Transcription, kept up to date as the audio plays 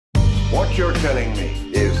What you're telling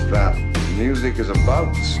me is that music is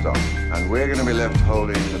about to stop, and we're going to be left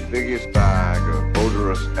holding the biggest bag of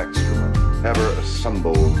odorous excrement ever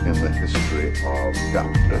assembled in the history of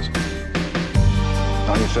capitalism.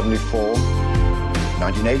 1974,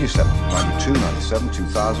 1987, 92, 97,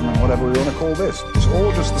 2000, and whatever we want to call this. It's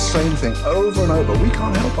all just the same thing over and over. We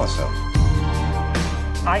can't help ourselves.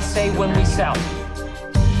 I say when we sell.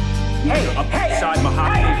 Hey,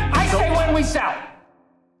 I say when we sell.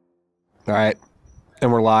 All right,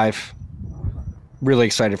 and we're live. Really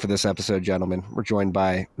excited for this episode, gentlemen. We're joined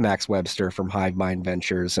by Max Webster from Hive Mind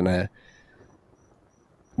Ventures, and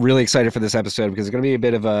really excited for this episode because it's going to be a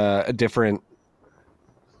bit of a different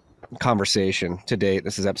conversation to date.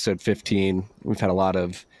 This is episode 15. We've had a lot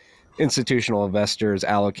of institutional investors,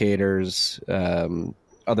 allocators,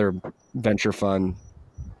 other venture fund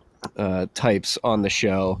types on the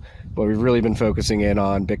show, but we've really been focusing in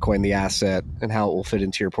on Bitcoin, the asset, and how it will fit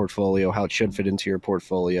into your portfolio, how it should fit into your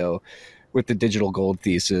portfolio with the digital gold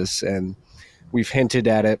thesis. And we've hinted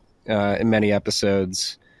at it in many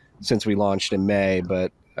episodes since we launched in May,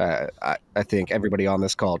 but I think everybody on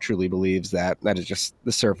this call truly believes that is just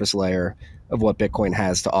the surface layer of what Bitcoin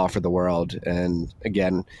has to offer the world. And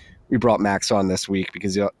again, we brought Max on this week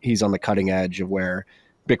because he's on the cutting edge of where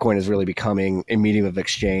Bitcoin is really becoming a medium of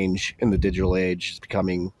exchange in the digital age. It's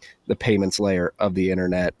becoming the payments layer of the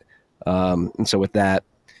internet. And so with that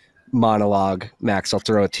monologue, Max, I'll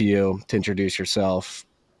throw it to you to introduce yourself.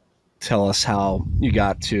 Tell us how you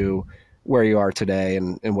got to where you are today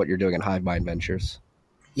and what you're doing at Hive Mind Ventures.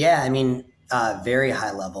 Yeah, I mean, very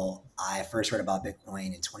high level. I first read about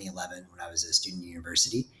Bitcoin in 2011 when I was a student at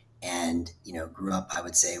university and, grew up, I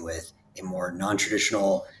would say, with a more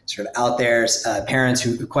non-traditional sort of out there parents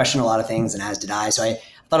who question a lot of things, and as did I. So I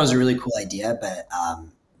thought it was a really cool idea, but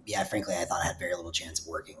frankly, I thought I had very little chance of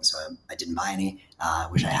working. So I didn't buy any,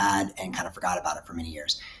 which I had, and kind of forgot about it for many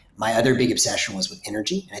years. My other big obsession was with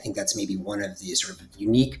energy, and I think that's maybe one of the sort of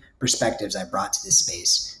unique perspectives I brought to this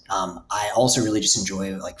space. I also really just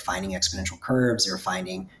enjoy finding exponential curves or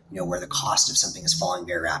finding, where the cost of something is falling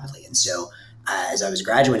very rapidly. And so as I was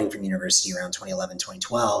graduating from university around 2011,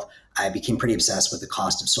 2012, I became pretty obsessed with the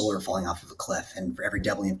cost of solar falling off of a cliff. And for every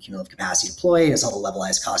doubling of cumulative capacity deployed, I saw the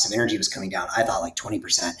levelized cost of energy was coming down. I thought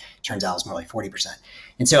 20%. Turns out it was more like 40%.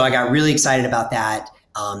 And so I got really excited about that.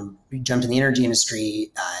 Jumped in the energy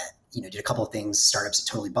industry, did a couple of things, startups that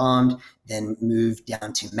totally bombed, then moved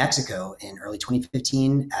down to Mexico in early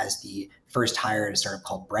 2015 as the first hire at a startup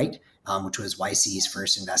called Bright, which was YC's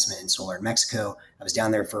first investment in solar in Mexico. I was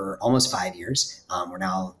down there for almost 5 years. We're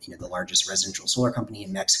now, the largest residential solar company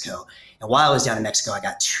in Mexico. And while I was down in Mexico, I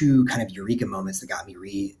got two kind of eureka moments that got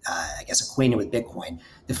me acquainted with Bitcoin.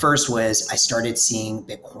 The first was I started seeing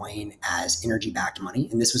Bitcoin as energy-backed money,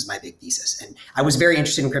 and this was my big thesis. And I was very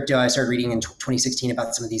interested in crypto. I started reading in 2016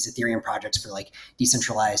 about some of these Ethereum projects for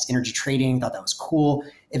decentralized energy trading. Thought that was cool.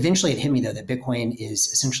 Eventually, it hit me though that Bitcoin is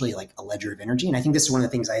essentially a ledger of energy, and I think this is one of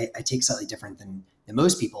the things I take slightly different than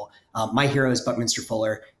most people. My hero is Buckminster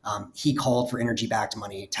Fuller. He called for energy-backed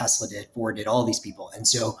money. Tesla did, Ford did, all these people. And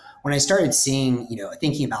so when I started seeing,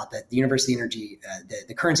 thinking about that, the university energy,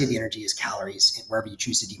 the currency of the energy is calories, wherever you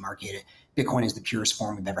choose to demarcate it. Bitcoin is the purest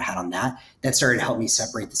form we've ever had on that. That started to help me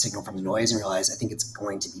separate the signal from the noise and realize I think it's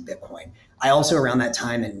going to be Bitcoin. I also, around that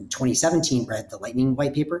time in 2017, read the Lightning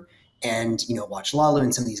white paper and, watched Lalu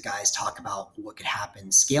and some of these guys talk about what could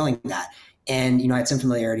happen scaling that. And, I had some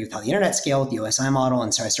familiarity with how the internet scaled, the OSI model.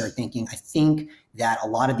 And so I started thinking, I think that a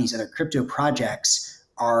lot of these other crypto projects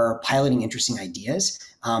are piloting interesting ideas.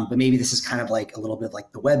 But maybe this is kind of a little bit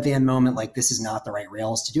like the web van moment, this is not the right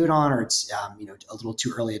rails to do it on, or it's, a little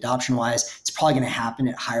too early adoption wise. It's probably going to happen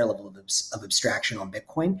at higher level of abstraction on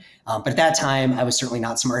Bitcoin. But at that time, I was certainly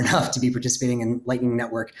not smart enough to be participating in Lightning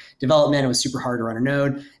Network development. It was super hard to run a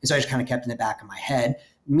node. And so I just kind of kept in the back of my head.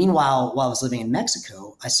 Meanwhile, while I was living in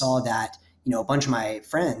Mexico, I saw that, a bunch of my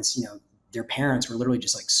friends, their parents were literally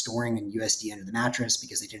just storing in USD under the mattress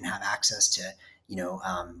because they didn't have access to,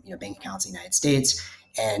 bank accounts in the United States.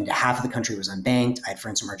 And half of the country was unbanked. I had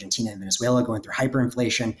friends from Argentina and Venezuela going through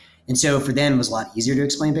hyperinflation. And so for them, it was a lot easier to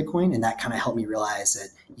explain Bitcoin. And that kind of helped me realize that,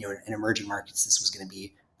 in emerging markets, this was going to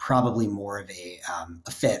be probably more of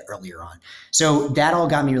a fit earlier on. So that all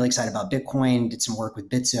got me really excited about Bitcoin, did some work with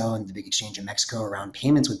Bitso and the big exchange in Mexico around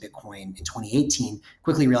payments with Bitcoin in 2018,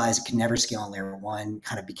 quickly realized it could never scale on layer one,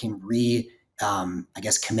 kind of became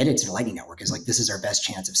committed to the Lightning Network as this is our best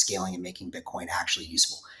chance of scaling and making Bitcoin actually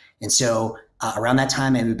useful. And so around that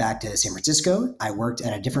time, I moved back to San Francisco. I worked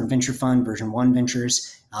at a different venture fund, Version 1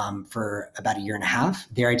 Ventures, for about a year and a half.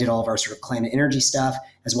 There I did all of our sort of climate energy stuff,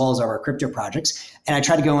 as well as our crypto projects. And I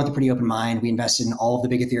tried to go in with a pretty open mind. We invested in all of the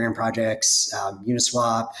big Ethereum projects,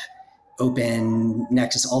 Uniswap, Open,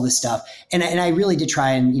 Nexus, all this stuff. And I really did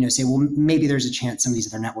try and, say, well, maybe there's a chance some of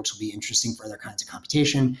these other networks will be interesting for other kinds of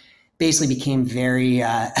computation. Basically became very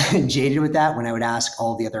jaded with that when I would ask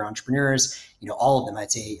all the other entrepreneurs, all of them,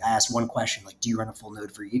 I'd say, I asked one question, like, do you run a full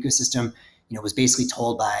node for your ecosystem? Was basically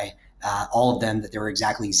told by all of them that there were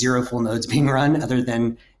exactly 0 full nodes being run other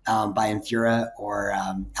than by Infura or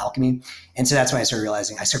Alchemy. And so that's when I started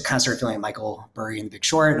realizing, I kind of started feeling like Michael Burry in The Big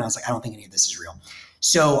Short. And I was like, I don't think any of this is real.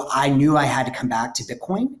 So I knew I had to come back to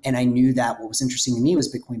Bitcoin. And I knew that what was interesting to me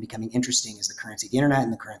was Bitcoin becoming interesting as the currency of the internet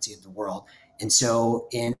and the currency of the world. And so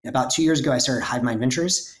in about 2 years ago, I started Hivemind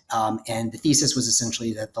Ventures. And the thesis was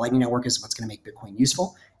essentially that the Lightning Network is what's going to make Bitcoin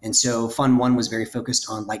useful. And so Fund 1 was very focused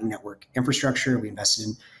on Lightning Network infrastructure. We invested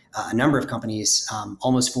in a number of companies,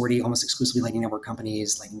 almost 40, almost exclusively Lightning Network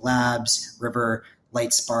companies, Lightning Labs, River,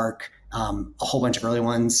 Lightspark, a whole bunch of early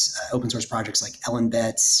ones, open source projects like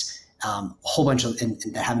EllenBits, a whole bunch of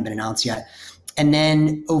that haven't been announced yet. And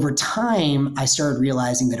then over time, I started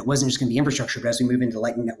realizing that it wasn't just going to be infrastructure, but as we move into the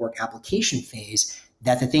Lightning Network application phase,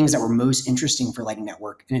 that the things that were most interesting for Lightning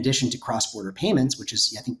Network, in addition to cross-border payments, which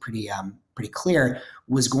is, I think, pretty clear,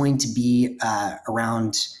 was going to be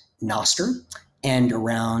around NOSTR and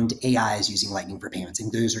around AIs using Lightning for payments.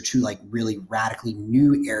 And those are two really radically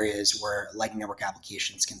new areas where Lightning Network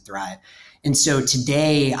applications can thrive. And so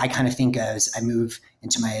today I kind of think as I move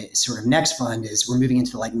into my sort of next fund is we're moving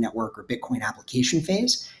into the Lightning Network or Bitcoin application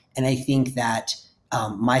phase. And I think that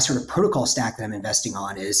my sort of protocol stack that I'm investing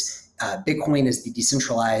on is Bitcoin as the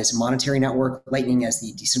decentralized monetary network, Lightning as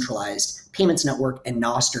the decentralized payments network, and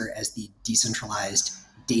Nostr as the decentralized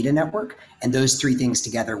data network. And those three things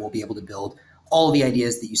together will be able to build all of the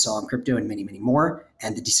ideas that you saw in crypto and many, many more.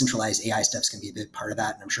 And the decentralized AI stuff is going to be a big part of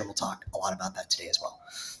that. And I'm sure we'll talk a lot about that today as well.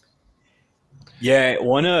 Yeah,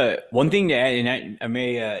 one thing to add, and I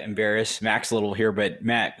may embarrass Max a little here, but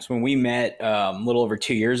Max, when we met a little over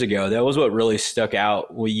 2 years ago, that was what really stuck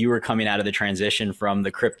out. When you were coming out of the transition from the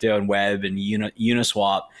crypto and web and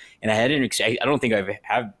Uniswap, and I don't think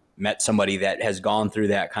have met somebody that has gone through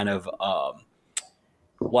that kind of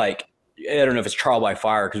I don't know if it's trial by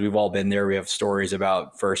fire because we've all been there. We have stories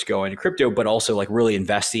about first going to crypto, but also really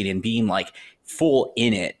investing and being full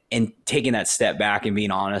in it and taking that step back and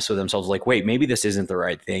being honest with themselves, wait, maybe this isn't the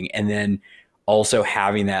right thing. And then also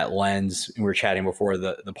having that lens. We were chatting before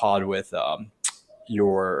the pod with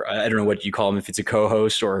your, I don't know what you call him, if it's a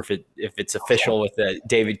co-host or if it's official with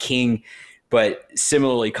David King, but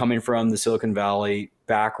similarly coming from the Silicon Valley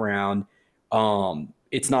background,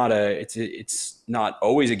 it's not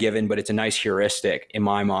always a given, but it's a nice heuristic in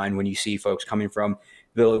my mind when you see folks coming from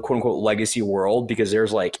the quote unquote legacy world, because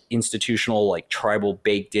there's institutional, tribal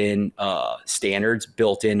baked in standards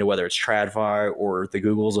built into whether it's TradFi or the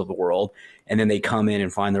Googles of the world. And then they come in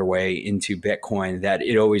and find their way into Bitcoin, that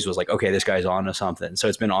it always was okay, this guy's on to something. So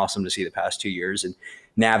it's been awesome to see the past 2 years and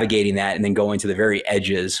navigating that and then going to the very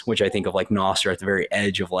edges, which I think of Nostr at the very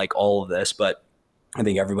edge of all of this. But I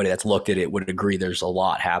think everybody that's looked at it would agree there's a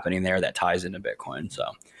lot happening there that ties into Bitcoin. So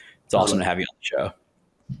it's awesome to have you on the show.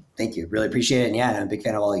 Thank you. Really appreciate it. And yeah, I'm a big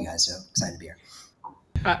fan of all you guys. So excited to be here.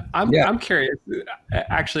 I'm curious. I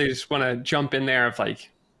actually just want to jump in there of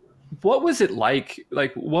what was it like?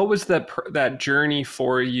 What was that journey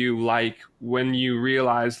for you when you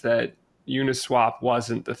realized that Uniswap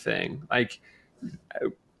wasn't the thing?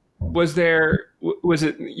 Was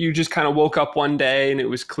it you just kind of woke up one day and it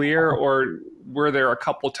was clear, or were there a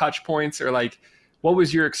couple touch points, or what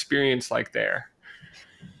was your experience like there?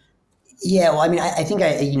 Yeah, well, I mean, I think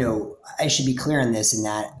I should be clear on this in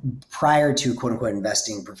that prior to quote unquote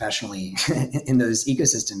investing professionally in those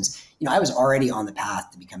ecosystems, I was already on the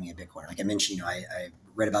path to becoming a Bitcoiner. Like I mentioned, I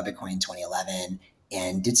read about Bitcoin in 2011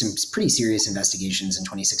 and did some pretty serious investigations in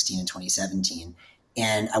 2016 and 2017.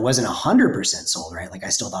 And I wasn't 100% sold, right? I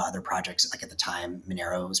still thought other projects, at the time,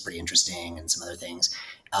 Monero was pretty interesting and some other things.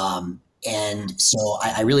 And so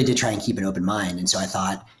I really did try and keep an open mind. And so I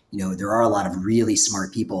thought, there are a lot of really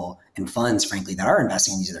smart people and funds, frankly, that are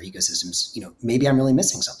investing in these other ecosystems. Maybe I'm really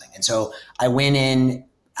missing something. And so I went in,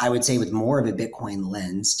 I would say, with more of a Bitcoin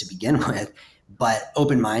lens to begin with, but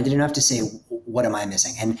open-minded enough to say, what am I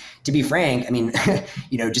missing? And to be frank, I mean,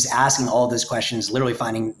 just asking all of those questions, literally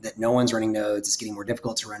finding that no one's running nodes, it's getting more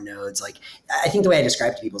difficult to run nodes. I think the way I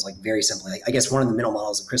describe it to people is very simply, I guess one of the middle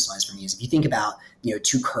models that crystallized for me is if you think about,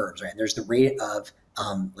 two curves, right? There's the rate of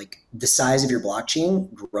like the size of your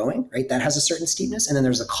blockchain growing, right? That has a certain steepness. And then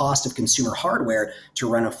there's the cost of consumer hardware to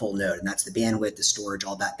run a full node. And that's the bandwidth, the storage,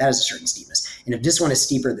 all that. That has a certain steepness. And if this one is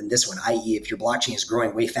steeper than this one, i.e. if your blockchain is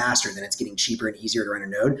growing way faster than it's getting cheaper and easier to run a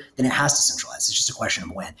node, then it has to centralize. It's just a question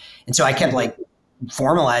of when. And so I kept like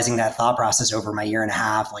formalizing that thought process over my year and a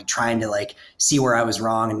half, like trying to like see where I was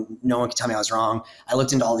wrong and no one could tell me I was wrong. I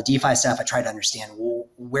looked into all the DeFi stuff. I tried to understand, well,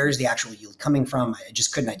 where's the actual yield coming from? I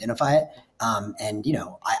just couldn't identify it. And, you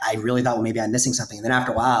know, I really thought, well, maybe I'm missing something. And then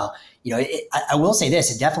after a while, you know, I will say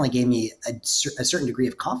this, it definitely gave me a certain degree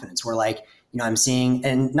of confidence where like, you know, I'm seeing,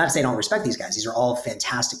 and not to say I don't respect these guys, these are all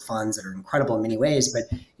fantastic funds that are incredible in many ways, but,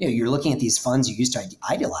 you know, you're looking at these funds you used to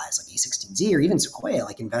idealize, like E015Z or even Sequoia,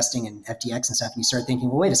 like investing in FTX and stuff, and you start thinking,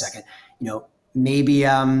 well, wait a second, you know, maybe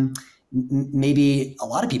a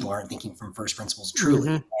lot of people aren't thinking from first principles truly.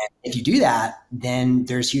 Mm-hmm. And if you do that, then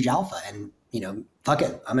there's huge alpha, and, you know, fuck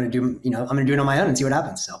it, I'm going to do it on my own and see what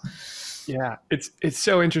happens. So. Yeah, it's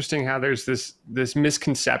so interesting how there's this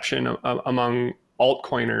misconception among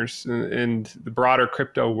altcoiners and the broader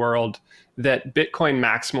crypto world that Bitcoin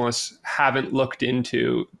maximalists haven't looked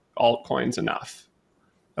into altcoins enough.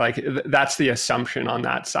 Like that's the assumption on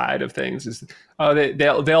that side of things is, oh,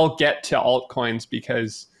 they'll get to altcoins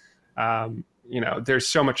because you know, there's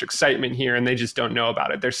so much excitement here and they just don't know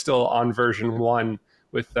about it. They're still on version 1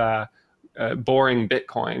 with boring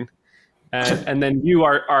Bitcoin. And then you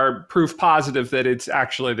are proof positive that it's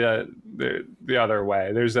actually the other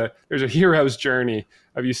way. There's a hero's journey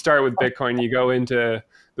of you start with Bitcoin, you go into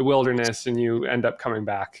the wilderness, and you end up coming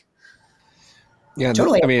back. Yeah,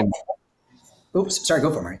 totally. I mean, oops, sorry,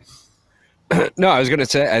 go for it, Marty. No, I was going to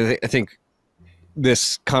say, I think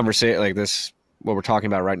this conversation, like this, what we're talking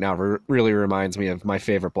about right now, really reminds me of my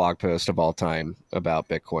favorite blog post of all time about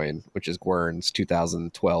Bitcoin, which is Gwern's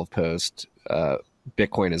 2012 post.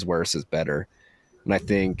 Bitcoin is worse is better. And I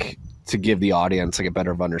think to give the audience like a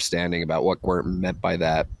better understanding about what Gwern meant by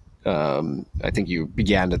that, I think you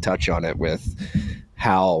began to touch on it with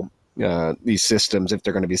how these systems, if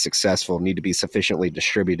they're going to be successful, need to be sufficiently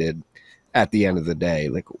distributed at the end of the day.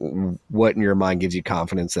 Like, what in your mind gives you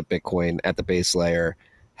confidence that Bitcoin at the base layer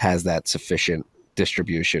has that sufficient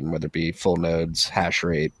distribution, whether it be full nodes, hash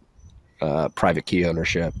rate, private key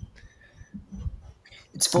ownership?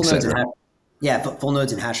 It's full nodes and hash rate. Yeah, full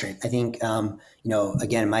nodes and hash rate. I think, you know,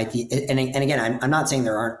 again, and again, I'm not saying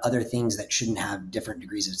there aren't other things that shouldn't have different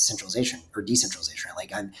degrees of centralization or decentralization.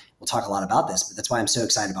 Like we'll talk a lot about this, but that's why I'm so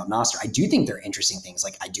excited about NOSTR. I do think there are interesting things.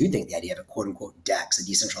 Like I do think the idea of a quote unquote DEX, a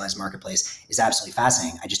decentralized marketplace, is absolutely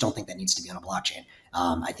fascinating. I just don't think that needs to be on a blockchain.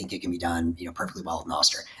 I think it can be done, you know, perfectly well with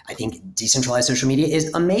NOSTR. I think decentralized social media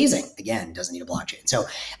is amazing. Again, doesn't need a blockchain. So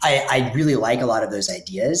I really like a lot of those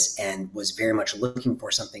ideas and was very much looking for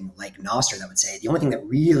something like NOSTR that would say the only thing that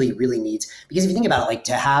really, really needs, because if you think about it, like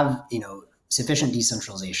to have, you know, sufficient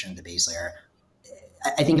decentralization at the base layer,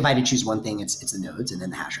 I think if I had to choose one thing, it's the nodes and then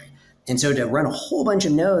the hash rate. And so to run a whole bunch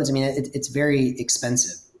of nodes, I mean, it's very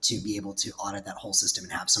expensive to be able to audit that whole system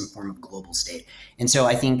and have some form of global state. And so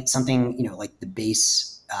I think something, you know, like the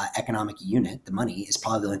base economic unit, the money, is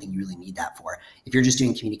probably the only thing you really need that for. If you're just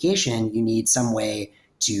doing communication, you need some way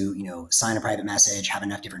to, you know, sign a private message, have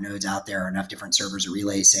enough different nodes out there, or enough different servers or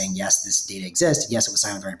relays saying, yes, this data exists. Yes, it was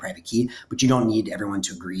signed with the right private key, but you don't need everyone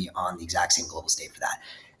to agree on the exact same global state for that.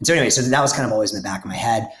 And so anyway, so that was kind of always in the back of my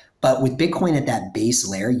head. But with Bitcoin at that base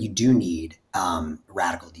layer, you do need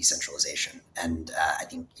radical decentralization. And I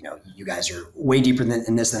think, you know, you guys are way deeper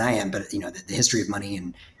in this than I am, but, you know, the history of money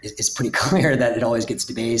and is pretty clear that it always gets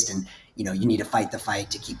debased. And, you know, you need to fight the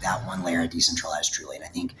fight to keep that one layer decentralized truly. And I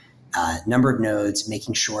think number of nodes,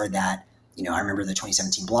 making sure that, you know, I remember the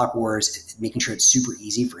 2017 block wars, making sure it's super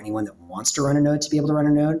easy for anyone that wants to run a node to be able to run a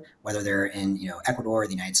node, whether they're in, you know, Ecuador or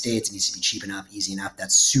the United States. It needs to be cheap enough, easy enough.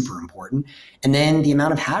 That's super important. And then the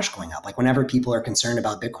amount of hash going up. Like whenever people are concerned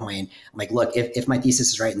about Bitcoin, I'm like, look, if my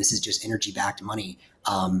thesis is right and this is just energy backed money,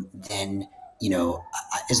 then, you know,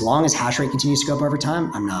 as long as hash rate continues to go up over time,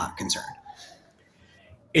 I'm not concerned.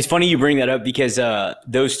 It's funny you bring that up because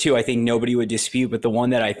those two, I think nobody would dispute, but the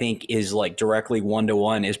one that I think is like directly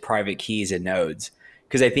one-to-one is private keys and nodes.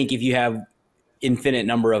 Because I think if you have infinite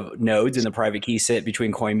number of nodes and the private keys sit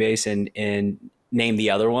between Coinbase and name the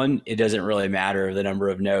other one, it doesn't really matter the number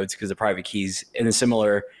of nodes because the private keys and the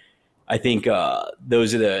similar, I think that's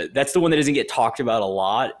the one that doesn't get talked about a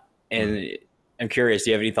lot. And I'm curious,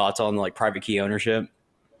 do you have any thoughts on like private key ownership?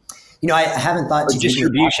 You know, I haven't thought to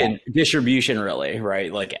distribution really,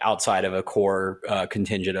 right? Like outside of a core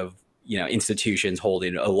contingent of, you know, institutions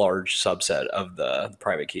holding a large subset of the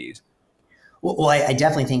private keys. Well, I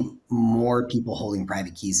definitely think more people holding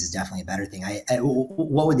private keys is definitely a better thing.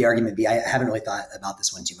 What would the argument be? I haven't really thought about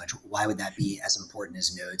this one too much. Why would that be as important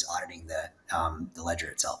as nodes auditing the ledger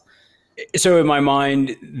itself? So in my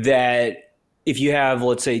mind, that if you have,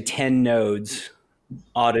 let's say, 10 nodes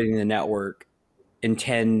auditing the network and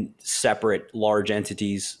 10 separate large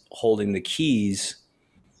entities holding the keys,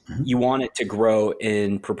 you want it to grow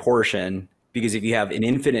in proportion, because if you have an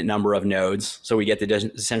infinite number of nodes, so we get the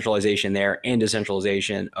decentralization there and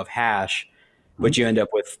decentralization of hash, but you end up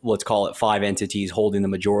with, let's call it 5 entities holding the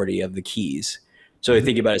majority of the keys. So I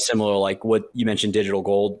think about it similar, like what you mentioned, digital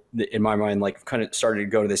gold, in my mind, like kind of started to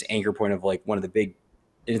go to this anchor point of like one of the big,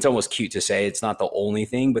 and it's almost cute to say it's not the only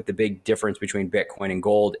thing, but the big difference between Bitcoin and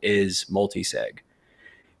gold is multi-sig,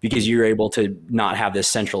 because you're able to not have this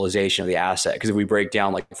centralization of the asset. Because if we break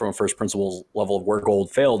down like from a first principles level of where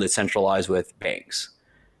gold failed, it's centralized with banks,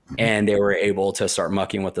 and they were able to start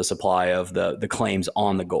mucking with the supply of the claims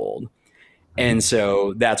on the gold. And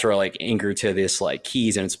so that's where I like anchor to this like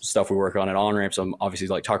keys, and it's stuff we work on at On-Ramp. So I'm obviously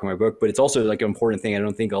like talking my book, but it's also like an important thing I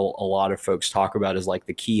don't think a lot of folks talk about is like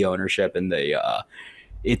the key ownership and the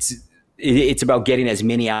it's about getting as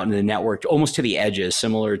many out in the network, almost to the edges,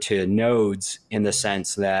 similar to nodes, in the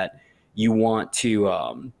sense that you want to,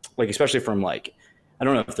 like, especially from like, I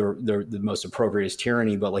don't know if they're the most appropriate is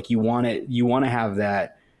tyranny, but like you want to have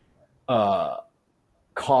that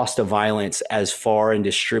cost of violence as far and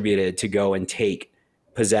distributed to go and take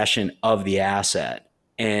possession of the asset.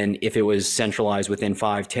 And if it was centralized within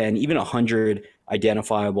 5, 10, even 100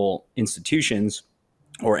 identifiable institutions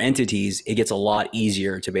or entities, it gets a lot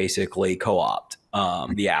easier to basically co-opt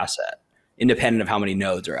the asset, independent of how many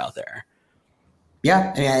nodes are out there.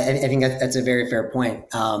 Yeah, I mean, I think that's a very fair point.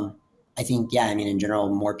 I think, yeah, I mean, in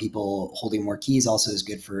general, more people holding more keys also is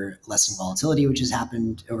good for lessening volatility, which has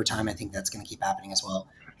happened over time. I think that's going to keep happening as well.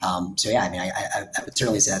 So yeah, I mean, I would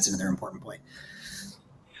certainly say that's another important point.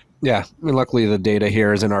 Yeah, I mean, luckily the data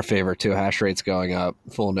here is in our favor too. Hash rate's going up,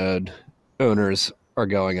 full node owners are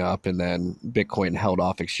going up, and then Bitcoin held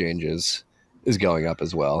off exchanges is going up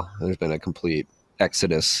as well. There's been a complete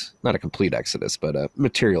exodus, not a complete exodus, but a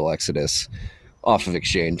material exodus off of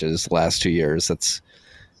exchanges the last 2 years. That's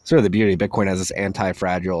sort of the beauty. Bitcoin has this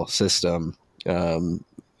anti-fragile system. I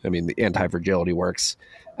mean, the anti-fragility works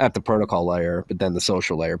at the protocol layer, but then the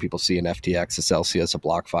social layer, people see an FTX, a Celsius, a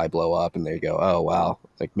BlockFi blow up, and they go, oh, wow,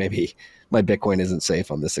 like maybe my Bitcoin isn't safe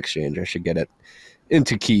on this exchange. I should get it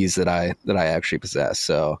into keys that I actually possess.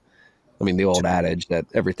 So, I mean, the old adage that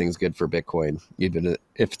everything's good for Bitcoin, even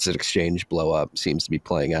if it's an exchange blow up, seems to be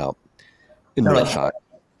playing out in real time.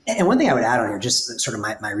 And one thing I would add on here, just sort of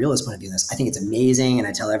my realist point of view on this, I think it's amazing. And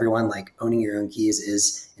I tell everyone, like, owning your own keys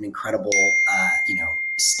is an incredible,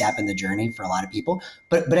 step in the journey for a lot of people.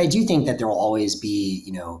 But I do think that there will always be,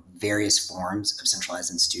 various forms of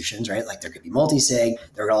centralized institutions, right? Like there could be multi-sig,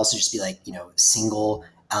 there would also just be like, single,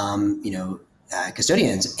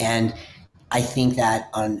 custodians. And I think that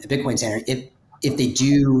on a Bitcoin standard, if they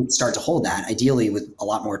do start to hold that, ideally with a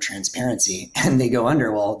lot more transparency, and they go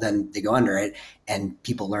under, well, then they go under it, and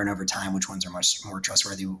people learn over time which ones are much more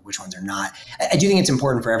trustworthy, which ones are not. I do think it's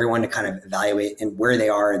important for everyone to kind of evaluate and where they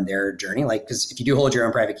are in their journey. Like, because if you do hold your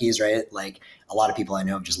own private keys, right, like a lot of people I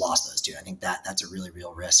know have just lost those too. I think that's a really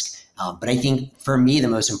real risk. But I think for me, the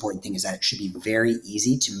most important thing is that it should be very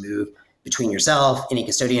easy to move between yourself, any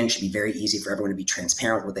custodian. It should be very easy for everyone to be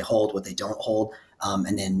transparent with what they hold, what they don't hold.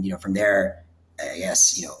 And then, from there, I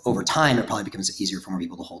guess, over time, it probably becomes easier for more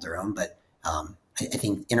people to hold their own. But I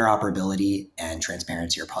think interoperability and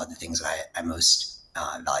transparency are probably the things that I most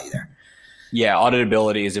value there. Yeah,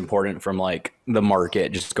 auditability is important from like the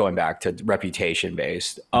market, just going back to reputation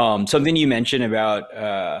based. Something you mentioned about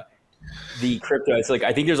the crypto, it's like,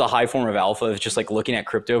 I think there's a high form of alpha. It's just like looking at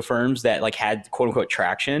crypto firms that like had quote unquote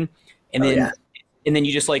traction. And then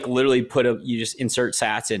you just like literally you just insert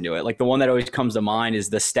sats into it. Like the one that always comes to mind is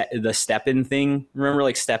the step-in thing. Remember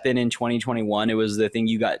like step-in in 2021? It was the thing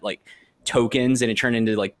you got like tokens and it turned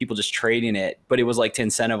into like people just trading it, but it was like to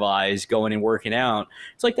incentivize going and working out.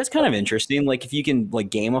 It's like, that's kind of interesting. Like if you can like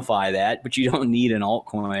gamify that, but you don't need an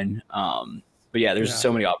altcoin. But yeah, there's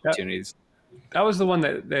so many opportunities. That was the one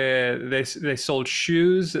that they sold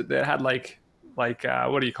shoes that had like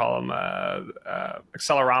what do you call them?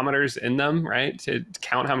 Accelerometers in them, right? To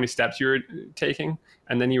count how many steps you were taking.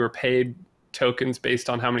 And then you were paid tokens based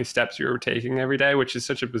on how many steps you were taking every day, which is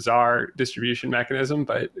such a bizarre distribution mechanism,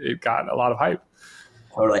 but it got a lot of hype.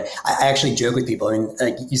 Totally. I actually joke with people. I mean,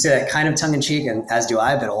 like you say that kind of tongue in cheek, and as do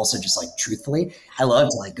I, but also just like truthfully, I love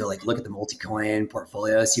to like go like look at the multi-coin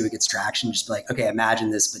portfolio, see what gets traction, just be like, okay,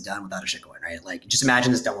 imagine this but done without a shitcoin, right? Like just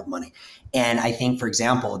imagine this done with money. And I think, for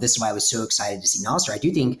example, this is why I was so excited to see NOSTR. I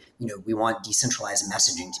do think, we want decentralized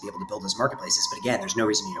messaging to be able to build those marketplaces. But again, there's no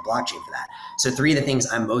reason to need a blockchain for that. So 3 of the things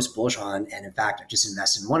I'm most bullish on, and in fact, I've just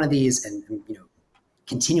invested in one of these and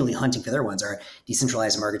continually hunting for other ones, are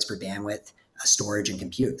decentralized markets for bandwidth, storage, and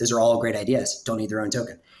compute. Those are all great ideas. Don't need their own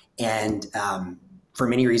token. And for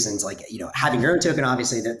many reasons, like, having your own token,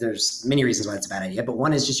 obviously there's many reasons why it's a bad idea, but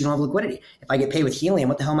one is just you don't have liquidity. If I get paid with helium,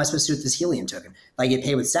 what the hell am I supposed to do with this helium token? If I get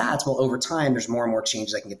paid with sats, well, over time, there's more and more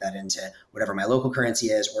exchanges. I can get that into whatever my local currency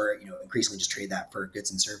is, or, increasingly just trade that for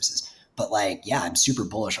goods and services. But I'm super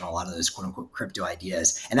bullish on a lot of those quote unquote crypto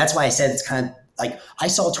ideas. And that's why I said it's kind of like, I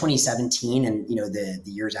saw 2017 and, the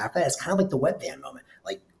years after that, it's kind of like the web van moment,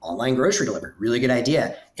 like online grocery delivery, really good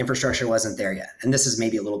idea. Infrastructure wasn't there yet. And this is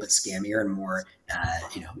maybe a little bit scammier and more,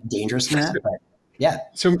 dangerous than that, but yeah.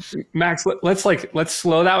 So Max, let's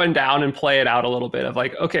slow that one down and play it out a little bit of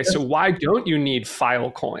like, okay, so why don't you need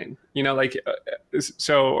Filecoin?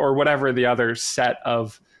 Or whatever the other set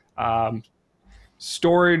of,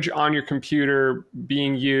 storage on your computer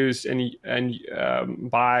being used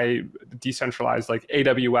by decentralized, like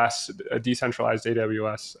AWS, a decentralized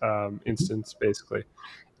AWS instance, basically.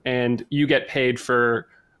 And you get paid for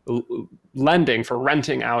lending, for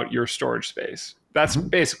renting out your storage space. That's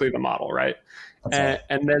basically the model, right?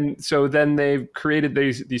 And then they've created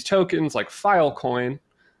these tokens like Filecoin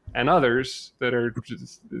and others that are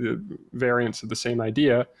just variants of the same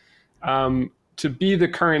idea, to be the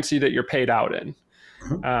currency that you're paid out in.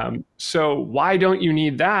 So why don't you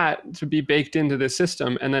need that to be baked into the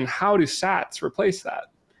system? And then how do sats replace that?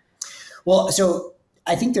 Well, so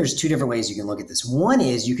I think there's 2 different ways you can look at this. One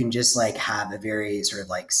is you can just like have a very sort of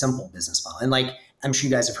like simple business model. And like, I'm sure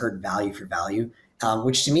you guys have heard value for value,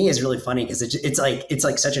 which to me is really funny because it's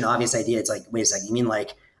like such an obvious idea. It's like, wait a second, you mean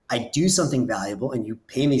like I do something valuable and you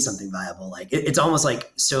pay me something valuable? Like it's almost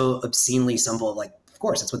like so obscenely simple, like, of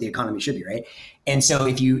course, that's what the economy should be, right? And so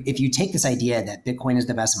if you take this idea that Bitcoin is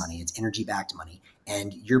the best money, it's energy-backed money,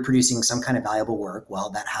 and you're producing some kind of valuable work, well,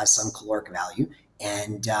 that has some caloric value,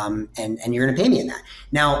 and you're going to pay me in that.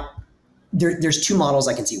 Now, there's 2 models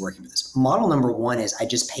I can see working for this. Model number 1 is I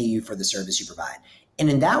just pay you for the service you provide. And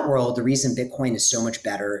in that world, the reason Bitcoin is so much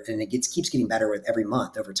better, and it keeps getting better with every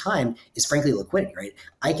month over time, is frankly liquidity, right?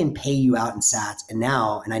 I can pay you out in sats,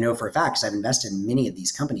 and I know for a fact, because I've invested in many of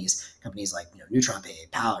these companies like NeutronPay,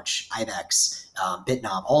 Pouch, Ibex,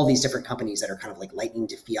 Bitnob, all these different companies that are kind of like lightning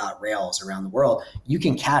to fiat rails around the world. You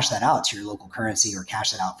can cash that out to your local currency or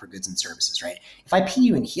cash that out for goods and services, right? If I pay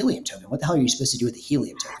you in helium token, what the hell are you supposed to do with the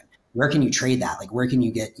helium token? Where can you trade that? Like, where can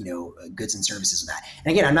you get, goods and services with that?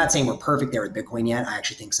 And again, I'm not saying we're perfect there with Bitcoin yet. I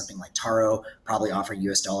actually think something like Taro, probably offering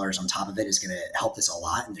US dollars on top of it, is going to help this a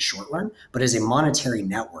lot in the short run. But as a monetary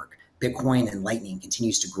network, Bitcoin and Lightning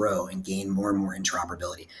continues to grow and gain more and more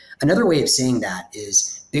interoperability. Another way of saying that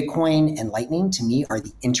is Bitcoin and Lightning, to me, are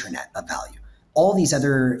the internet of value. All these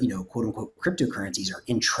other, quote unquote, cryptocurrencies are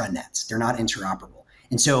intranets. They're not interoperable.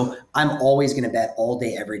 And so I'm always going to bet all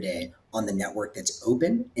day, every day on the network that's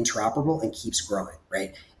open, interoperable, and keeps growing,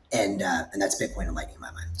 right? And that's Bitcoin and Lightning in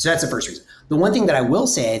my mind. So that's the first reason. The one thing that I will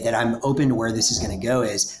say that I'm open to where this is going to go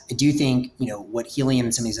is I do think, what Helium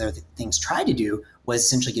and some of these other things tried to do was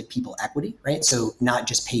essentially give people equity, right? So not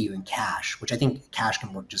just pay you in cash, which I think cash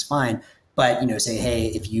can work just fine, but say, hey,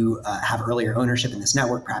 if you have earlier ownership in this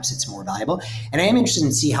network, perhaps it's more valuable. And I am interested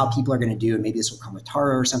in see how people are going to do, and maybe this will come with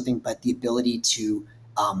Taro or something, but the ability to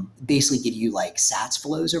basically give you like sats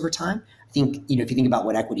flows over time. I think, if you think about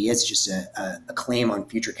what equity is, it's just a claim on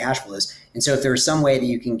future cash flows. And so if there's some way that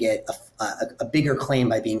you can get a bigger claim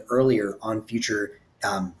by being earlier on future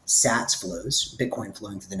sats flows, Bitcoin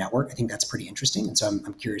flowing through the network, I think that's pretty interesting. And so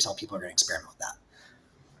I'm curious how people are going to experiment with that.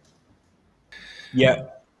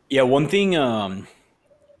 Yeah. One thing,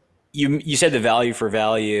 you said the value for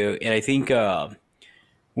value. And I think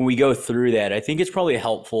when we go through that, I think it's probably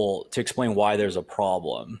helpful to explain why there's a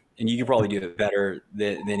problem. And you can probably do it better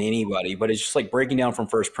than anybody, but it's just like breaking down from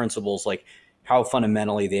first principles, like how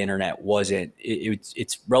fundamentally the internet wasn't.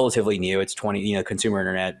 It's relatively new. It's 20, consumer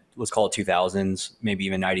internet, let's call it 2000s, maybe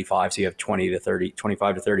even 95. So you have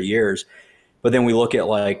 25 to 30 years. But then we look at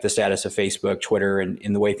like the status of Facebook, Twitter,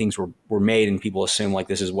 and the way things were made, and people assume like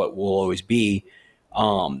this is what will always be.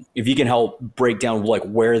 If you can help break down like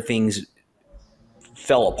where things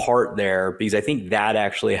fell apart there, because I think that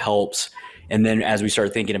actually helps. And then as we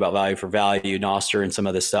start thinking about value for value, NOSTR and some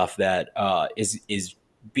of the stuff that is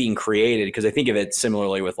being created, because I think of it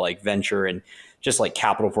similarly with like venture and just like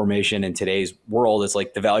capital formation in today's world. It's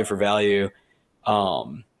like the value for value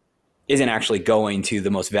isn't actually going to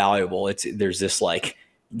the most valuable. There's this like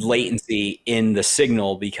latency in the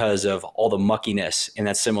signal because of all the muckiness, and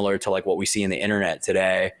that's similar to like what we see in the internet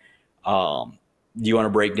today. Do you want to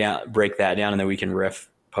break that down, and then we can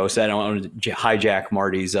post that? I don't want to hijack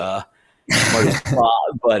Marty's plot,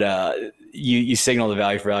 but you signal the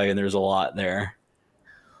value for value, and there's a lot there.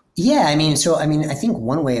 Yeah, I mean, I think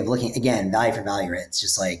one way of looking, again, value for value, right? It's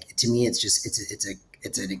just like, to me,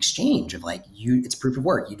 it's an exchange of like, it's proof of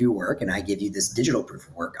work. You do work, and I give you this digital proof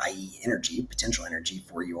of work, i.e. energy, potential energy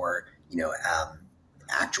for your,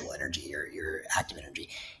 actual energy, or your active energy,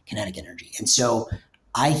 kinetic energy. And so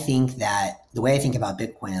I think that the way I think about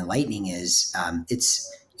Bitcoin and Lightning is it's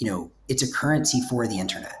a currency for the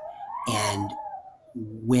internet. And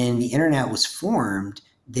when the internet was formed,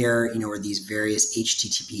 there, were these various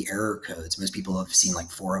HTTP error codes. Most people have seen like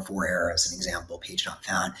 404 error as an example, page not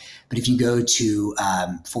found. But if you go to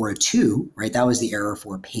 402, right, that was the error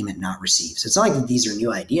for payment not received. So it's not like that these are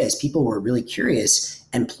new ideas. People were really curious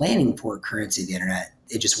and planning for a currency of the internet.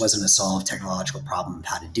 It just wasn't a solved technological problem of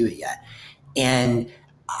how to do it yet. And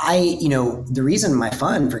the reason my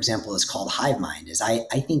fund, for example, is called Hive Mind is I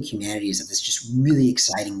think humanity is at this just really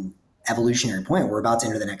exciting evolutionary point. We're about to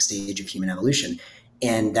enter the next stage of human evolution.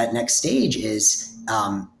 And that next stage is,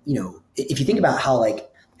 if you think about how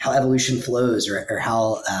evolution flows, or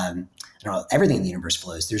how, everything in the universe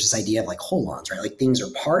flows, there's this idea of like holons, right? Like things are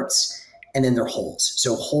parts and then they're wholes.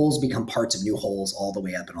 So wholes become parts of new wholes all the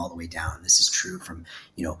way up and all the way down. This is true from,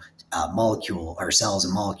 molecule or cells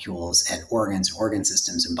and molecules and organs and organ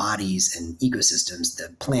systems and bodies and ecosystems,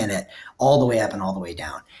 the planet, all the way up and all the way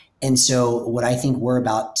down. And so what I think we're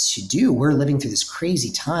about to do, we're living through this crazy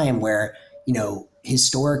time where,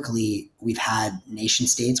 historically we've had nation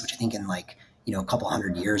states, which I think in like, a couple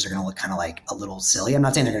hundred years are going to look kind of like a little silly. I'm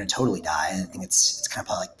not saying they're going to totally die. I think it's kind of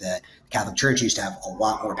probably like the Catholic Church used to have a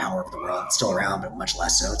lot more power over the world. It's still around, but much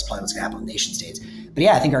less so. It's probably what's going to happen with nation states. But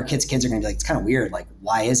yeah, I think our kids are going to be like, it's kind of weird. Like,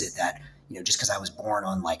 why is it that, just because I was born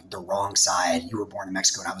on like the wrong side, you were born in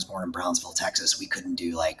Mexico and I was born in Brownsville, Texas, we couldn't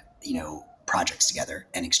do like, projects together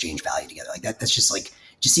and exchange value together. Like that's just like,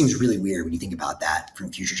 just seems really weird when you think about that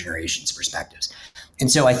from future generations' perspectives.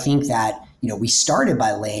 And so I think that, we started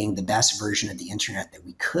by laying the best version of the internet that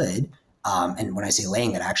we could. And when I say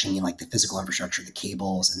laying that, I actually mean like the physical infrastructure, the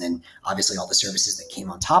cables, and then obviously all the services that came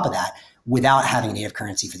on top of that, without having a native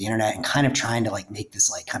currency for the internet, and kind of trying to like make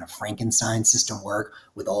this like kind of Frankenstein system work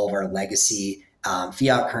with all of our legacy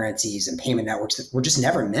fiat currencies and payment networks that were just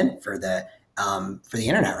never meant for the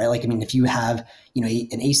internet, right? Like, I mean, if you have, an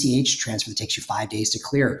ACH transfer that takes you 5 days to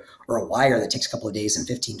clear, or a wire that takes a couple of days and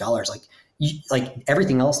 $15, like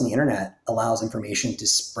everything else in the internet allows information to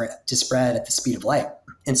spread at the speed of light.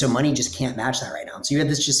 And so money just can't match that right now. And so you have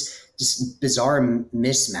this just bizarre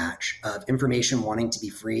mismatch of information wanting to be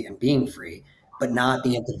free and being free, but not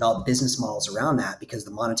being able to develop business models around that because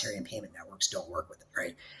the monetary and payment networks don't work with it,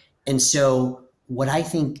 right? And so what I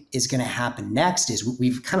think is going to happen next is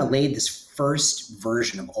we've kind of laid this first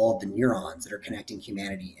version of all of the neurons that are connecting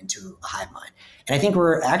humanity into a hive mind. And I think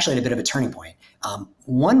we're actually at a bit of a turning point.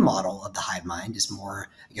 One model of the hive mind is more,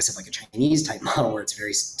 I guess, like a Chinese type model where it's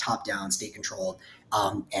very top down, state controlled.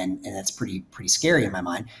 And that's pretty scary in my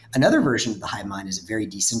mind. Another version of the hive mind is a very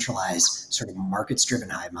decentralized sort of markets driven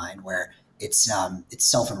hive mind where it's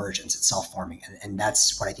self-emergence, it's self-forming. And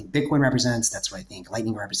that's what I think Bitcoin represents. That's what I think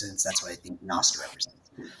Lightning represents. That's what I think NOSTR represents.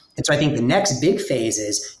 And so I think the next big phase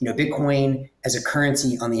is, Bitcoin as a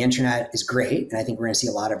currency on the internet is great. And I think we're going to see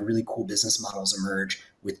a lot of really cool business models emerge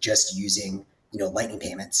with just using, Lightning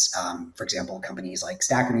payments. For example, companies like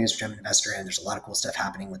Stacker News, which I'm an investor in, there's a lot of cool stuff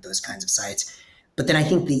happening with those kinds of sites. But then I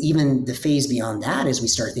think even the phase beyond that is we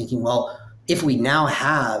start thinking, well, if we now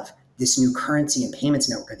have this new currency and payments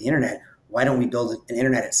network of the internet, why don't we build an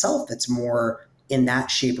internet itself that's more in that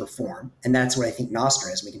shape or form? And that's what I think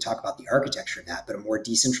NOSTR is. We can talk about the architecture of that, but a more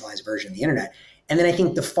decentralized version of the internet. And then I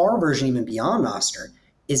think the far version, even beyond NOSTR,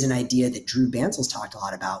 is an idea that Drew Bansel's talked a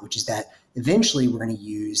lot about, which is that eventually we're going to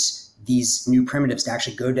use these new primitives to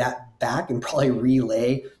actually go back and probably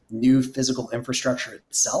relay new physical infrastructure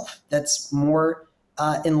itself that's more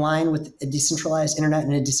in line with a decentralized internet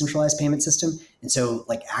and a decentralized payment system. And so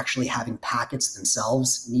like actually having packets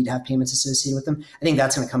themselves need to have payments associated with them. I think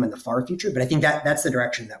that's going to come in the far future, but I think that's the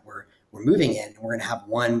direction that we're moving in. And we're going to have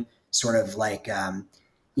one sort of like,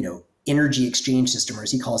 energy exchange system, or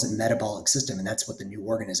as he calls it, metabolic system. And that's what the new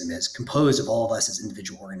organism is, composed of all of us as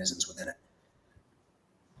individual organisms within it.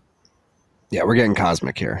 Yeah, we're getting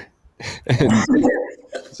cosmic here.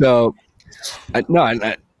 So,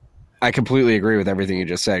 I completely agree with everything you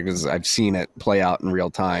just said, because I've seen it play out in real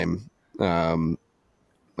time.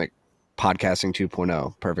 Like podcasting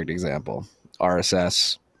 2.0, perfect example.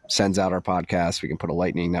 RSS sends out our podcast. We can put a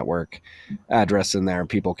Lightning Network address in there.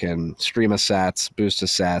 People can stream us sats, boost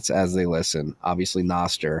us sats as they listen. Obviously,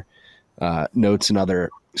 NOSTR, notes and other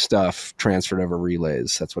stuff transferred over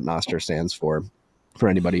relays. That's what NOSTR stands for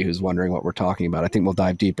anybody who's wondering what we're talking about. I think we'll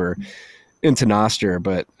dive deeper into NOSTR,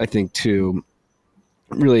 but I think to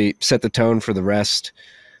really set the tone for the rest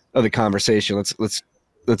of the conversation,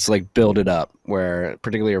 let's like build it up, where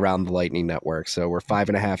particularly around the Lightning Network. So we're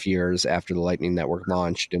 5.5 years after the Lightning Network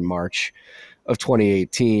launched in March of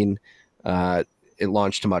 2018. It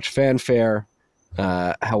launched to much fanfare.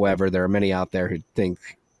 However, there are many out there who think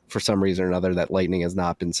for some reason or another that Lightning has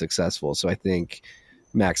not been successful. So I think,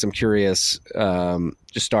 Max, I'm curious,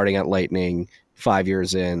 just starting at Lightning 5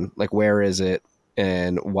 years in, like, where is it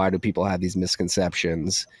and why do people have these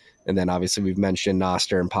misconceptions? And then obviously we've mentioned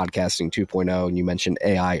NOSTR and podcasting 2.0, and you mentioned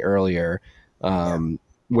AI earlier.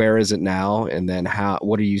 Where is it now? And then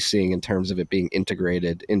what are you seeing in terms of it being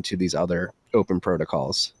integrated into these other open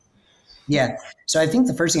protocols? Yeah. So I think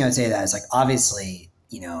the first thing I would say to that is, like, obviously,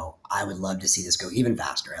 I would love to see this go even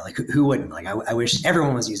faster. Right? Like, who wouldn't? Like, I wish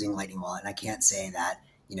everyone was using Lightning Wallet, and I can't say that,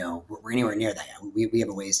 we're anywhere near that. We have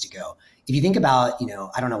a ways to go. If you think about,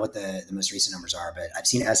 I don't know what the most recent numbers are, but I've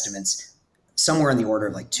seen estimates somewhere in the order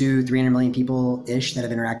of like 200-300 million people-ish that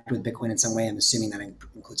have interacted with Bitcoin in some way. I'm assuming that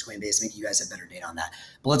includes Coinbase. Maybe you guys have better data on that.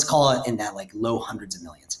 But let's call it in that like low hundreds of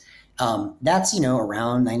millions. That's,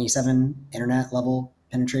 around 97 internet level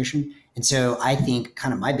penetration. And so I think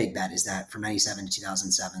kind of my big bet is that from 97 to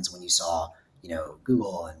 2007 is when you saw,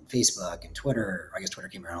 Google and Facebook and Twitter. I guess Twitter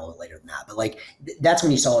came around a little later than that. But like that's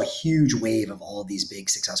when you saw a huge wave of all of these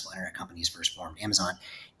big successful internet companies first formed, Amazon.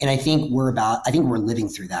 And I think we're living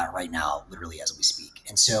through that right now, literally as we speak.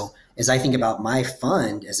 And so as I think about my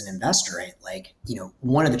fund as an investor, right, like,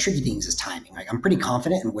 one of the tricky things is timing. Like, I'm pretty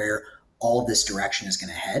confident in where all of this direction is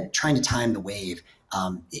going to head. Trying to time the wave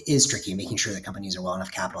is tricky, making sure that companies are well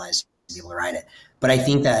enough capitalized to be able to ride it. But I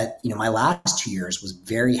think that, my last 2 years was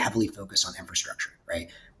very heavily focused on infrastructure, right?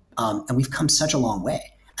 And we've come such a long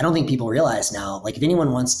way. I don't think people realize now, like, if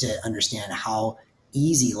anyone wants to understand how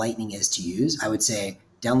easy Lightning is to use, I would say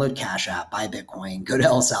download Cash App, buy Bitcoin, go to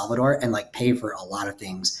El Salvador, and like pay for a lot of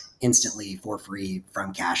things instantly for free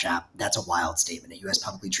from Cash App. That's a wild statement. A U.S.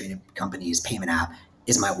 publicly traded company's payment app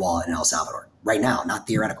is my wallet in El Salvador right now, not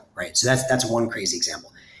theoretical, right? So that's one crazy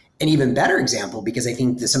example. An even better example, because I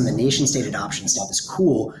think that some of the nation state adoption stuff is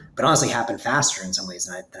cool, but honestly happened faster in some ways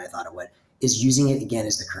than I thought it would, is using it again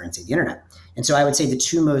as the currency of the internet. And so I would say the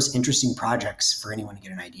two most interesting projects for anyone to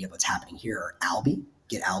get an idea of what's happening here are Alby,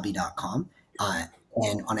 getalby.com.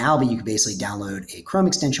 And on Alby, you can basically download a Chrome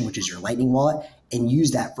extension, which is your Lightning wallet, and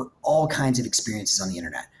use that for all kinds of experiences on the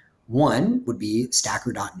internet. One would be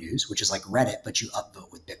stacker.news, which is like Reddit, but you upvote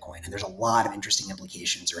with Bitcoin. And there's a lot of interesting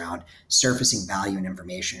implications around surfacing value and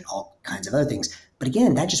information and all kinds of other things. But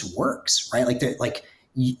again, that just works, right?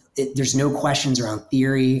 There's no questions around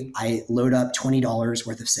theory. I load up $20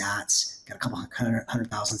 worth of sats, got a couple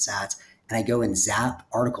 100,000 sats, and I go and zap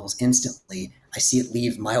articles instantly. I see it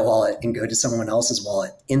leave my wallet and go to someone else's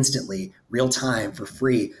wallet instantly, real time, for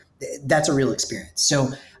free. That's a real experience.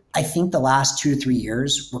 So I think the last 2 to 3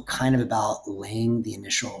 years were kind of about laying the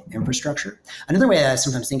initial infrastructure. Another way that I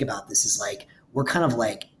sometimes think about this is like, we're kind of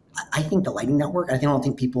like, I think the Lightning Network, I don't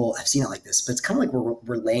think people have seen it like this, but it's kind of like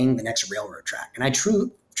we're laying the next railroad track. And I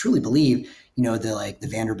truly believe, the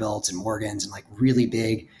Vanderbilts and Morgans and like really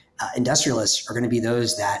big industrialists are going to be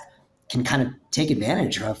those that can kind of take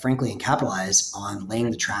advantage of, frankly, and capitalize on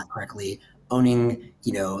laying the track correctly, owning,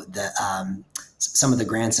 some of the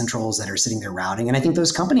Grand Centrals that are sitting there routing. And I think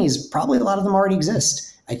those companies, probably a lot of them already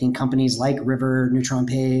exist. I think companies like River, Neutron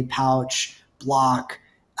Pay, Pouch, Block,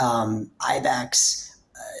 IBEX,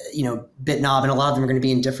 BitNob, and a lot of them are going to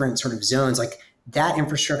be in different sort of zones. Like, that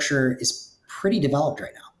infrastructure is pretty developed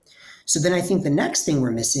right now. So then I think the next thing we're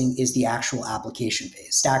missing is the actual application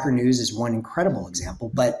phase. Stacker News is one incredible example,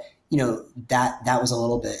 but that was a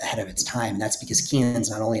little bit ahead of its time. And that's because Keenan's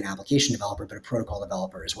not only an application developer, but a protocol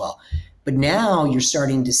developer as well. But now you're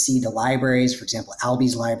starting to see the libraries, for example,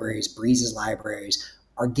 Alby's libraries, Breeze's libraries,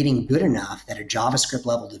 are getting good enough that a JavaScript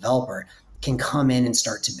level developer can come in and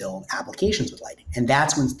start to build applications with Lightning. And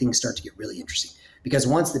that's when things start to get really interesting. Because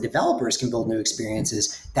once the developers can build new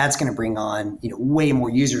experiences, that's going to bring on way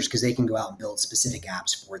more users, because they can go out and build specific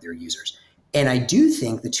apps for their users. And I do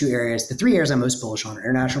think the 3 areas I'm most bullish on are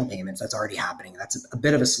international payments. That's already happening. That's a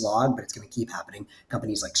bit of a slog, but it's going to keep happening.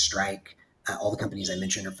 Companies like Strike, all the companies I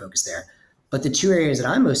mentioned are focused there. But the 2 areas that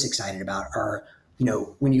I'm most excited about are,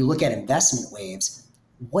 when you look at investment waves,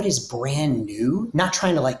 what is brand new, not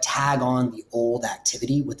trying to like tag on the old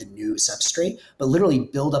activity with a new substrate, but literally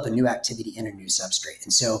build up a new activity in a new substrate.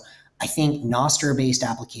 And so I think NOSTR-based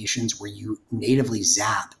applications where you natively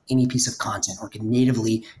zap any piece of content or can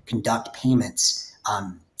natively conduct payments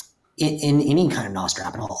in any kind of NOSTR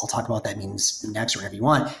app, and I'll talk about what that means next or whatever you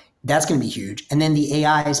want, that's going to be huge. And then the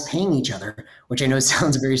AIs paying each other, which I know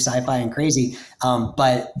sounds very sci-fi and crazy,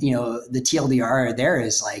 but the TLDR there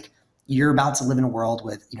is like, you're about to live in a world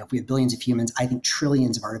with, if we have billions of humans, I think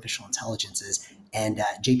trillions of artificial intelligences, and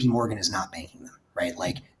JP Morgan is not banking them, right?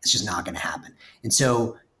 Like, it's just not going to happen. And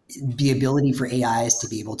so the ability for AIs to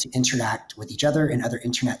be able to interact with each other and other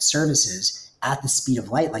internet services at the speed of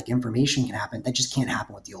light, like information can happen, that just can't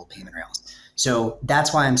happen with the old payment rails. So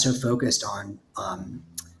that's why I'm so focused on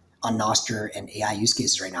NOSTR and AI use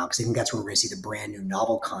cases right now, because I think that's where we're going to see the brand new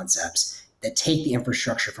novel concepts that take the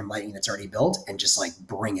infrastructure from Lightning that's already built and just like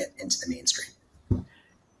bring it into the mainstream.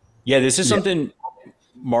 Yeah, this is something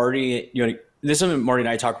Marty, this is something Marty and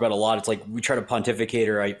I talk about a lot. It's like we try to pontificate,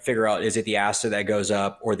 or I figure out, is it the asset that goes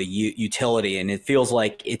up or the utility? And it feels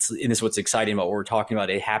like and this is what's exciting about what we're talking about.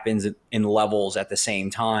 It happens in levels at the same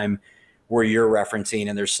time, where you're referencing,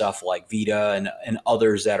 and there's stuff like Vita and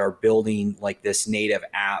others that are building like this native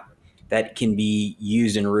app that can be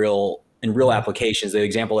used in real applications. The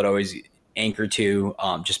example that I always anchor to,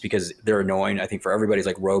 just because they're annoying, I think, for everybody, is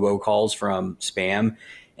like robocalls from spam.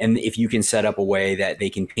 And if you can set up a way that they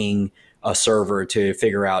can ping a server to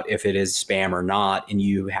figure out if it is spam or not, and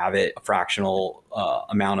you have it a fractional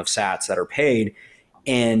amount of sats that are paid,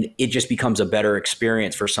 and it just becomes a better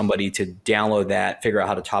experience for somebody to download that, figure out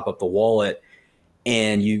how to top up the wallet.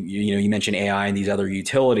 And you mentioned AI and these other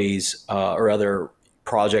utilities or other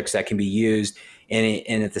projects that can be used.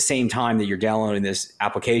 And at the same time that you're downloading this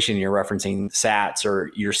application, you're referencing sats,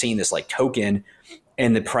 or you're seeing this like token,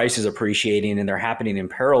 and the price is appreciating, and they're happening in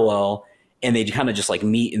parallel, and they kind of just like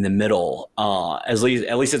meet in the middle. At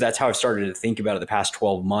least that's how I've started to think about it the past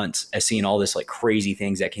 12 months, as seeing all this like crazy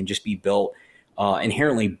things that can just be built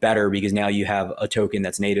inherently better, because now you have a token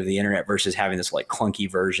that's native to the internet versus having this like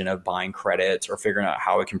clunky version of buying credits or figuring out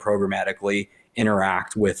how it can programmatically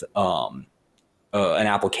interact with an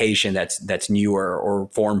application that's newer or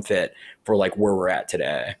form fit for like where we're at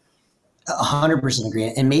today. 100%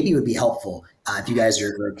 agree. And maybe it would be helpful if you guys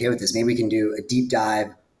are okay with this. Maybe we can do a deep dive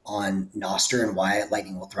on NOSTR and why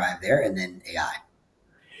Lightning will thrive there, and then AI.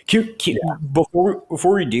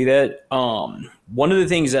 Before we do that, one of the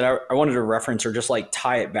things that I wanted to reference, or just like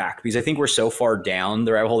tie it back, because I think we're so far down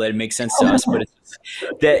the rabbit hole that it makes sense to us, but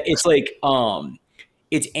it's like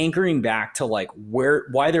it's anchoring back to like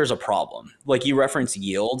why there's a problem. Like you reference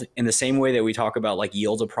yield in the same way that we talk about like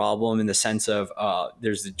yield's a problem, in the sense of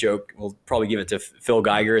there's the joke, we'll probably give it to Phil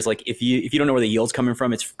Geiger, is like, if you don't know where the yield's coming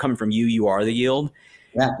from, it's coming from you are the yield.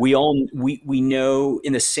 Yeah. We know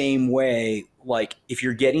in the same way, like if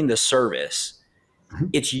you're getting the service,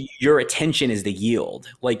 it's your attention is the yield.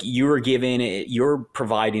 Like you're giving it, you're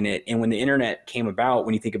providing it. And when the internet came about,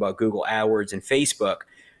 when you think about Google AdWords and Facebook,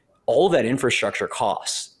 all of that infrastructure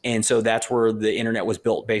costs. And so that's where the internet was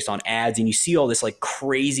built, based on ads. And you see all this like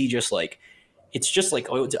crazy, just like, it's just like,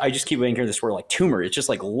 I just keep anchoring this word like tumor. It just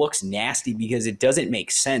like looks nasty because it doesn't make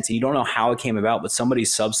sense. And you don't know how it came about, but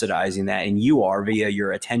somebody's subsidizing that, and you are via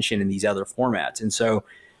your attention in these other formats. And so,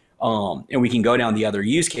 and we can go down the other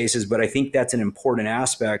use cases, but I think that's an important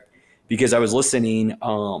aspect, because I was listening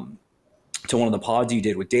to one of the pods you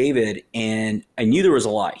did with David, and I knew there was a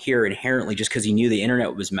lot here inherently, just because he knew the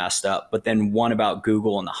internet was messed up. But then one about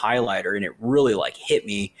Google and the highlighter, and it really like hit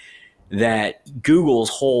me that Google's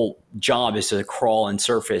whole job is to crawl and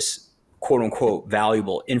surface quote unquote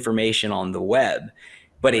valuable information on the web,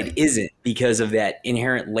 but it isn't, because of that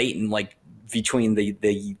inherent latent, like between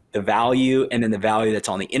the value and then the value that's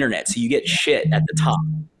on the internet. So you get shit at the top,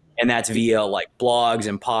 and that's via like blogs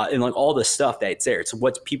and and like all the stuff that's there. It's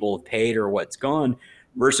what's people have paid or what's gone,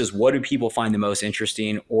 versus what do people find the most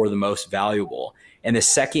interesting or the most valuable. And the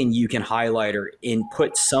second you can highlight or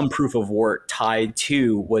input some proof of work tied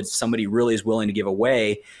to what somebody really is willing to give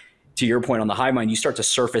away, to your point on the hive mind, you start to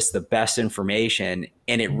surface the best information,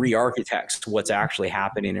 and it re-architects what's actually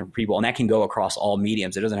happening in people. And that can go across all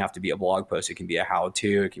mediums. It doesn't have to be a blog post. It can be a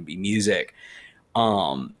how-to, it can be music.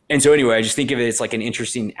 And so anyway, I just think of it as like an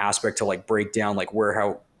interesting aspect to like break down like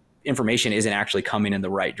how information isn't actually coming in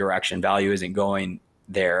the right direction. Value isn't going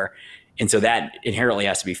there. And so that inherently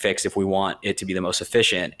has to be fixed if we want it to be the most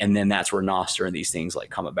efficient. And then that's where NOSTR and these things like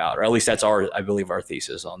come about, or at least that's I believe our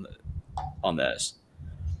thesis on this.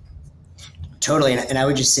 Totally. And I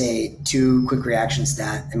would just say 2 quick reactions to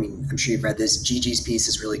that. I mean, I'm sure you've read this. Gigi's piece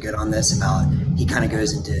is really good on this about, he kind of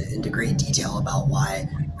goes into great detail about why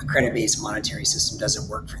a credit-based monetary system doesn't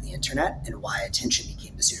work for the internet and why attention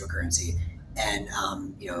became the pseudocurrency. And,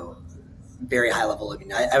 very high level. I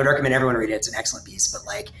mean, I would recommend everyone read it. It's an excellent piece, but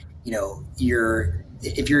like,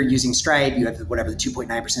 if you're using Stripe, you have whatever the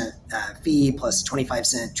 2.9% fee plus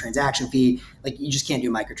 25-cent transaction fee. Like, you just can't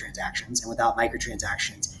do microtransactions, and without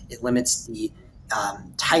microtransactions, it limits the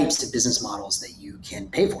types of business models that you can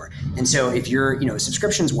pay for. And so, if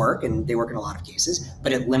subscriptions work, and they work in a lot of cases,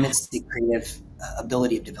 but it limits the creative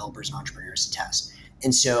ability of developers and entrepreneurs to test.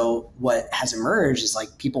 And so what has emerged is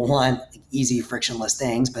like people want like easy, frictionless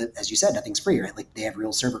things, but as you said, nothing's free, right? Like they have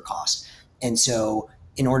real server costs. And so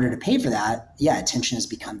in order to pay for that, attention has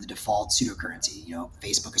become the default pseudocurrency.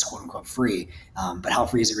 Facebook is quote unquote free, but how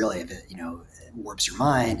free is it really if it, warps your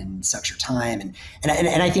mind and sucks your time? And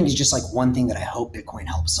I think it's just like one thing that I hope Bitcoin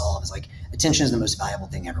helps solve is like attention is the most valuable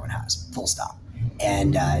thing everyone has, full stop.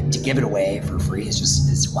 And to give it away for free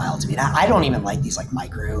is wild to me. And I don't even like these like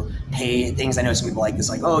micro pay things. I know some people like this,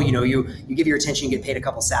 like, you give your attention, you get paid a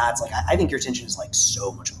couple sats. Like I think your attention is like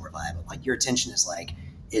so much more valuable. Like your attention is like,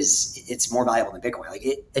 it's more valuable than Bitcoin. Like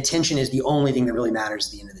attention is the only thing that really matters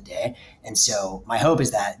at the end of the day. And so my hope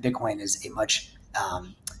is that Bitcoin is a much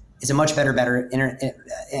better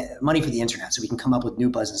money for the internet. So we can come up with new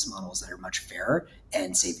business models that are much fairer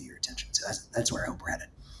and save you your attention. So that's where I hope we're headed.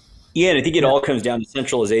 Yeah, and I think it all comes down to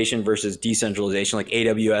centralization versus decentralization. Like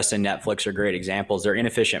AWS and Netflix are great examples. They're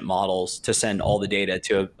inefficient models to send all the data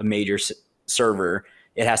to a major server.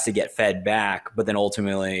 It has to get fed back, but then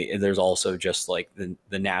ultimately there's also just like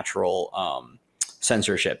the natural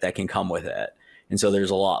censorship that can come with it. And so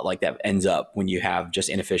there's a lot like that ends up when you have just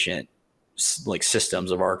inefficient like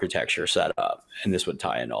systems of architecture set up. And this would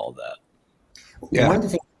tie into all of that. Yeah. One of the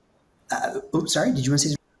things, sorry, did you want to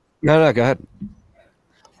say something? No, go ahead.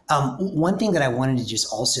 One thing that I wanted to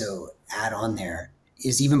just also add on there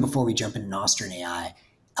is even before we jump into NOSTR and AI,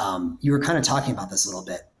 you were kind of talking about this a little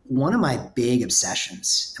bit. One of my big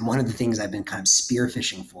obsessions, and one of the things I've been kind of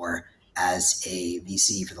spearfishing for as a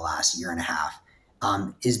VC for the last year and a half,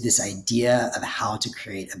 is this idea of how to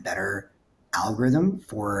create a better algorithm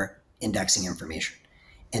for indexing information.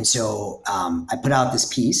 And so I put out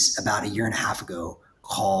this piece about a year and a half ago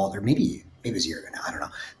called, or maybe it was a year ago now, I don't know,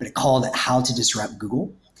 but it called How to Disrupt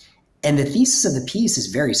Google. And the thesis of the piece is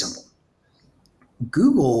very simple.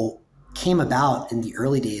 Google came about in the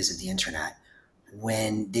early days of the internet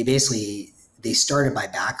when they started by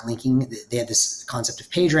backlinking. They had this concept of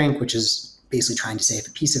PageRank, which is basically trying to say if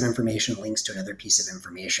a piece of information links to another piece of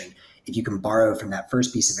information, if you can borrow from that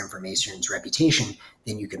first piece of information's reputation,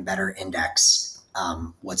 then you can better index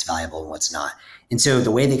what's valuable and what's not. And so the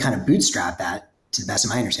way they kind of bootstrap that, to the best of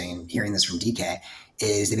my understanding, hearing this from DK,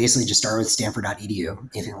 is they basically just started with stanford.edu.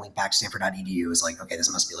 Anything linked back to stanford.edu was like, okay,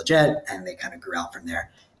 this must be legit. And they kind of grew out from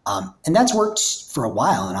there. And that's worked for a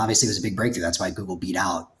while. And obviously it was a big breakthrough. That's why Google beat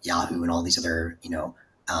out Yahoo and all these other,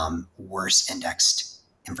 worse indexed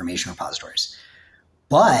information repositories.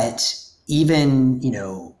 But even,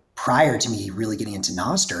 prior to me really getting into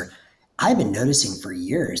NOSTR, I've been noticing for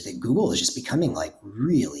years that Google is just becoming like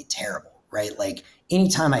really terrible, right? Like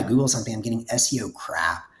anytime I Google something, I'm getting SEO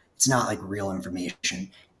crap. It's not like real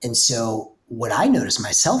information. And so what I noticed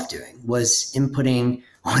myself doing was inputting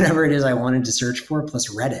whatever it is I wanted to search for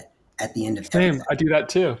plus Reddit at the end of everything. Same, I do that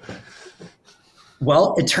too.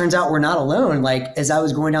 Well, it turns out we're not alone. Like as I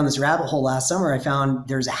was going down this rabbit hole last summer, I found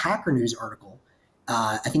there's a Hacker News article.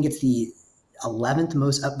 I think it's the 11th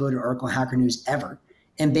most upvoted article in Hacker News ever.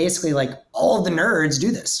 And basically like all of the nerds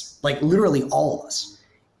do this, like literally all of us.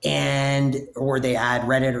 Or they add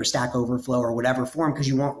Reddit or Stack Overflow or whatever form because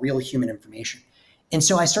you want real human information. And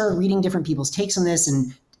so I started reading different people's takes on this,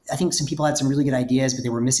 and I think some people had some really good ideas, but they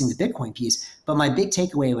were missing the Bitcoin piece. But my big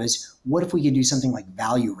takeaway was, what if we could do something like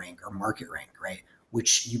value rank or market rank, right?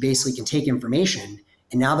 Which you basically can take information,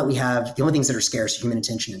 and now that we have the only things that are scarce, human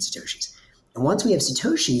attention and Satoshis. And once we have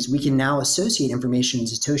Satoshis, we can now associate information and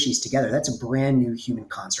Satoshis together. That's a brand new human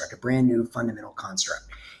construct, a brand new fundamental construct.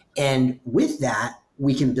 And with that,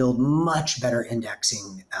 we can build much better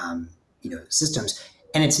indexing, systems.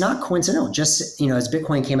 And it's not coincidental. Just, as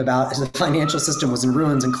Bitcoin came about, as the financial system was in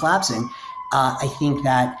ruins and collapsing, I think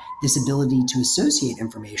that this ability to associate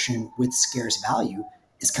information with scarce value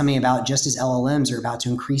is coming about just as LLMs are about to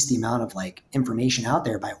increase the amount of like information out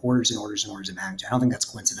there by orders and orders and orders of magnitude. I don't think that's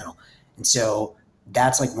coincidental. And so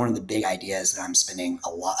that's like one of the big ideas that I have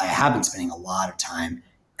been spending a lot of time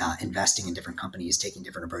investing in different companies, taking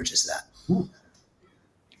different approaches to that.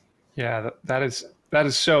 Yeah, that is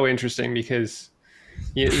so interesting because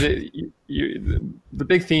The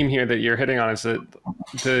big theme here that you're hitting on is that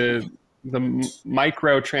the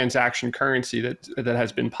micro transaction currency that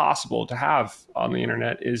has been possible to have on the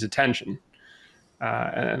internet is attention.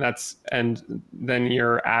 And then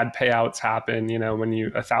your ad payouts happen,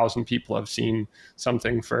 when 1,000 people have seen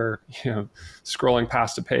something for, scrolling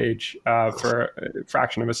past a page for a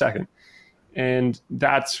fraction of a second. And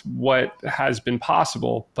that's what has been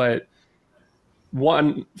possible. But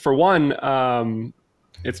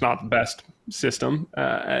it's not the best system.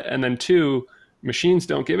 And then two, machines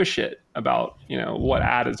don't give a shit about, what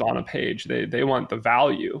ad is on a page. They want the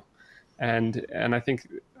value. And I think,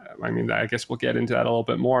 I guess we'll get into that a little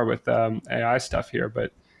bit more with AI stuff here,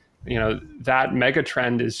 but that mega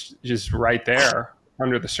trend is just right there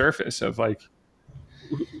under the surface of like,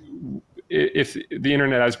 if the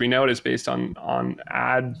internet as we know it is based on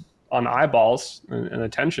eyeballs and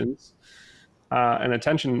attentions and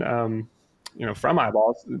attention from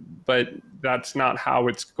eyeballs, but that's not how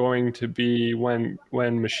it's going to be when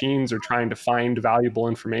machines are trying to find valuable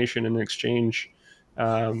information and exchange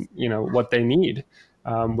what they need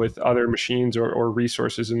with other machines or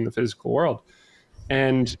resources in the physical world.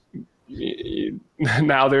 And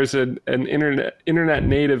now there's an internet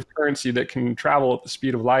native currency that can travel at the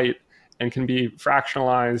speed of light and can be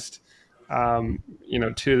fractionalized to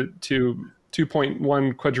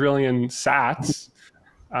 2.1 quadrillion sats,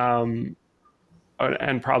 and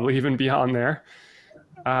probably even beyond there,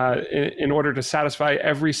 in order to satisfy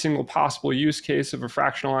every single possible use case of a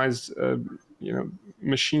fractionalized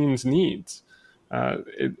machine's needs.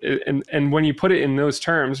 And when you put it in those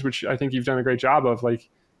terms, which I think you've done a great job of, like,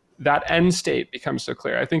 that end state becomes so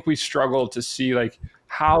clear. I think we struggle to see, like,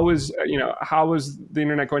 how is the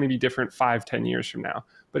internet going to be different 5-10 years from now?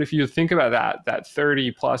 But if you think about that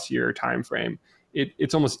 30 plus year time frame,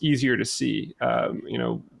 it's almost easier to see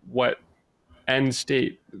what end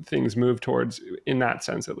state things move towards, in that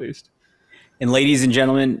sense at least. And ladies and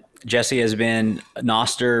gentlemen, Jesse has been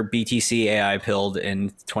NOSTR BTC AI pilled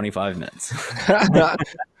in 25 minutes.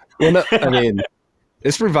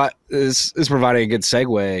 This is providing a good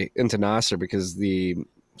segue into NOSTR, because the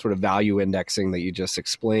sort of value indexing that you just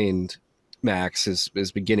explained, Max, is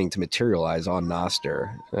beginning to materialize on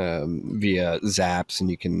NOSTR via zaps,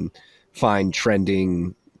 and you can find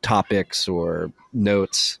trending topics or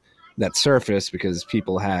notes that surface because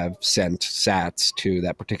people have sent sats to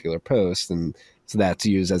that particular post, and so that's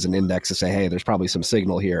used as an index to say, hey, there's probably some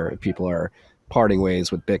signal here if people are parting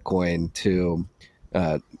ways with Bitcoin, to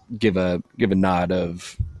give a nod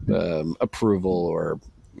of approval or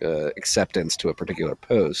acceptance to a particular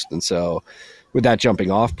post. And so with that jumping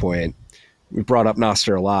off point, we brought up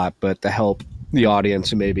NOSTR a lot, but to help the audience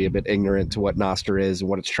who may be a bit ignorant to what NOSTR is and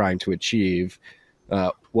what it's trying to achieve,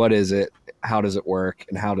 what is it, how does it work,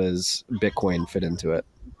 and how does Bitcoin fit into it?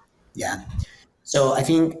 Yeah. So I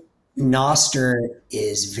think NOSTR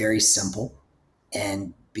is very simple.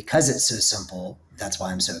 And because it's so simple, that's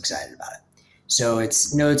why I'm so excited about it. So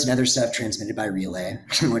it's nodes and other stuff transmitted by relay,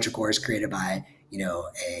 which of course created by,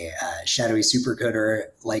 a shadowy supercoder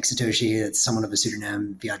like Satoshi. That's somewhat of a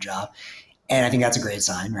pseudonym, fiat job. And I think that's a great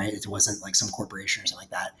sign, right? It wasn't like some corporation or something like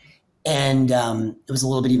that. And it was a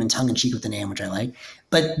little bit even tongue-in-cheek with the name, which I like.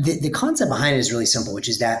 But the concept behind it is really simple, which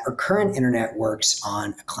is that our current internet works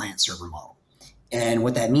on a client-server model. And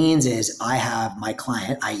what that means is I have my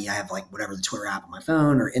client, i.e. I have like whatever the Twitter app on my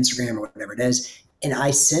phone or Instagram or whatever it is, and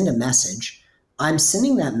I send a message. I'm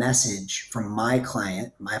sending that message from my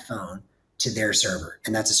client, my phone, to their server.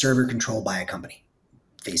 And that's a server controlled by a company,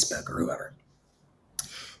 Facebook or whoever.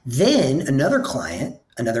 Then another client,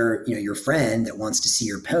 your friend that wants to see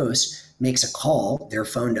your post, makes a call, their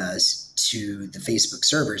phone does, to the Facebook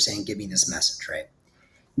server saying, give me this message, right?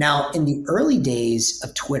 Now, in the early days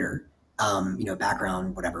of Twitter, back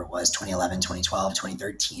around whatever it was, 2011, 2012,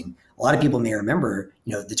 2013, a lot of people may remember,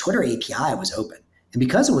 the Twitter API was open. And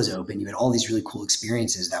because it was open, you had all these really cool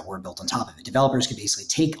experiences that were built on top of it. Developers could basically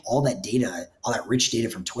take all that data, all that rich data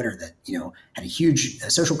from Twitter that, had a huge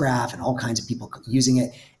social graph and all kinds of people using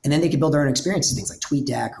it. And then they could build their own experiences, things like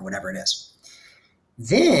TweetDeck or whatever it is.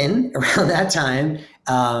 Then around that time,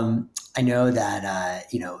 I know that,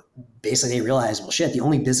 basically they realized, well, shit, the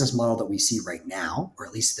only business model that we see right now, or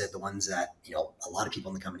at least the ones that, a lot of people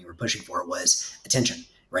in the company were pushing for, was attention,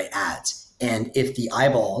 right? Ads. And if the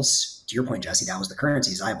eyeballs, to your point, Jesse, that was the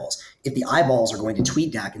currency's eyeballs. If the eyeballs are going to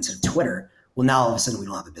TweetDeck instead of Twitter, well, now all of a sudden we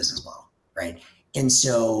don't have a business model, right? And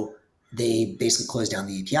so they basically closed down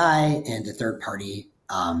the API, and the third party,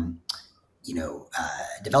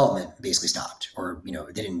 development basically stopped, or, they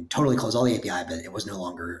didn't totally close all the API, but it was no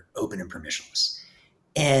longer open and permissionless.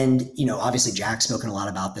 And, obviously Jack's spoken a lot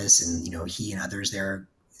about this, and, he and others there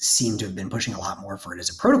seem to have been pushing a lot more for it as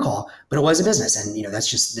a protocol, but it was a business. And, that's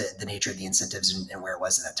just the nature of the incentives and where it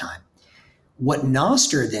was at that time. What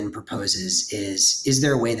NOSTR then proposes is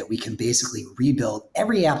there a way that we can basically rebuild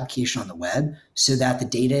every application on the web so that the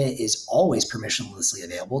data is always permissionlessly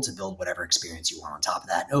available to build whatever experience you want on top of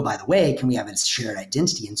that? Oh, by the way, can we have a shared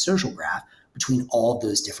identity and social graph between all of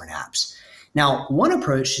those different apps? Now, one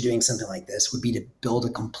approach to doing something like this would be to build a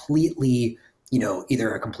completely,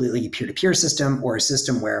 either a completely peer-to-peer system or a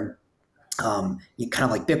system where you kind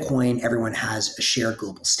of like Bitcoin, everyone has a shared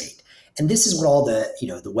global state. And this is what all the,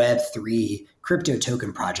 the Web3 crypto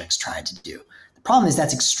token projects tried to do. The problem is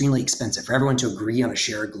that's extremely expensive for everyone to agree on a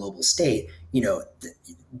shared global state.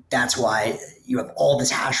 That's why you have all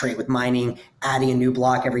this hash rate with mining, adding a new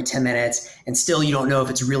block every 10 minutes, and still you don't know if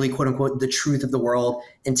it's really quote unquote the truth of the world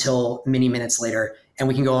until many minutes later. And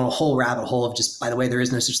we can go on a whole rabbit hole of just, by the way, there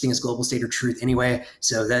is no such thing as global state or truth anyway.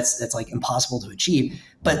 So that's like impossible to achieve.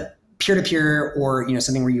 But peer-to-peer or,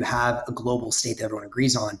 something where you have a global state that everyone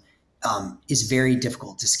agrees on, is very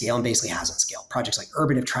difficult to scale and basically hasn't scaled. Projects like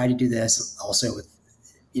Urban have tried to do this also with,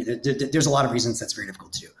 there's a lot of reasons that's very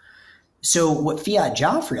difficult to do. So what Fiat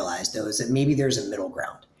Joff realized though, is that maybe there's a middle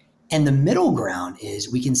ground, and the middle ground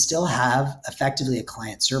is we can still have effectively a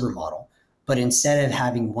client server model, but instead of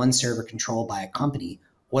having one server controlled by a company,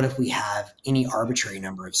 what if we have any arbitrary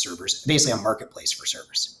number of servers, basically a marketplace for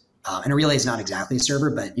servers? And a relay is not exactly a server,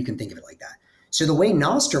 but you can think of it like that. So the way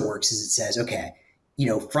Nostr works is it says, okay,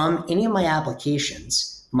 from any of my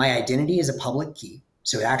applications, my identity is a public key.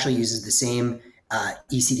 So it actually uses the same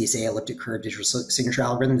ECDSA elliptic curve digital signature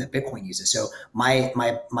algorithm that Bitcoin uses. So my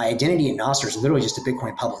identity in Nostr is literally just a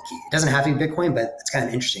Bitcoin public key. It doesn't have to be Bitcoin, but it's kind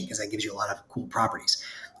of interesting because that gives you a lot of cool properties.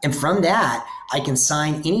 And from that, I can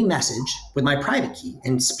sign any message with my private key,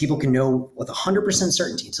 and people can know with 100%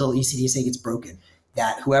 certainty until ECDSA gets broken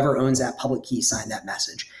that whoever owns that public key signed that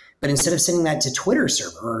message. But instead of sending that to Twitter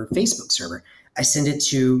server or Facebook server, I send it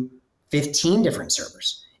to 15 different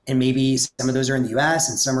servers. And maybe some of those are in the US,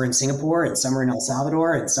 and some are in Singapore, and some are in El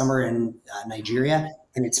Salvador, and some are in Nigeria,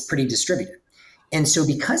 and it's pretty distributed. And so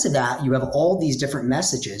because of that, you have all these different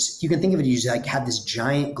messages. You can think of it as like have this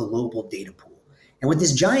giant global data pool. And with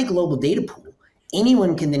this giant global data pool,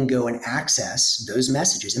 anyone can then go and access those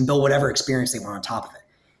messages and build whatever experience they want on top of it.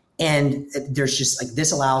 And there's just like,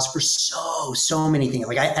 this allows for so many things.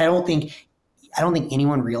 Like I don't think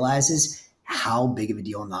anyone realizes how big of a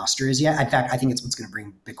deal Nostr is yet. In fact, I think it's what's going to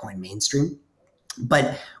bring Bitcoin mainstream.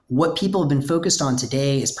 But what people have been focused on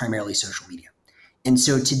today is primarily social media. And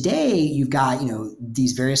so today you've got,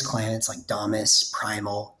 these various clients like Damus,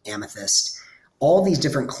 Primal, Amethyst, all these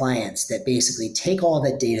different clients that basically take all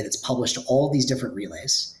that data that's published to all these different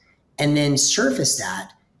relays and then surface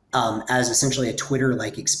that as essentially a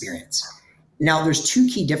Twitter-like experience. Now, there's two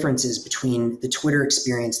key differences between the Twitter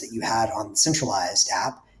experience that you had on the centralized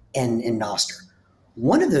app and in Nostr.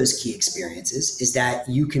 One of those key experiences is that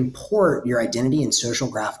you can port your identity and social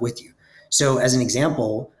graph with you. So as an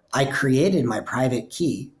example, I created my private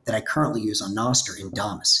key that I currently use on Nostr in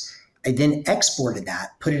Damus. I then exported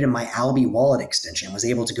that, put it in my Alby wallet extension, was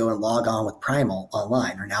able to go and log on with Primal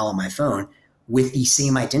online or now on my phone with the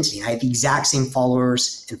same identity. And I have the exact same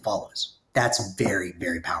followers and follows. That's very,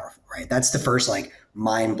 very powerful, right? That's the first like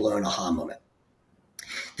mind-blown aha moment.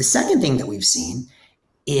 The second thing that we've seen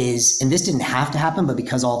is, and this didn't have to happen, but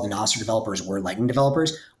because all the Nostr developers were Lightning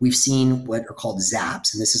developers, we've seen what are called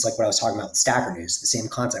zaps. And this is like what I was talking about with Stacker News, the same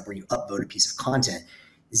concept where you upvote a piece of content.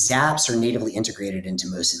 Zaps are natively integrated into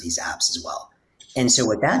most of these apps as well. And so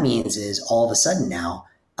what that means is all of a sudden now,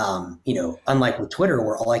 unlike with Twitter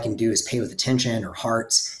where all I can do is pay with attention or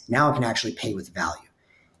hearts, now I can actually pay with value.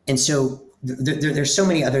 And so there's so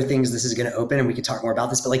many other things this is going to open, and we can talk more about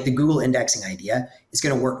this, but like the Google indexing idea is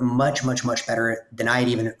going to work much, much, much better than I had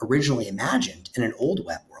even originally imagined in an old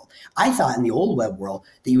web world. I thought in the old web world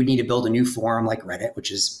that you would need to build a new forum like Reddit, which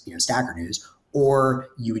is, Stacker News, or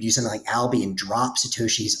you would use something like Alby and drop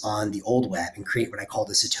Satoshis on the old web and create what I call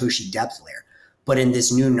the Satoshi depth layer. But in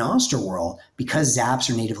this new Nostr world, because zaps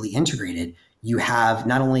are natively integrated, you have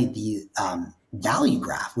not only the value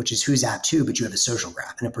graph, which is who's app to, but you have a social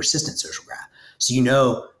graph and a persistent social graph.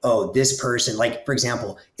 So this person, like for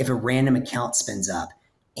example, if a random account spins up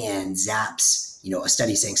and zaps, a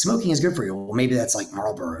study saying smoking is good for you, well, maybe that's like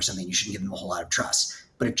Marlboro or something. You shouldn't give them a whole lot of trust.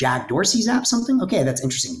 But if Jack Dorsey zaps something, okay, that's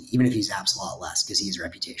interesting, even if he zaps a lot less because he has a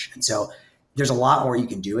reputation. And so there's a lot more you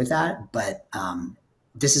can do with that. But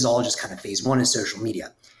this is all just kind of phase one in social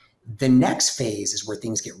media. The next phase is where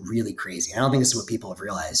things get really crazy. I don't think this is what people have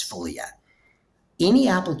realized fully yet. Any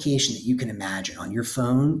application that you can imagine on your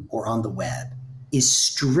phone or on the web is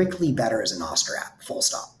strictly better as a Nostr app, full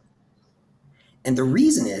stop. And the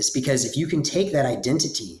reason is because if you can take that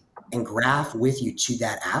identity and graph with you to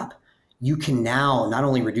that app, you can now not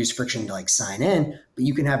only reduce friction to like sign in, but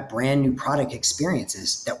you can have brand new product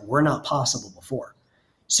experiences that were not possible before.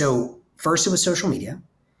 So first it was social media,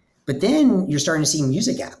 but then you're starting to see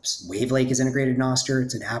music apps. Wavelake is integrated in Nostr.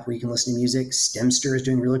 It's an app where you can listen to music. Stemster is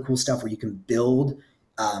doing really cool stuff where you can build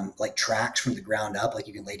like tracks from the ground up. Like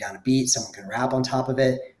you can lay down a beat, someone can rap on top of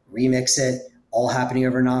it, remix it, all happening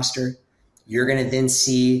over Nostr. You're going to then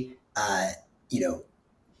see,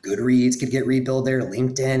 Goodreads could get rebuilt there,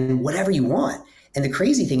 LinkedIn, whatever you want. And the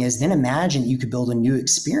crazy thing is, then imagine you could build a new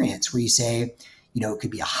experience where you say, it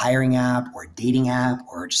could be a hiring app or a dating app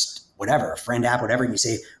or just whatever, a friend app, whatever. And you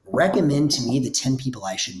say, recommend to me the 10 people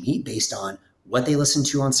I should meet based on what they listen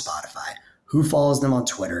to on Spotify, who follows them on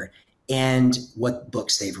Twitter, and what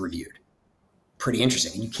books they've reviewed. Pretty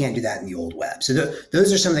interesting. And you can't do that in the old web. So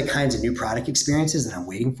those are some of the kinds of new product experiences that I'm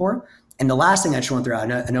waiting for. And the last thing I just want to throw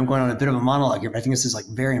out, and I'm going on a bit of a monologue here, but I think this is like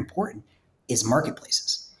very important, is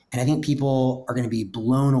marketplaces. And I think people are going to be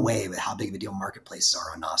blown away with how big of a deal marketplaces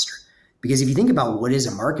are on Nostr. Because if you think about what is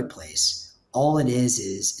a marketplace, all it is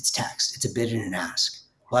it's text. It's a bid and an ask.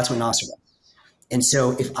 Well, that's what Nostr does. And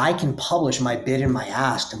so if I can publish my bid and my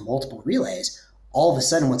ask to multiple relays, all of a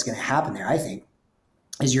sudden what's going to happen there, I think,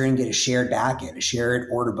 is you're going to get a shared backend, a shared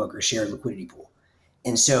order book, or a shared liquidity pool.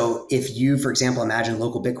 And so if you, for example, imagine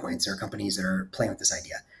local Bitcoins, there are companies that are playing with this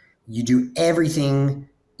idea. You do everything,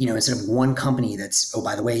 instead of one company that's, oh,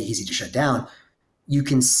 by the way, easy to shut down, you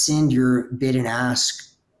can send your bid and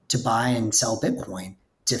ask to buy and sell Bitcoin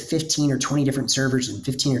to 15 or 20 different servers in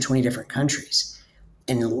 15 or 20 different countries.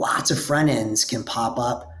 And lots of front ends can pop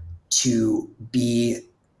up to be,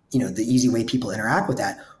 the easy way people interact with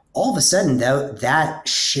that. All of a sudden, that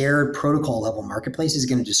shared protocol level marketplace is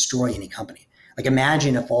going to destroy any company. Like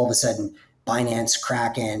imagine if all of a sudden Binance,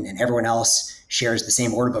 Kraken, and everyone else shares the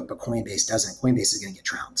same order book, but Coinbase doesn't. Coinbase is going to get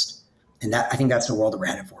trounced. And I think that's the world that we're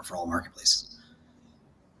headed for all marketplaces.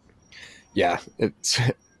 Yeah. It's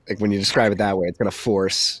like when you describe it that way, it's going to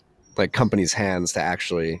force like companies' hands to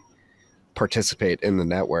actually participate in the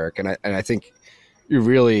network. And I think you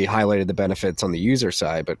really highlighted the benefits on the user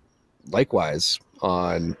side, but likewise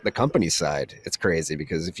on the company side, it's crazy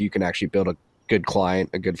because if you can actually build a good client,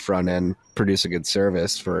 a good front end, produce a good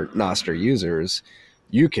service for Nostr users,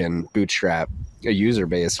 you can bootstrap a user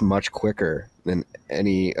base much quicker than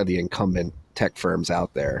any of the incumbent tech firms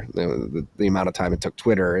out there. The amount of time it took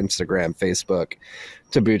Twitter, Instagram, Facebook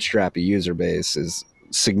to bootstrap a user base is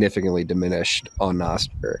significantly diminished on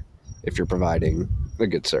Nostr if you're providing a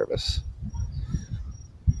good service.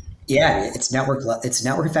 Yeah, it's network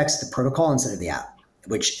effects, the protocol instead of the app,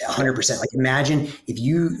 which 100%. Like imagine if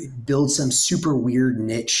you build some super weird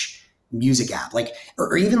niche music app, like,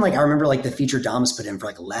 or even like, I remember like the feature Damas put in for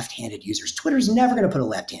like left-handed users. Twitter's never going to put a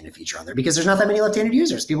left-handed feature on there because there's not that many left-handed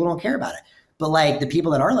users. People don't care about it. But like the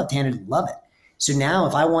people that are left-handed love it. So now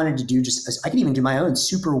if I wanted to do I could even do my own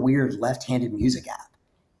super weird left-handed music app.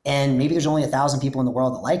 And maybe there's only 1,000 people in the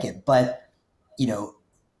world that like it, but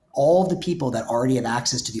all of the people that already have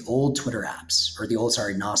access to the old Twitter apps or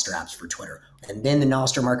Nostr apps for Twitter, and then the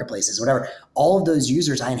Nostr marketplaces, whatever, all of those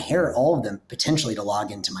users, I inherit all of them potentially to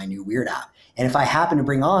log into my new weird app. And if I happen to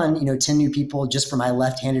bring on, 10 new people just for my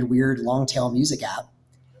left-handed weird long tail music app,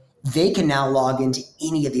 they can now log into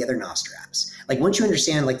any of the other Nostr apps. Like once you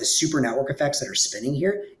understand like the super network effects that are spinning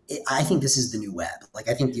here, I think this is the new web. Like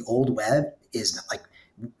I think the old web is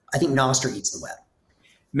I think Nostr eats the web.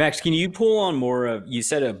 Max, can you pull on more of, you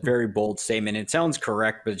said a very bold statement. It sounds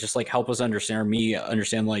correct, but just like help us understand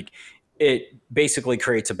like it basically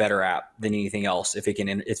creates a better app than anything else if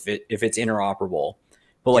it's interoperable.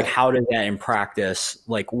 But like how did that in practice,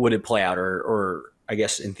 like would it play out or I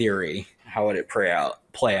guess in theory, how would it play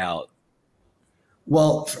out?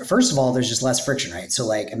 Well, first of all, there's just less friction, right? So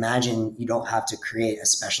like imagine you don't have to create a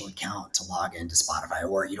special account to log into Spotify,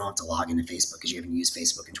 or you don't have to log into Facebook because you haven't used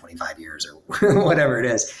Facebook in 25 years or whatever it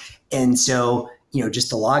is. And so,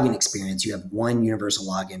 just the login experience, you have one universal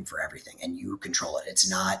login for everything and you control it. It's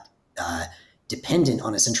not dependent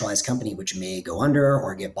on a centralized company, which may go under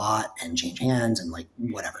or get bought and change hands and like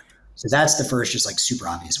whatever. So that's the first, just like super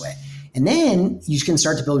obvious way. And then you can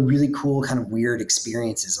start to build really cool kind of weird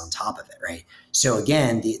experiences on top of it, right? So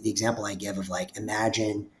again, the example I give of like,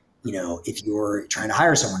 imagine, if you're trying to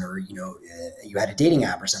hire someone or, you had a dating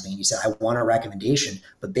app or something and you said, I want a recommendation,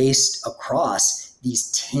 but based across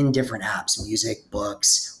these 10 different apps, music,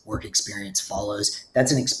 books, work experience, follows,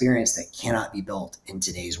 that's an experience that cannot be built in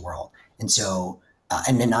today's world. And so,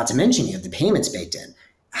 and then not to mention you have the payments baked in.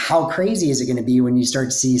 How crazy is it going to be when you start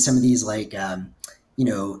to see some of these like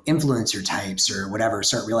influencer types or whatever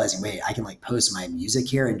start realizing, wait, I can like post my music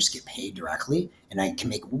here and just get paid directly, and I can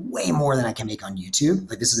make way more than I can make on YouTube.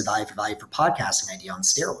 Like, this is a value for podcasting idea on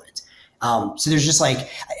steroids. So there's just like,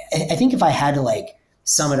 I think if I had to like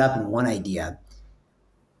sum it up in one idea,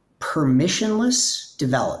 permissionless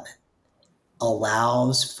development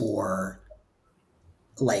allows for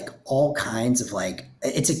like all kinds of like,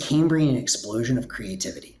 it's a Cambrian explosion of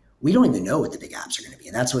creativity. We don't even know what the big apps are going to be.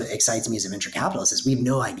 And that's what excites me as a venture capitalist, is we have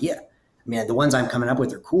no idea. I mean, the ones I'm coming up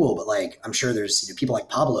with are cool, but like, I'm sure there's people like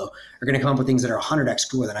Pablo are going to come up with things that are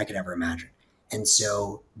 100x cooler than I could ever imagine. And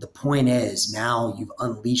so the point is, now you've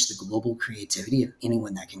unleashed the global creativity of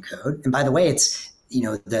anyone that can code. And by the way, it's,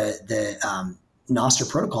 the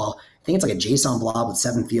NOSTR protocol, I think it's like a JSON blob with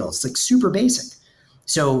 7 fields. It's like super basic.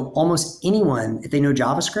 So almost anyone, if they know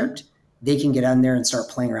JavaScript, they can get on there and start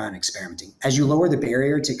playing around and experimenting. As you lower the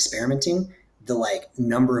barrier to experimenting, the like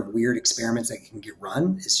number of weird experiments that can get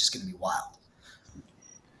run is just going to be wild.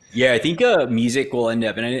 Yeah, I think music will end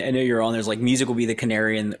up, and I know you're on, there's like music will be the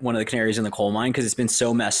canary and one of the canaries in the coal mine, because it's been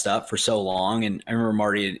so messed up for so long. And I remember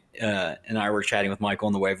Marty and I were chatting with Michael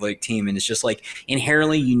on the Wavelake team, and it's just like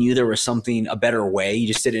inherently you knew there was something, a better way, you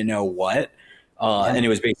just didn't know what. And it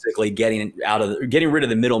was basically getting rid of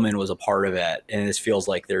the middleman was a part of it. And this feels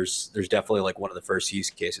like there's definitely like one of the first use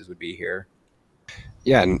cases would be here.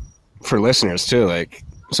 Yeah, and for listeners too, like,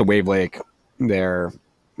 so Wavelake, they're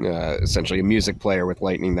essentially a music player with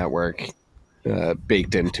Lightning Network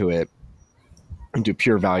baked into it, and do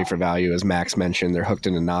pure value for value. As Max mentioned, they're hooked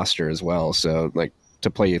into NOSTR as well. So like, to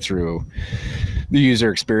play you through the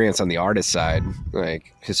user experience on the artist side,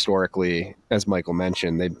 like historically, as Michael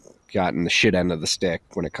mentioned, they've gotten the shit end of the stick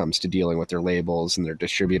when it comes to dealing with their labels and their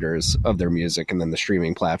distributors of their music, and then the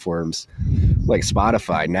streaming platforms like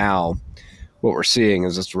Spotify. Now what we're seeing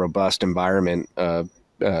is this robust environment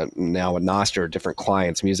now with NOSTR, different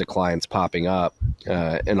clients, music clients popping up,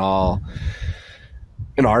 and all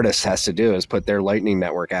an artist has to do is put their Lightning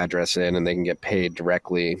Network address in, and they can get paid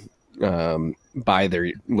directly by their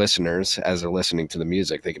listeners as they're listening to the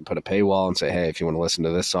music. They can put a paywall and say, hey, if you want to listen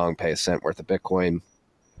to this song, pay a cent worth of Bitcoin.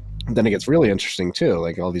 Then it gets really interesting too.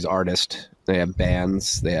 Like, all these artists, they have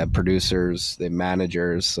bands, they have producers, they have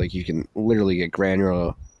managers. Like, you can literally get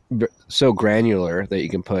so granular that you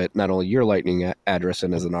can put not only your Lightning address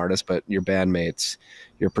in as an artist, but your bandmates,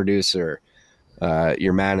 your producer,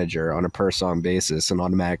 your manager on a per song basis, and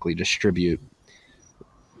automatically distribute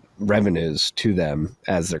revenues to them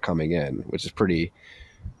as they're coming in, which is pretty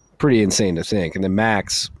insane to think. And then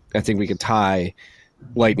Max, I think we could tie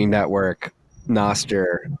Lightning Network,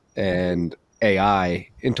 NOSTR, and AI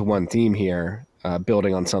into one theme here,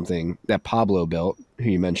 building on something that Pablo built, who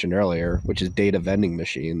you mentioned earlier, which is data vending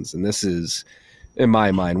machines. And this is, in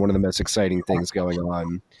my mind, one of the most exciting things going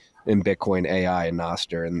on in Bitcoin, AI, and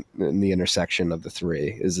NOSTR, and the intersection of the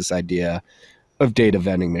three is this idea of data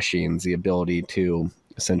vending machines, the ability to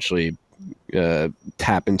essentially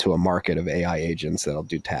tap into a market of AI agents that'll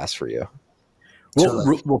do tasks for you.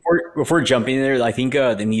 Well, before jumping there, I think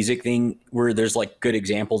the music thing, where there's like good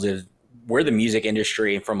examples of where the music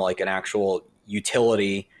industry, from like an actual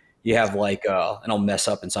utility, you have like, and I'll mess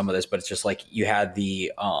up in some of this, but it's just like you had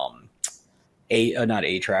the not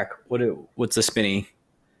A track. What's the spinny?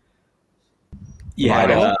 You had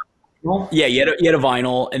you had a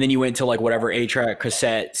vinyl, and then you went to like whatever A track,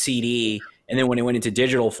 cassette, CD, and then when it went into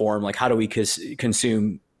digital form, like how do we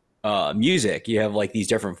consume music? You have like these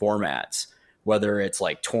different formats, whether it's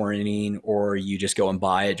like torrenting, or you just go and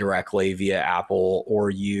buy it directly via Apple,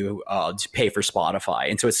 or you just pay for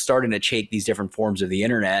Spotify. And so it's starting to take these different forms of the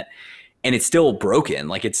internet, and it's still broken.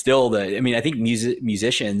 Like, it's still I think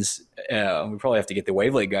musicians, we probably have to get the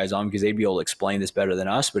Wavelake guys on, because they'd be able to explain this better than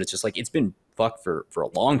us, but it's just like, it's been fucked for a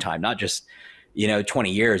long time, not just,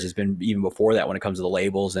 20 years. It's been even before that when it comes to the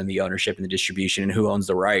labels and the ownership and the distribution and who owns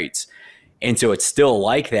the rights. And so it's still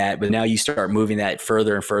like that, but now you start moving that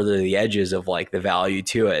further and further to the edges of like the value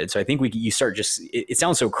to it. And so I think you start it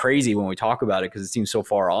sounds so crazy when we talk about it, because it seems so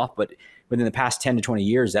far off, but within the past 10 to 20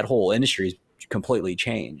 years, that whole industry has completely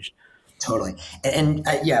changed. Totally. And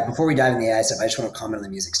before we dive into the AI stuff, I just want to comment on the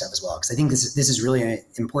music stuff as well, because I think this is really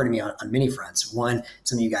important to me on many fronts. One,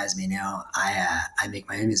 some of you guys may know, I make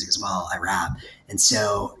my own music as well. I rap. And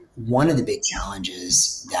so one of the big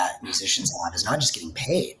challenges that musicians have is not just getting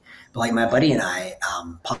paid, but like my buddy and I,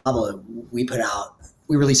 Pablo, we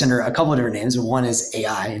released under a couple of different names. One is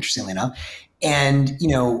AI, interestingly enough. And,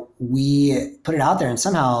 we put it out there, and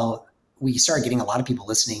somehow we started getting a lot of people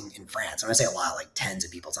listening in France. When I say a lot, like tens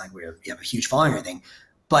of people, it's not like we have a huge following or anything,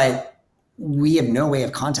 but we have no way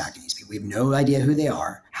of contacting these people. We have no idea who they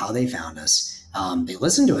are, how they found us. They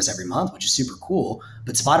listen to us every month, which is super cool,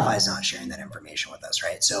 but Spotify is not sharing that information with us,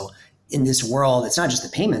 right? So in this world, it's not just the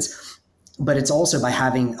payments, but it's also by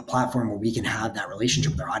having a platform where we can have that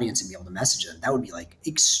relationship with our audience and be able to message them. That would be like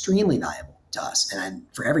extremely valuable to us and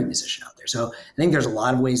for every musician out there. So I think there's a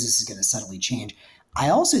lot of ways this is going to subtly change. I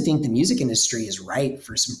also think the music industry is ripe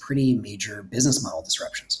for some pretty major business model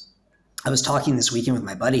disruptions. I was talking this weekend with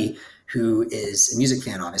my buddy who is a music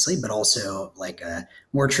fan, obviously, but also like a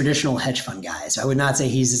more traditional hedge fund guy. So I would not say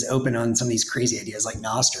he's as open on some of these crazy ideas like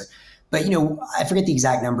NOSTR. But, I forget the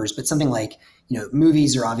exact numbers, but something like,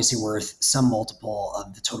 movies are obviously worth some multiple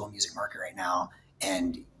of the total music market right now.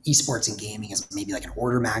 And esports and gaming is maybe like an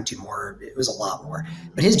order of magnitude more. It was a lot more.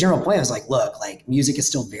 But his general point was like, look, like music is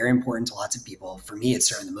still very important to lots of people. For me, it's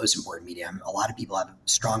certainly the most important medium. A lot of people have a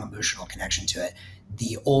strong emotional connection to it.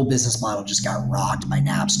 The old business model just got rocked by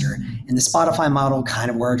Napster, and the Spotify model kind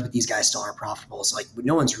of worked, but these guys still aren't profitable. So like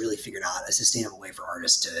no one's really figured out a sustainable way for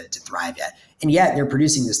artists to thrive yet. And yet they're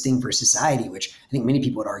producing this thing for society, which I think many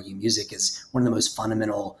people would argue music is one of the most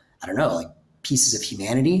fundamental, like pieces of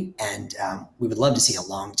humanity. And we would love to see a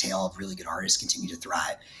long tail of really good artists continue to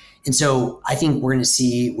thrive. And so I think we're going to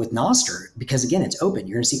see with Nostr, because again, it's open,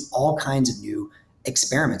 you're going to see all kinds of new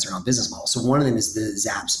experiments around business models. So one of them is the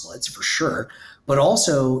Zap splits for sure. But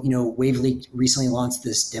also, Waveleak recently launched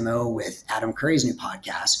this demo with Adam Curry's new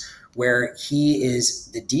podcast, where he is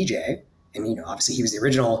the DJ. And, obviously he was the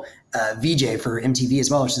original VJ for MTV as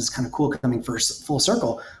well, which is kind of cool coming full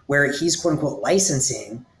circle, where he's quote unquote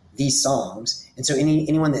licensing these songs. And so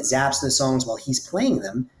anyone that zaps those songs while he's playing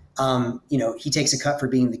them, he takes a cut for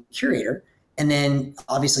being the curator. And then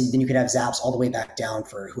obviously then you could have zaps all the way back down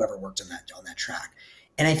for whoever worked on that track.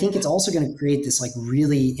 And I think it's also going to create this like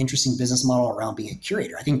really interesting business model around being a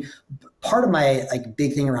curator. I think part of my like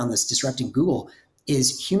big thing around this disrupting Google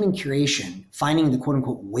is human curation, finding the quote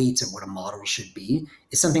unquote weights of what a model should be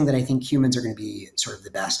is something that I think humans are going to be sort of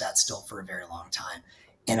the best at still for a very long time.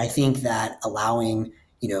 And I think that allowing,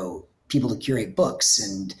 people to curate books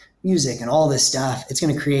and music and all this stuff, it's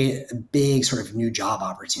going to create a big sort of new job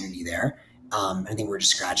opportunity there. I think we're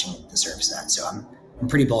just scratching the surface of that. So I'm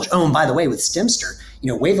pretty bullish. Oh, and by the way, with Stemster,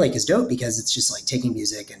 Waveleak is dope because it's just like taking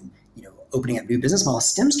music and, opening up new business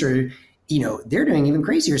models. Stemster, they're doing even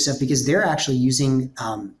crazier stuff because they're actually using,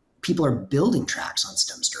 people are building tracks on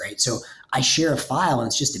Stemster, right? So I share a file and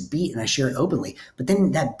it's just a beat and I share it openly, but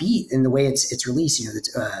then that beat and the way it's released,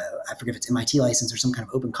 I forget if it's MIT license or some kind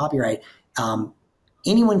of open copyright.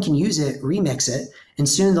 Anyone can use it, remix it, and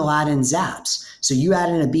soon they'll add in zaps. So you add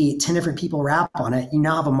in a beat, 10 different people rap on it. You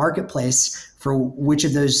now have a marketplace for which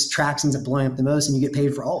of those tracks ends up blowing up the most, and you get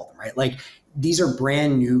paid for all of them, right? Like these are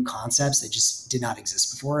brand new concepts that just did not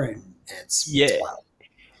exist before, and it's wild.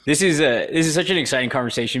 This is such an exciting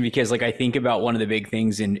conversation because like I think about one of the big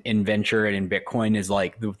things in venture and in Bitcoin is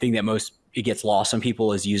like the thing that it gets lost on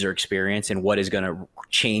people is user experience and what is going to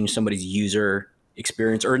change somebody's user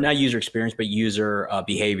experience, or not user experience, but user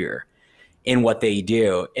behavior in what they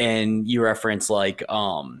do. And you reference like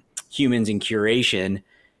humans and curation.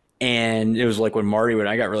 And it was like when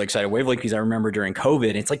I got really excited, Waveleak, because I remember during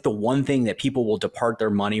COVID, it's like the one thing that people will depart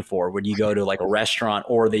their money for when you go to like a restaurant,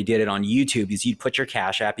 or they did it on YouTube, is you'd put your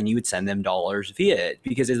Cash App and you would send them dollars via it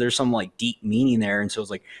because there's some like deep meaning there. And so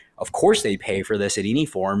it's like, of course they pay for this in any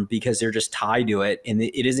form because they're just tied to it. And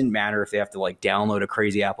it doesn't matter if they have to like download a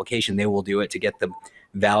crazy application, they will do it to get the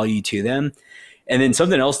value to them. And then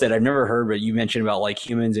something else that I've never heard, but you mentioned about like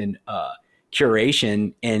humans and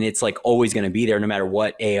curation, and it's like always going to be there no matter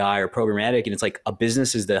what AI or programmatic. And it's like a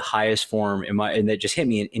business is the highest form and that just hit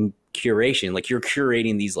me in curation. Like you're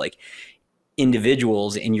curating these like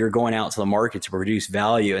individuals and you're going out to the market to produce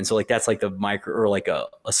value. And so like, that's like the micro or like a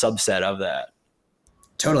subset of that.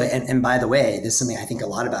 Totally. And by the way, this is something I think a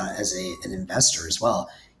lot about as an investor as well.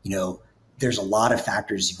 There's a lot of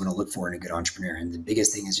factors you want to look for in a good entrepreneur. And the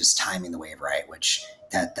biggest thing is just timing the wave right, which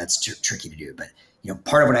that's tricky to do. But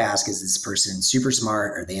part of what I ask is this person super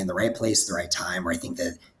smart? Are they in the right place at the right time? Where I think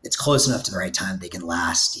that it's close enough to the right time they can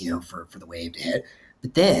last, for the wave to hit.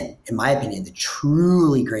 But then, in my opinion, the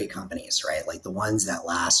truly great companies, right, like the ones that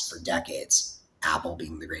last for decades, Apple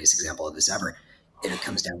being the greatest example of this ever, it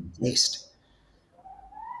comes down to taste.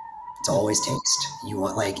 It's always taste. You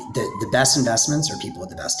want like the best investments are people with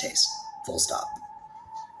the best taste. Full stop.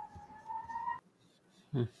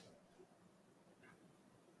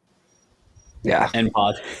 Yeah. And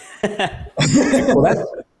pod.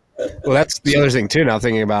 well, that's the other thing too. Now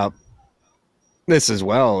thinking about this as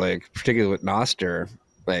well, like particularly with Nostr,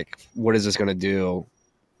 like what is this going to do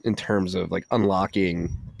in terms of like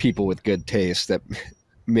unlocking people with good taste that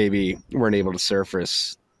maybe weren't able to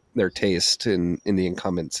surface their taste in the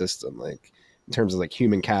incumbent system? Like in terms of like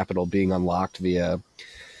human capital being unlocked via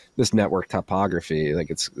this network topography, like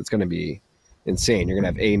it's going to be insane. You're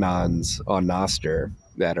going to have anons on NOSTR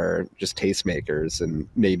that are just tastemakers, and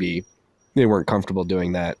maybe they weren't comfortable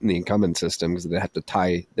doing that in the incumbent system because they have to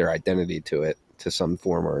tie their identity to it to some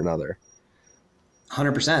form or another.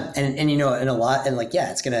 100%. And you know, and a lot, and like,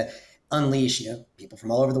 yeah, it's going to unleash, you know, people from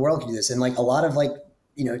all over the world can do this. And like a lot of like,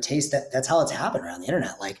 you know, taste, that's how it's happened around the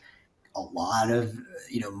internet. Like a lot of,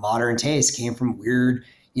 you know, modern taste came from weird,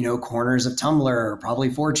 you know, corners of Tumblr, or probably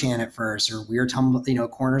 4chan at first, or weird you know,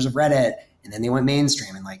 corners of Reddit. And then they went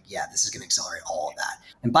mainstream, and like, yeah, this is going to accelerate all of that.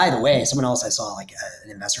 And by the way, someone else I saw, like an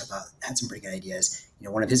investor, I thought had some pretty good ideas. You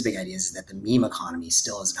know, one of his big ideas is that the meme economy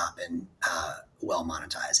still has not been well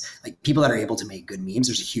monetized. Like people that are able to make good memes,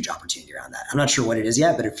 there's a huge opportunity around that. I'm not sure what it is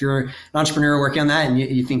yet, but if you're an entrepreneur working on that and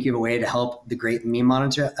you think you have a way to help the great meme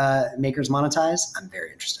makers monetize, I'm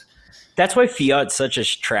very interested. That's why fiat's such a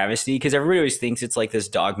travesty, because everybody always thinks it's like this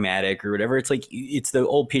dogmatic or whatever. It's like, it's the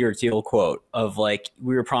old Peter Thiel quote of like,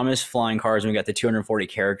 we were promised flying cars and we got the 240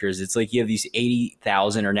 characters. It's like you have these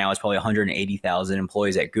 80,000, or now it's probably 180,000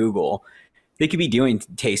 employees at Google. They could be doing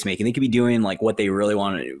tastemaking. They could be doing like what they really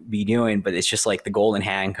want to be doing, but it's just like the golden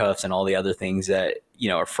handcuffs and all the other things that, you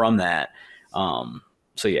know, are from that.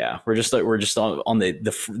 So yeah, we're just on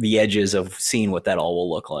the edges of seeing what that all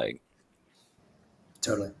will look like.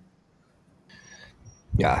 Totally.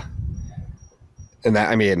 Yeah. And that,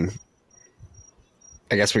 I mean,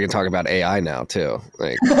 I guess we can talk about AI now too.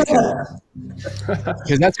 Like,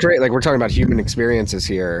 because that's great. Like we're talking about human experiences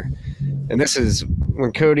here. And this is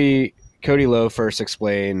when Cody Lowe first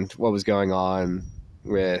explained what was going on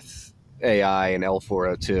with AI and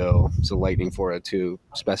L402. So Lightning 402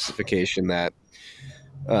 specification that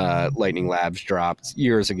Lightning Labs dropped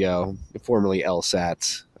years ago, formerly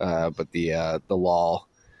LSATs, but the law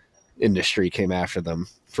industry came after them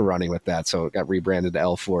for running with that, so it got rebranded to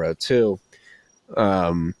L402.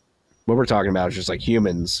 What we're talking about is just like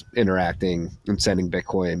humans interacting and sending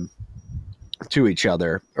Bitcoin to each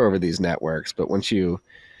other over these networks. But once you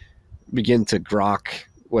begin to grok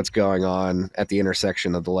what's going on at the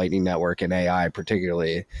intersection of the Lightning Network and AI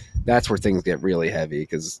particularly, that's where things get really heavy,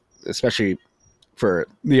 because especially for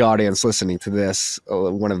the audience listening to this,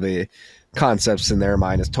 one of the concepts in their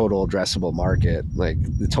mind is total addressable market. Like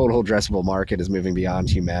the total addressable market is moving beyond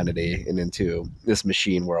humanity and into this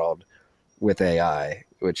machine world with AI,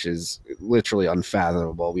 which is literally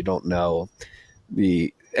unfathomable. We don't know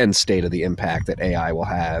the end state of the impact that AI will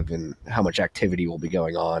have and how much activity will be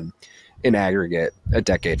going on in aggregate a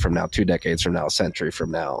decade from now, 2 decades from now, a century from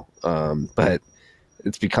now. But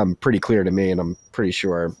it's become pretty clear to me, and I'm pretty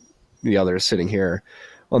sure the others sitting here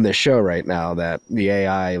on this show right now, that the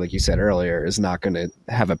AI, like you said earlier, is not going to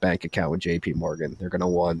have a bank account with JP Morgan. They're going to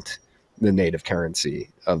want the native currency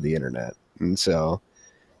of the internet. And so,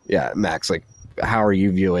 yeah, Max, like, how are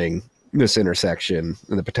you viewing this intersection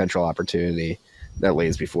and the potential opportunity that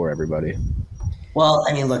lays before everybody? Well,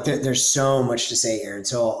 I mean, look, there's so much to say here. And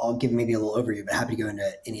so I'll give maybe a little overview, but happy to go into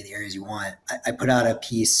any of the areas you want. I put out a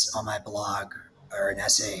piece on my blog, or an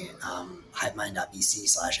essay,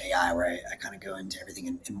 hivemind.vc/AI, where I kind of go into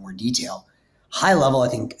everything in more detail. High level, I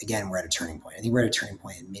think, again, we're at a turning point. I think we're at a turning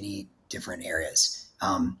point in many different areas.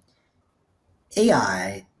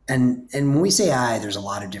 AI, and when we say AI, there's a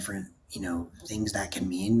lot of different, you know, things that can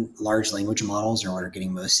mean. Large language models are what are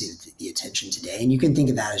getting most of the attention today. And you can think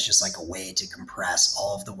of that as just like a way to compress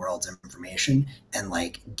all of the world's information and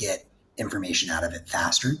like get information out of it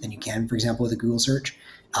faster than you can, for example, with a Google search.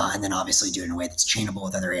 And then obviously do it in a way that's chainable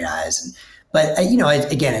with other AIs. But you know,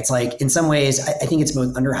 again, it's like in some ways, I think it's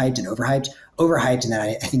both underhyped and overhyped. Overhyped in that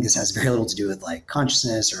I think this has very little to do with like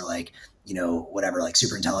consciousness or like, you know, whatever, like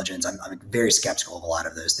super intelligence. I'm very skeptical of a lot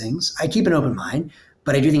of those things. I keep an open mind,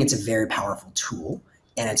 but I do think it's a very powerful tool.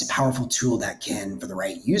 And it's a powerful tool that can, for the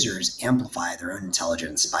right users, amplify their own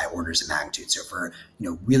intelligence by orders of magnitude. So for, you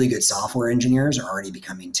know, really good software engineers are already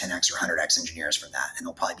becoming 10x or 100x engineers from that. And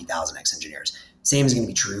they'll probably be 1000x engineers. Same is going to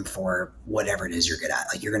be true for whatever it is you're good at.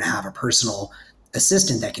 Like you're going to have a personal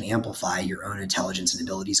assistant that can amplify your own intelligence and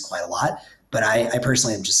abilities quite a lot. But I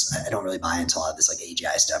personally I don't really buy into a lot of this like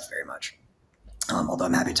AGI stuff very much. Although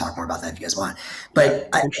I'm happy to talk more about that if you guys want.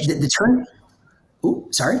 But the term,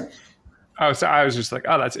 sorry. Oh, so I was just like,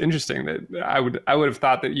 oh, that's interesting. That I would have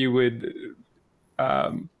thought that you would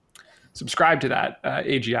subscribe to that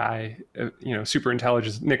AGI, you know, super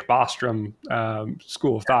intelligence, Nick Bostrom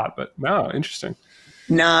school of thought. But no, interesting.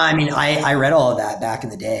 No, I mean, I read all of that back in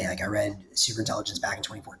the day. Like I read super intelligence back in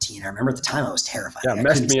 2014. I remember at the time I was terrified. Yeah, it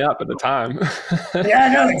messed me up at the time.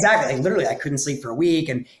 Yeah, no, exactly. Like literally, I couldn't sleep for a week,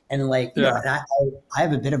 and like, you know, and I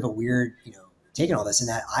have a bit of a weird, you know, take on all this, in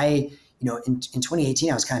that in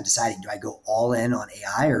 2018, I was kind of deciding, do I go all in on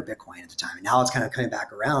AI or Bitcoin at the time? And now it's kind of coming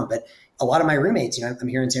back around. But a lot of my roommates, I'm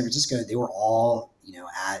here in San Francisco, they were all,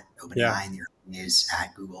 at OpenAI in the early days,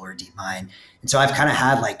 at Google or DeepMind. And so I've kind of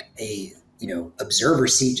had like a, observer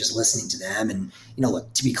seat just listening to them. And,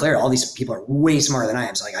 look, to be clear, all these people are way smarter than I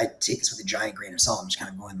am. So like, I take this with a giant grain of salt. I'm just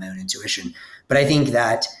kind of going with my own intuition. But I think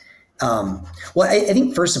that, I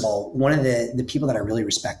think first of all, one of the people that I really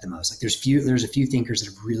respect the most, like there's a few thinkers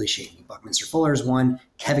that have really shaped me. Buckminster Fuller is one.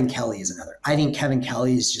 Kevin Kelly is another. I think Kevin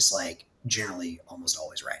Kelly is just like generally almost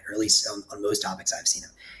always right, or at least on most topics I've seen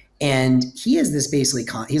him. And he has this basically,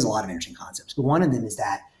 he has a lot of interesting concepts, but one of them is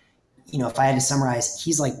that, if I had to summarize,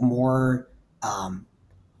 he's like more,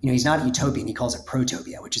 he's not utopian. He calls it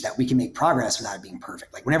protopia, which is that we can make progress without it being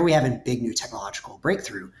perfect. Like whenever we have a big new technological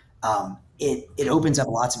breakthrough, it opens up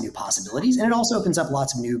lots of new possibilities, and it also opens up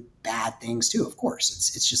lots of new bad things too. Of course,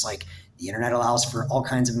 it's just like the internet allows for all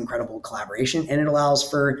kinds of incredible collaboration, and it allows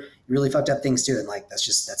for really fucked up things too. And like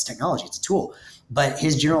that's technology; it's a tool. But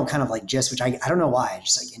his general kind of like gist, which I don't know why, I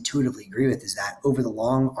just like intuitively agree with, is that over the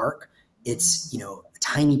long arc, it's a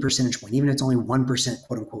tiny percentage point, even if it's only 1%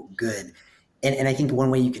 quote unquote good. And I think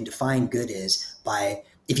one way you can define good is by,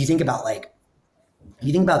 if you think about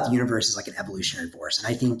the universe as like an evolutionary force, and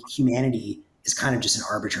I think humanity is kind of just an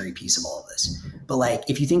arbitrary piece of all of this. But like,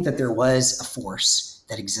 if you think that there was a force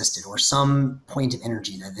that existed or some point of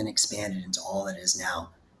energy that then expanded into all that is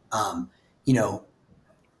now,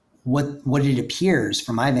 what it appears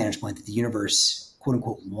from my vantage point that the universe quote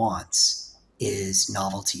unquote wants is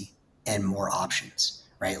novelty and more options,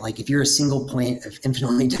 right? Like if you're a single point of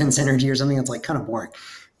infinitely dense energy or something, that's like kind of boring.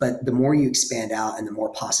 But the more you expand out and the more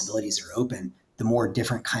possibilities are open, the more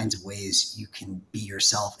different kinds of ways you can be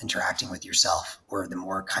yourself interacting with yourself, or the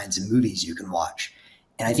more kinds of movies you can watch.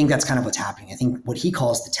 And I think that's kind of what's happening. I think what he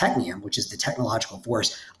calls the technium, which is the technological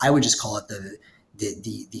force, I would just call it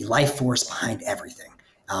the life force behind everything,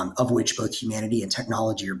 of which both humanity and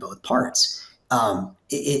technology are both parts.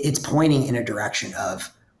 It's pointing in a direction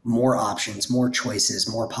of more options, more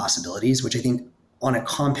choices, more possibilities, which I think on a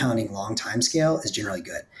compounding long time scale is generally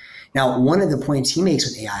good. Now, one of the points he makes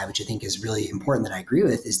with AI, which I think is really important that I agree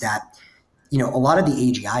with, is that, a lot of the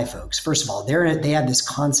AGI folks, first of all, they have this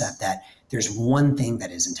concept that there's one thing that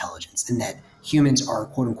is intelligence, and that humans are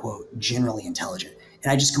quote unquote generally intelligent.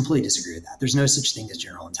 And I just completely disagree with that. There's no such thing as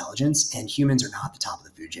general intelligence, and humans are not the top of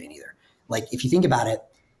the food chain either. Like if you think about it,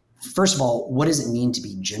 first of all, what does it mean to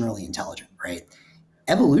be generally intelligent, right?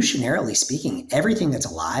 Evolutionarily speaking, everything that's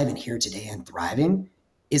alive and here today and thriving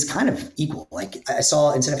is kind of equal. Like I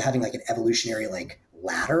saw, instead of having like an evolutionary like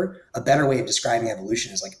ladder, a better way of describing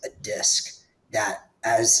evolution is like a disc that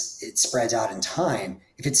as it spreads out in time,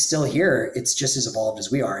 if it's still here, it's just as evolved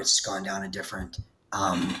as we are. It's just gone down a different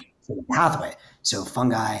pathway. So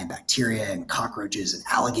fungi and bacteria and cockroaches and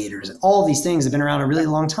alligators and all of these things have been around a really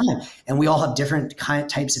long time. And we all have different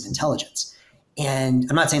types of intelligence. And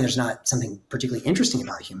I'm not saying there's not something particularly interesting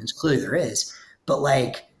about humans. Clearly there is. But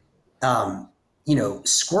like,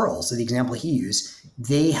 squirrels, so the example he used,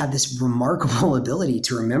 they have this remarkable ability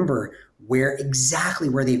to remember where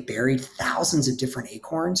they've buried thousands of different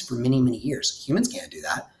acorns for many, many years. Humans can't do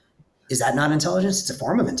that. Is that not intelligence? It's a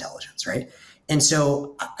form of intelligence, right? And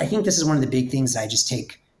so I think this is one of the big things that I just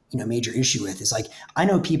take, major issue with, is like, I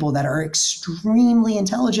know people that are extremely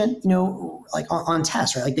intelligent, like on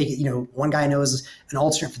tests, right? Like they, one guy I know is an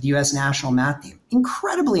alternate for the US national math team,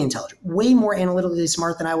 incredibly intelligent, way more analytically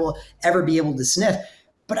smart than I will ever be able to sniff.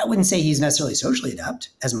 But I wouldn't say he's necessarily socially adept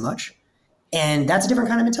as much. And that's a different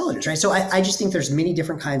kind of intelligence, right? So I just think there's many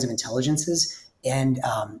different kinds of intelligences. And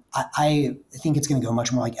I think it's going to go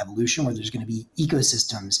much more like evolution, where there's going to be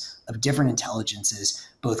ecosystems of different intelligences,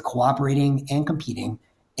 both cooperating and competing.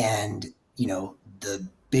 And, the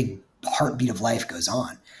big heartbeat of life goes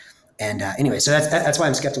on. And anyway, so that's why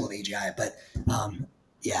I'm skeptical of AGI. But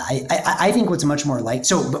I think what's much more like,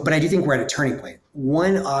 but I do think we're at a turning point.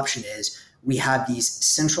 One option is we have these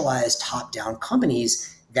centralized top-down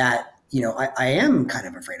companies that, I am kind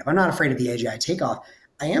of afraid of. I'm not afraid of the AGI takeoff.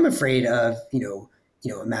 I am afraid of,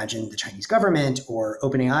 imagine the Chinese government or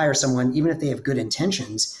OpenAI or someone, even if they have good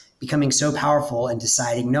intentions, becoming so powerful and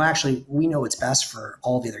deciding, no, actually, we know what's best for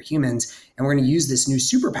all the other humans, and we're going to use this new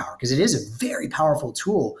superpower, because it is a very powerful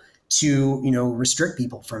tool to, restrict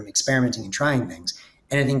people from experimenting and trying things.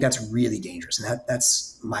 And I think that's really dangerous. And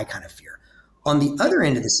that's my kind of fear. On the other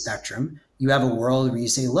end of the spectrum, you have a world where you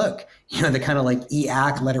say, look, the kind of like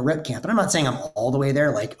EAC, let it rip camp. And I'm not saying I'm all the way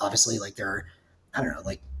there. Like, obviously, like there are, I don't know,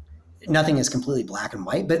 like nothing is completely black and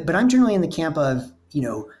white, but I'm generally in the camp of,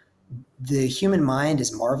 the human mind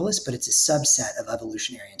is marvelous, but it's a subset of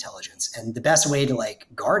evolutionary intelligence. And the best way to like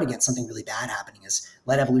guard against something really bad happening is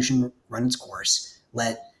let evolution run its course,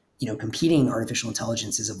 let, competing artificial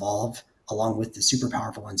intelligences evolve along with the super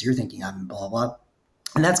powerful ones you're thinking of, and blah, blah, blah.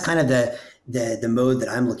 And that's kind of the mode that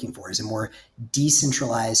I'm looking for, is a more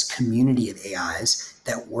decentralized community of AIs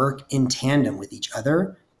that work in tandem with each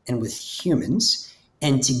other and with humans.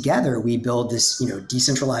 And together we build this,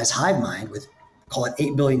 decentralized hive mind with, call it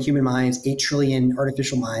 8 billion human minds, 8 trillion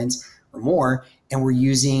artificial minds or more. And we're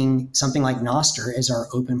using something like NOSTR as our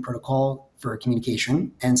open protocol for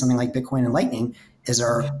communication, and something like Bitcoin and Lightning as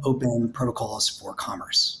our open protocols for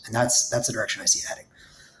commerce. And that's the direction I see it heading.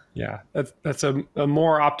 Yeah, that's a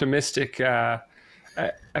more optimistic, I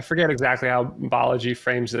forget exactly how Balaji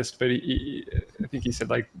frames this, but I think he said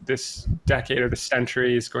like this decade or the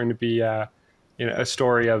century is going to be a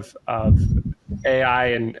story of AI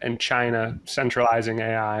and China centralizing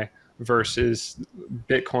AI versus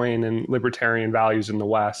Bitcoin and libertarian values in the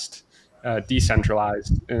West,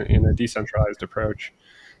 decentralized in a decentralized approach.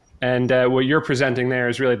 And what you're presenting there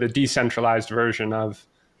is really the decentralized version of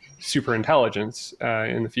superintelligence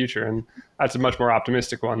in the future. And that's a much more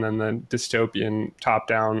optimistic one than the dystopian,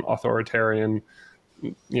 top-down, authoritarian,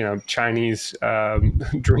 Chinese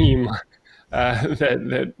dream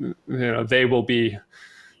that they will be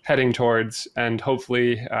heading towards. And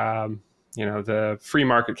hopefully, the free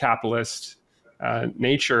market capitalist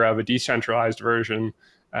nature of a decentralized version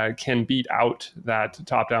can beat out that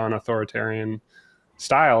top-down authoritarian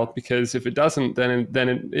style, because if it doesn't, then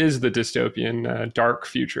it is the dystopian dark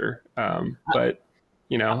future. But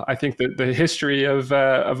I think that the history of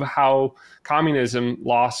how communism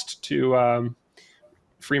lost to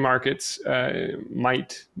free markets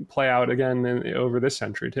might play out again over this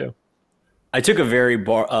century too. I took a very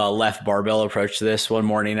left barbell approach to this one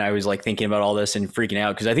morning. I was like thinking about all this and freaking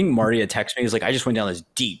out because I think Marty had texted me. He was like, I just went down this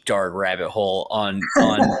deep dark rabbit hole on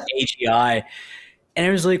AGI, and I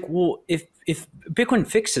was like, well, if Bitcoin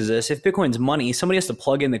fixes this, if Bitcoin's money, somebody has to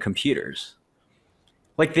plug in the computers.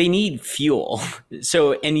 Like, they need fuel.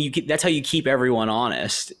 So, and that's how you keep everyone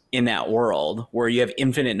honest in that world where you have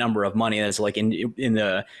infinite number of money. That's like in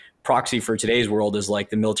the proxy for today's world is like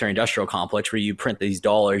the military industrial complex, where you print these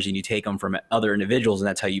dollars and you take them from other individuals. And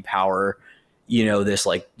that's how you power, this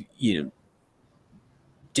like,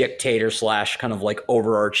 dictator / kind of like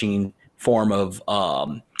overarching form of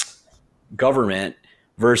government.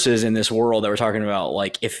 Versus in this world that we're talking about,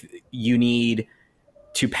 like if you need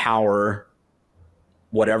to power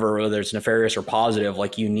whatever, whether it's nefarious or positive,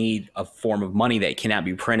 like you need a form of money that cannot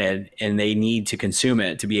be printed, and they need to consume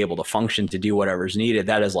it to be able to function, to do whatever's needed.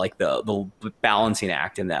 That is like the balancing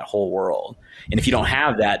act in that whole world. And if you don't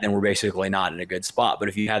have that, then we're basically not in a good spot. But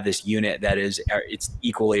if you have this unit that it's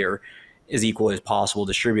equally or as equally as possible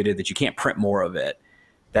distributed, that you can't print more of it,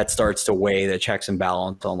 that starts to weigh the checks and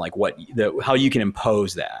balance on like how you can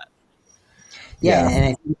impose that. Yeah. And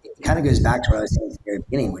I think it kind of goes back to what I was saying at the very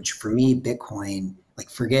beginning, which for me, Bitcoin, like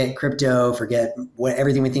forget crypto, forget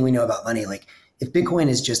everything we think we know about money. Like if Bitcoin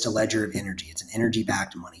is just a ledger of energy, it's an energy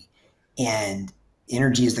backed money, and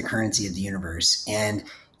energy is the currency of the universe. And,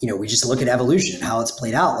 we just look at evolution and how it's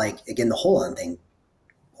played out. Like again, the holon thing,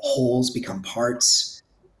 holes become parts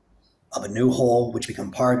of a new hole, which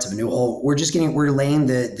become parts of a new hole. We're laying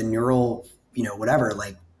the neural,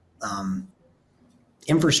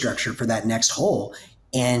 infrastructure for that next hole.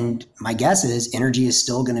 And my guess is energy is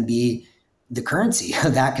still going to be the currency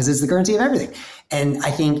of that, because it's the currency of everything. And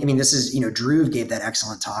I think, this is, Drew gave that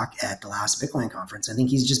excellent talk at the last Bitcoin conference. I think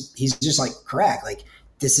he's just like correct. Like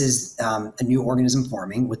this is a new organism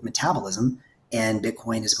forming with metabolism, and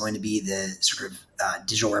Bitcoin is going to be the sort of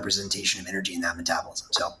digital representation of energy in that metabolism.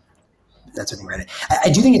 So that's what I think. I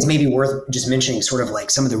do think it's maybe worth just mentioning sort of like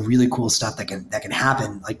some of the really cool stuff that can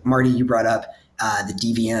happen. Like Marty, you brought up the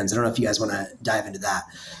DVMs. I don't know if you guys want to dive into that.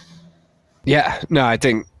 Yeah, no, I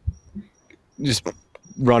think just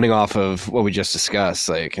running off of what we just discussed,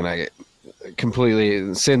 like, and I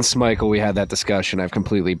completely, since Michael, we had that discussion, I've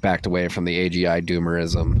completely backed away from the AGI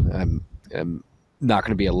doomerism. I'm not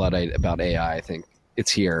going to be a Luddite about AI. I think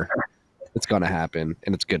it's here, it's going to happen,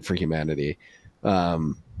 and it's good for humanity.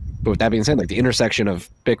 But with that being said, like the intersection of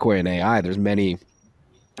Bitcoin and AI, there's many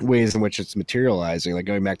ways in which it's materializing. Like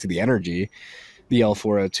going back to the energy, the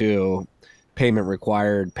L402 payment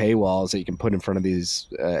required paywalls that you can put in front of these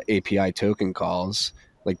API token calls,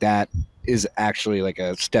 like that is actually like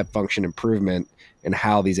a step function improvement in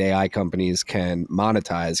how these AI companies can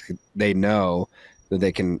monetize. They know that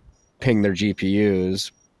they can ping their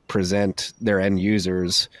GPUs, present their end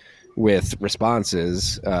users with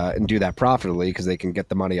responses and do that profitably because they can get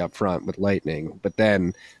the money up front with Lightning. But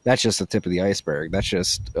then that's just the tip of the iceberg. That's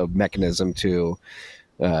just a mechanism to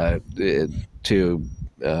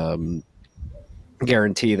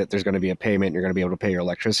guarantee that there's going to be a payment. You're going to be able to pay your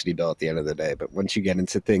electricity bill at the end of the day. But once you get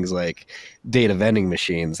into things like data vending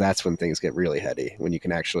machines, that's when things get really heady, when you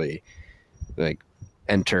can actually like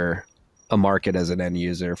enter a market as an end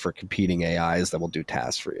user for competing AIs that will do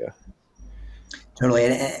tasks for you. Totally.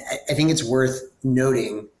 And I think it's worth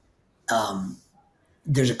noting,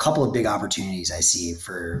 there's a couple of big opportunities I see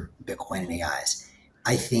for Bitcoin and AIs.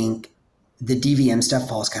 I think the DVM stuff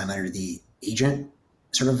falls kind of under the agent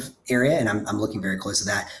sort of area, and I'm looking very close to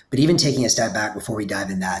that. But even taking a step back before we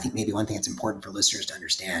dive in that, I think maybe one thing that's important for listeners to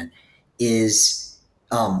understand is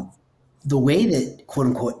the way that quote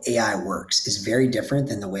unquote AI works is very different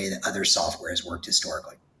than the way that other software has worked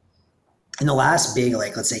historically. In the last big,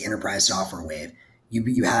 like let's say enterprise software wave,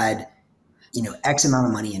 you had X amount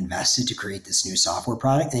of money invested to create this new software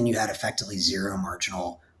product, and then you had effectively zero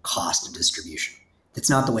marginal cost of distribution. That's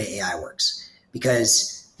not the way AI works,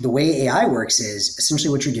 because the way AI works is essentially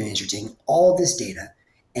what you're doing is you're taking all this data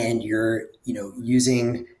and you're,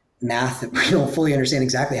 using math that we don't fully understand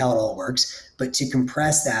exactly how it all works, but to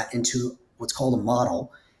compress that into what's called a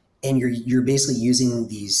model. And you're basically using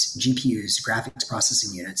these GPUs, graphics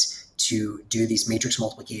processing units, to do these matrix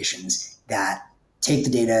multiplications that take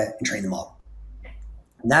the data and train the model.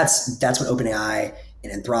 And that's what OpenAI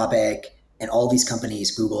and Anthropic and all these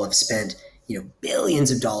companies, Google, have spent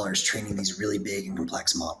billions of dollars training these really big and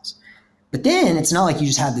complex models. But then it's not like you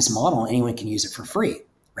just have this model and anyone can use it for free,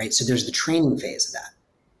 right? So there's the training phase of that.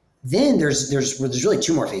 Then there's really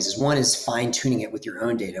two more phases. One is fine tuning it with your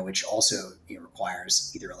own data, which also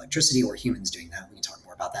requires either electricity or humans doing that. We can talk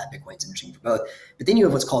more about that. Bitcoin's interesting for both. But then you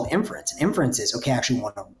have what's called inference. And inference is, okay, I actually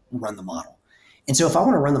want to run the model. And so if I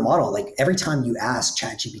want to run the model, like every time you ask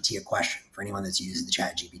ChatGPT a question, for anyone that's used the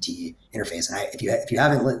ChatGPT interface, and if you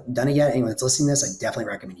haven't done it yet, anyone that's listening to this, I definitely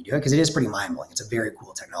recommend you do it because it is pretty mind-blowing. It's a very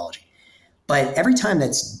cool technology. But every time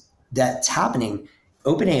that's happening,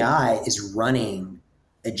 OpenAI is running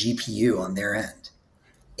a GPU on their end.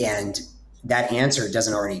 And that answer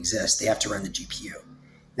doesn't already exist. They have to run the GPU.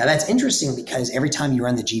 Now that's interesting because every time you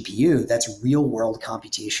run the GPU, that's real world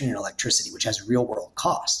computation and electricity, which has real world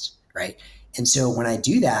costs, right? And so when I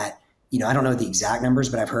do that, I don't know the exact numbers,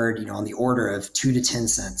 but I've heard, on the order of 2 to 10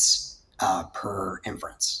 cents per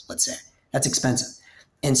inference, let's say. That's expensive.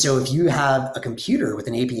 And so if you have a computer with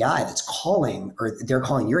an API that's calling, or they're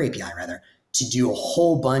calling your API rather, to do a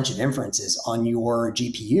whole bunch of inferences on your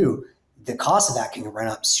GPU, the cost of that can run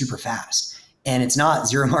up super fast. And it's not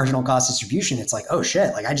zero marginal cost distribution. It's like, oh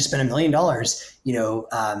shit, like I just spent $1 million,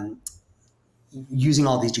 using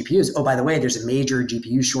all these GPUs. Oh, by the way, there's a major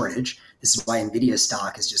GPU shortage. This is why NVIDIA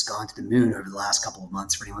stock has just gone to the moon over the last couple of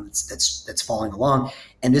months for anyone that's following along.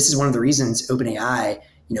 And this is one of the reasons OpenAI,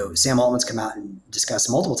 Sam Altman's come out and discussed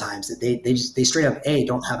multiple times that they straight up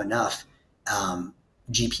don't have enough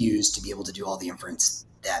GPUs to be able to do all the inference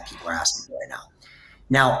that people are asking for right now.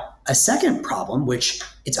 Now, a second problem, which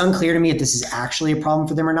it's unclear to me if this is actually a problem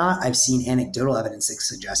for them or not, I've seen anecdotal evidence that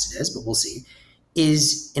suggests it is, but we'll see,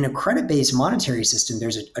 is in a credit-based monetary system,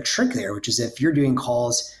 there's a trick there, which is if you're doing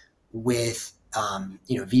calls with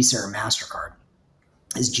Visa or MasterCard,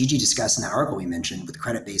 as Gigi discussed in that article we mentioned with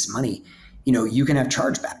credit-based money, you can have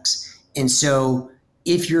chargebacks. And so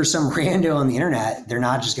if you're some rando on the internet, they're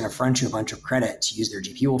not just going to front you a bunch of credit to use their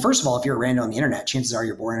GPU. Well, first of all, if you're a rando on the internet, chances are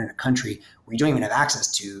you're born in a country where you don't even have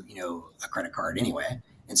access to, a credit card anyway.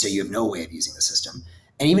 And so you have no way of using the system.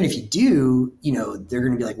 And even if you do, they're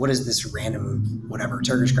going to be like, what is this random, whatever,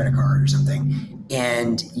 Turkish credit card or something?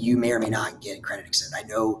 And you may or may not get credit extended. I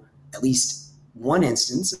know at least one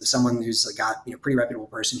instance of someone who's got, pretty reputable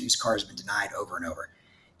person whose car has been denied over and over.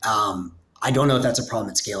 I don't know if that's a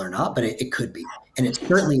problem at scale or not, but it could be. And it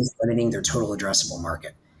certainly is limiting their total addressable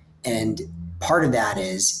market. And part of that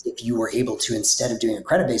is if you were able to, instead of doing a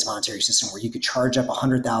credit-based monetary system where you could charge up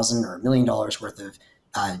 $100,000 or $1 million worth of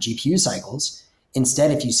GPU cycles,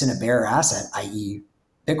 instead, if you send a bearer asset, i.e.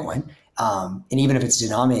 Bitcoin, and even if it's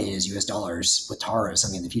denominated as US dollars with Taro or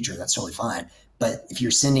something in the future, that's totally fine. But if you're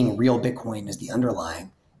sending real Bitcoin as the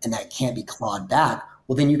underlying and that can't be clawed back,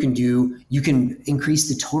 well, then you can increase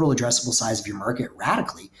the total addressable size of your market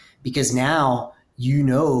radically, because now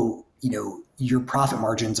your profit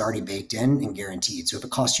margin's already baked in and guaranteed. So if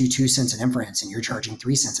it costs you 2 cents an inference and you're charging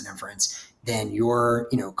 3 cents an inference, then your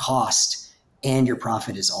cost and your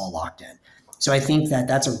profit is all locked in. So I think that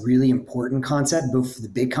that's a really important concept, both for the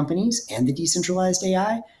big companies and the decentralized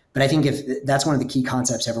AI. But I think if that's one of the key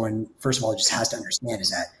concepts everyone, first of all, just has to understand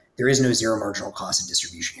is that there is no zero marginal cost of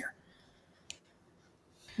distribution here.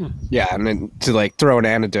 Yeah, and then to like throw an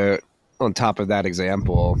anecdote on top of that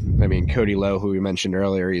example, I mean, Cody Lowe, who we mentioned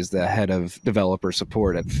earlier, he's the head of developer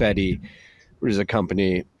support at Fedi, which is a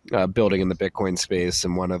company building in the Bitcoin space.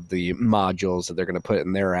 And one of the modules that they're going to put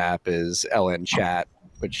in their app is LN Chat,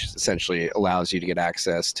 which essentially allows you to get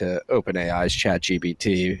access to OpenAI's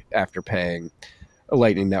ChatGPT after paying a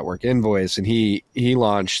Lightning Network invoice. And he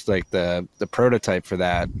launched like the prototype for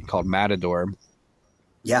that called Matador.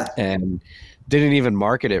 Yeah. And didn't even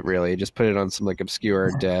market it really, just put it on some like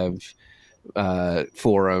obscure dev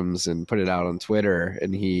forums and put it out on Twitter.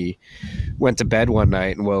 And he went to bed one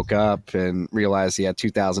night and woke up and realized he had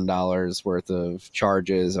 $2,000 worth of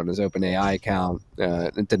charges on his OpenAI account.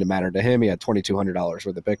 It didn't matter to him. He had $2,200 worth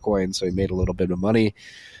of Bitcoin, so he made a little bit of money.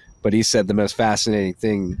 But he said the most fascinating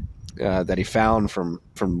thing that he found from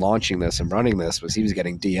launching this and running this was he was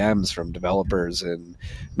getting DMs from developers in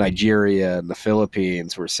Nigeria and the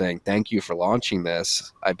Philippines who were saying, thank you for launching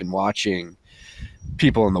this. I've been watching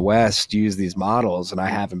people in the West use these models and I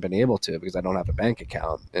haven't been able to because I don't have a bank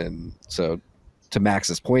account. And so to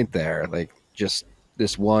Max's point there, like just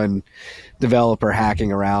this one developer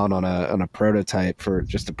hacking around on a prototype for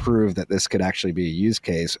just to prove that this could actually be a use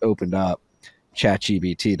case opened up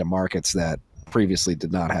ChatGPT to markets that previously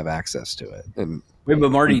did not have access to it. And wait, but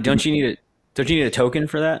Marty, don't you need a token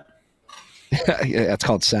for that? Yeah, it's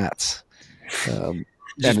called Sats.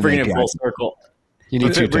 Just bring it full circle. You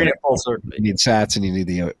need to bring it full circle. You need Sats and you need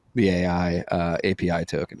the AI API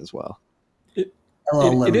token as well.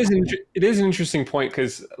 It is an interesting point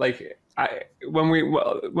because like when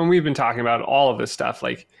we've been talking about all of this stuff,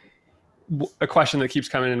 like a question that keeps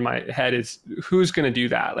coming in my head is who's going to do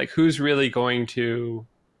that? Like who's really going to,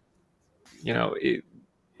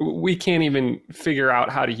 we can't even figure out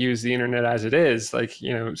how to use the internet as it is. Like,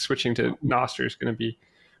 switching to NOSTR is going to be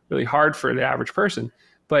really hard for the average person,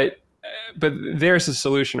 but there's a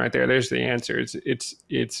solution right there. There's the answer. It's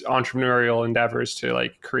entrepreneurial endeavors to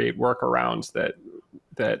like create workarounds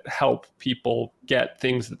that help people get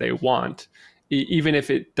things that they want, even if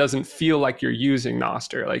it doesn't feel like you're using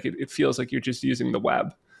Nostr. Like it feels like you're just using the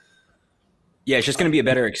web. Yeah, it's just going to be a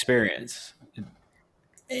better experience.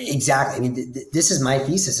 Exactly. I mean, this is my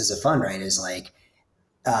thesis as a fund, right? Is like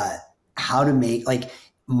how to make, like,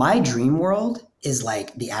 my dream world is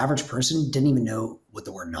like the average person didn't even know what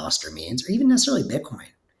the word Nostr means or even necessarily Bitcoin.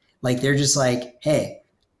 Like they're just like, hey,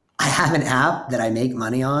 I have an app that I make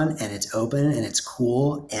money on and it's open and it's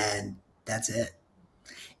cool and that's it.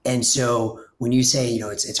 And so when you say,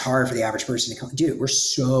 it's hard for the average person to come, dude, we're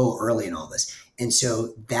so early in all this. And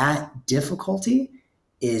so that difficulty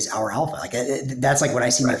is our alpha. Like that's like what I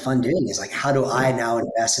see my fund doing is like, how do I now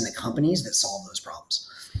invest in the companies that solve those problems?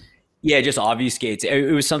 Yeah, it just obfuscates.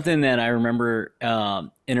 It was something that I remember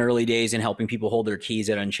in early days in helping people hold their keys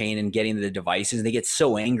at Unchained and getting the devices. They get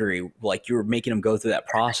so angry, like you were making them go through that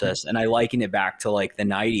process. And I likened it back to like the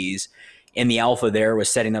 90s. And the alpha there was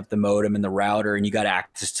setting up the modem and the router, and you got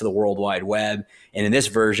access to the World Wide Web. And in this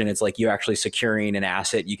version, it's like you're actually securing an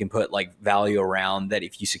asset. You can put like value around that.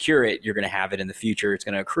 If you secure it, you're going to have it in the future. It's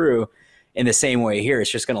going to accrue. In the same way here, it's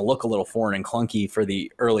just going to look a little foreign and clunky for the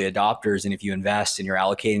early adopters. And if you invest and you're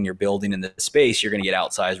allocating your building in the space, you're going to get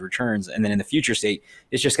outsized returns. And then in the future state,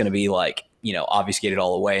 it's just going to be like, obfuscated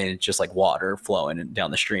all the way. And it's just like water flowing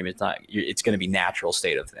down the stream. It's going to be natural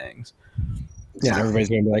state of things. Yeah, everybody's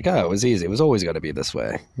going to be like, oh, it was easy. It was always going to be this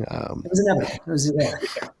way. It was inevitable. It was there.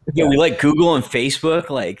 Yeah, we like Google and Facebook.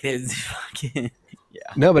 Like, yeah.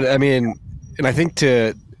 No, but I mean, and I think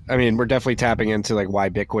we're definitely tapping into like why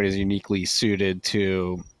Bitcoin is uniquely suited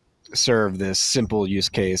to serve this simple use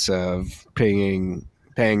case of paying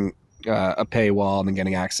a paywall and then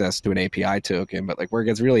getting access to an API token. But like where it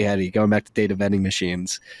gets really heady, going back to data vending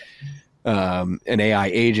machines and AI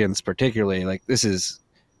agents particularly, like this is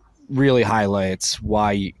really highlights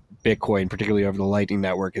why Bitcoin, particularly over the Lightning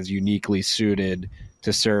Network, is uniquely suited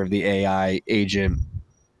to serve the AI agent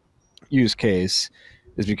use case,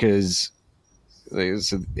 is because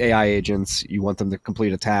AI agents, you want them to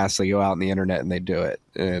complete a task, they go out on the internet and they do it.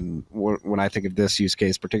 And when I think of this use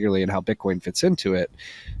case, particularly and how Bitcoin fits into it,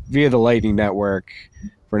 via the Lightning Network,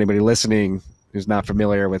 for anybody listening who's not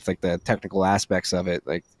familiar with like the technical aspects of it,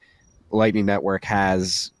 like Lightning Network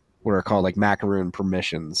has what are called like macaroon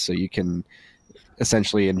permissions. So you can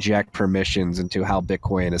essentially inject permissions into how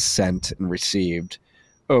Bitcoin is sent and received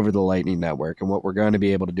over the Lightning Network. And what we're going to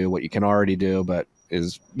be able to do, what you can already do, but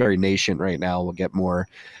is very nascent right now, will get more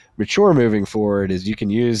mature moving forward, is you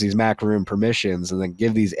can use these macaroon permissions and then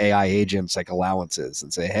give these AI agents like allowances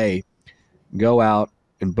and say, hey, go out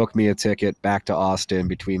and book me a ticket back to Austin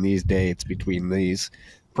between these dates, between these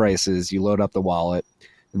prices. You load up the wallet,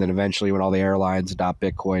 And then eventually when all the airlines adopt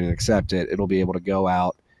Bitcoin and accept it, it'll be able to go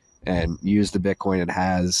out and use the Bitcoin it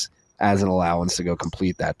has as an allowance to go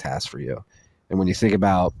complete that task for you. And when you think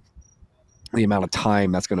about the amount of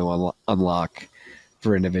time that's going to unlock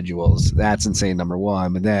for individuals, that's insane, number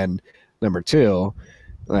one. But then number two,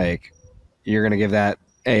 like, you're going to give that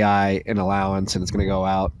AI an allowance and it's going to go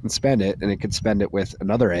out and spend it, and it could spend it with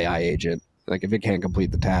another AI agent. Like, if it can't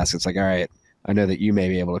complete the task, it's like, all right, I know that you may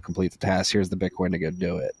be able to complete the task. Here's the Bitcoin to go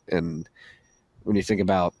do it. And when you think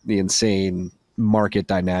about the insane market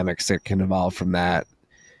dynamics that can evolve from that,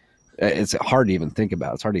 it's hard to even think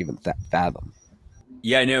about. It's hard to even fathom.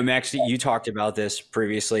 Yeah, no, Max, you talked about this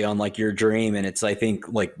previously on like your dream. And it's, I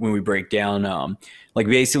think, like when we break down, like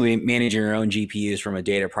basically managing your own GPUs from a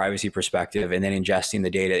data privacy perspective, and then ingesting the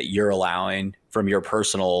data that you're allowing from your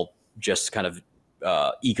personal, just kind of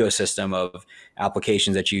ecosystem of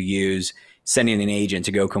applications that you use, sending an agent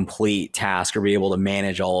to go complete task or be able to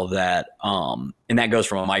manage all of that. And that goes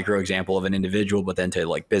from a micro example of an individual, but then to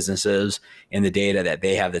like businesses and the data that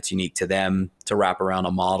they have that's unique to them to wrap around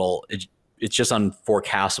a model. It's just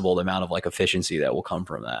unforecastable the amount of like efficiency that will come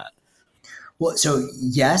from that. Well, so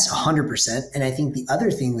yes, 100%. And I think the other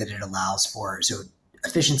thing that it allows for, so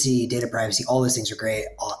efficiency, data privacy, all those things are great,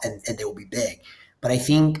 and they will be big. But I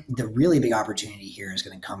think the really big opportunity here is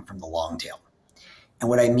going to come from the long tail. And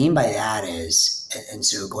what I mean by that is, and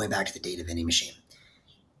so going back to the data vending machine,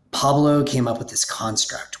 Pablo came up with this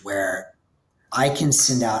construct where I can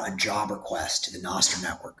send out a job request to the NOSTR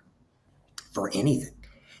network for anything.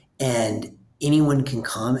 And anyone can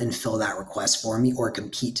come and fill that request for me or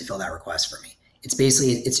compete to fill that request for me. It's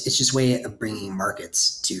basically, it's just a way of bringing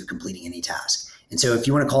markets to completing any task. And so if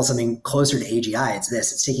you want to call something closer to AGI, it's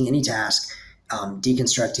this. It's taking any task,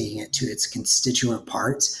 deconstructing it to its constituent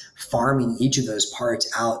parts, farming each of those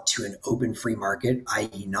parts out to an open free market,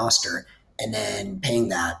 i.e. NOSTR, and then paying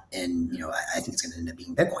that. And, I think it's going to end up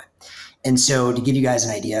being Bitcoin. And so to give you guys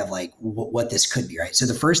an idea of like what this could be, right? So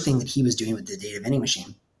the first thing that he was doing with the data vending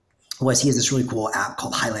machine was he has this really cool app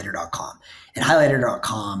called highlighter.com. And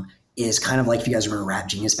highlighter.com is kind of like, if you guys remember Rap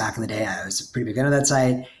Genius back in the day, I was a pretty big fan of that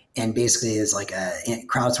site. And basically is like a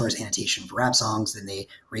crowdsourced annotation for rap songs. Then they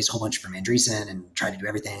raised a whole bunch from Andreessen and tried to do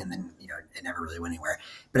everything. And then, it never really went anywhere.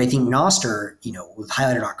 But I think NOSTR, with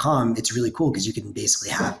highlighter.com, it's really cool because you can basically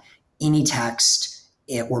have any text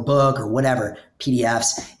or book or whatever,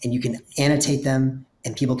 PDFs, and you can annotate them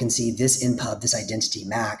and people can see this in pub, this identity,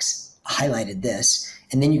 Max highlighted this.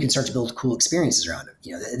 And then you can start to build cool experiences around it.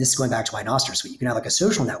 This is going back to my NOSTR suite. You can have like a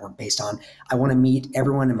social network based on, I want to meet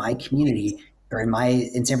everyone in my community or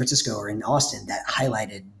in San Francisco or in Austin that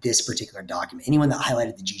highlighted this particular document. Anyone that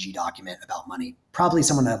highlighted the GG document about money, probably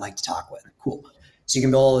someone I'd like to talk with. Cool. So you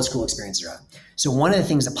can build all those cool experiences around. So one of the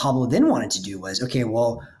things that Pablo then wanted to do was, okay,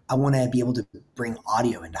 well, I want to be able to bring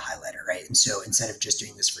audio into Highlighter, right? And so instead of just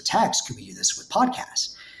doing this for text, could we do this with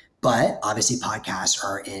podcasts? But obviously podcasts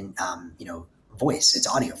are in, voice, it's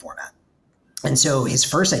audio format. And so his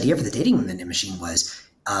first idea for the dating vending machine was,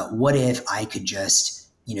 what if I could just,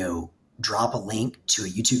 drop a link to a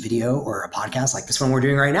YouTube video or a podcast like this one we're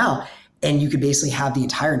doing right now, and you could basically have the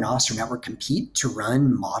entire NOSTR network compete to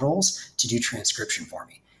run models to do transcription for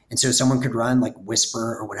me. And so someone could run like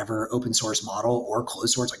Whisper or whatever open source model or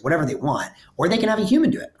closed source, like whatever they want, or they can have a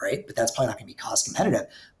human do it, right? But that's probably not going to be cost competitive,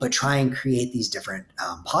 but try and create these different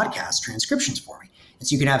podcast transcriptions for me. And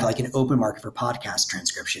so you can have like an open market for podcast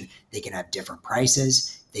transcription. They can have different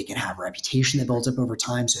prices. They can have reputation that builds up over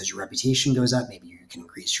time. So as your reputation goes up, maybe you can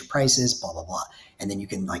increase your prices, blah, blah, blah. And then you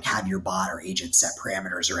can like have your bot or agent set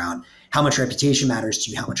parameters around how much reputation matters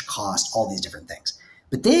to you, how much cost, all these different things.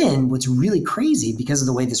 But then what's really crazy, because of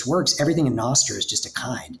the way this works, everything in NOSTR is just a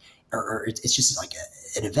kind, or it's just like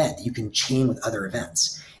an event that you can chain with other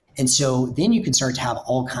events. And so then you can start to have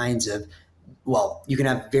all kinds of, well, you can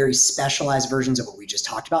have very specialized versions of what we just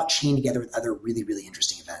talked about chained together with other really, really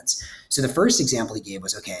interesting events. So the first example he gave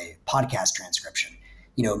was, okay, podcast transcription.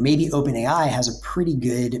 Maybe OpenAI has a pretty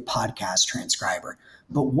good podcast transcriber,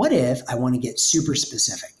 but what if I want to get super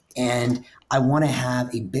specific and I want to have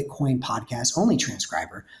a Bitcoin podcast only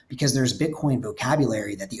transcriber because there's Bitcoin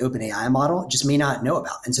vocabulary that the OpenAI model just may not know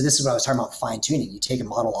about. And so this is what I was talking about, fine tuning. You take a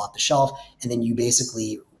model off the shelf and then you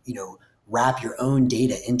basically, wrap your own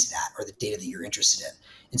data into that, or the data that you're interested in.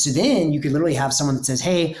 And so then you could literally have someone that says,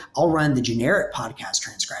 hey, I'll run the generic podcast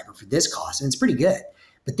transcriber for this cost. And it's pretty good.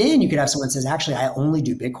 But then you could have someone that says, actually, I only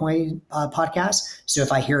do Bitcoin podcasts. So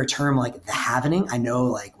if I hear a term like the halvening, I know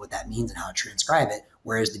like what that means and how to transcribe it,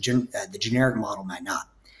 whereas the generic model might not.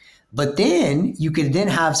 But then you could then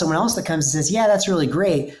have someone else that comes and says, yeah, that's really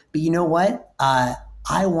great. But you know what?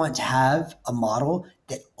 I want to have a model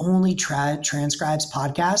that only transcribes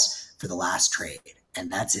podcasts for the last trade.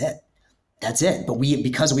 And that's it. That's it. But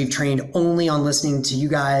because we've trained only on listening to you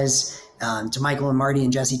guys, to Michael and Marty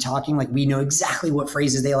and Jesse talking, like we know exactly what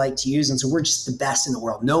phrases they like to use. And so we're just the best in the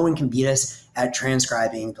world. No one can beat us at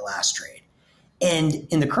transcribing the last trade. And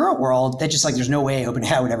in the current world, that just like, there's no way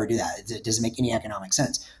OpenAI would ever do that. It doesn't make any economic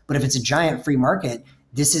sense. But if it's a giant free market,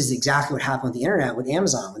 this is exactly what happened with the internet, with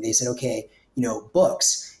Amazon, when they said, okay,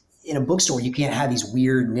 books. In a bookstore, you can't have these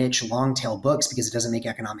weird niche long tail books because it doesn't make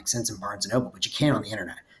economic sense in Barnes & Noble, but you can on the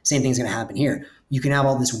internet. Same thing's going to happen here. You can have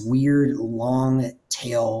all this weird long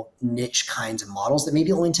tail niche kinds of models that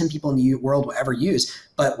maybe only 10 people in the world will ever use,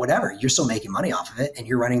 but whatever, you're still making money off of it and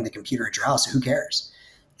you're running the computer at your house, so who cares?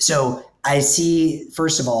 So I see,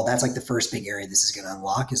 first of all, that's like the first big area this is going to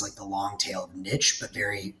unlock is like the long tail of niche, but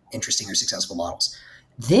very interesting or successful models.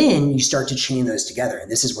 Then you start to chain those together,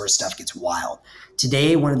 and this is where stuff gets wild.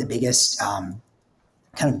 Today, one of the biggest kind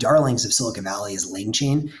of darlings of Silicon Valley is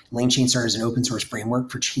LangChain. LangChain started as an open source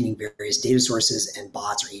framework for chaining various data sources and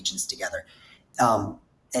bots or agents together.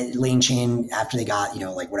 LangChain, after they got,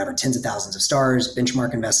 tens of thousands of stars,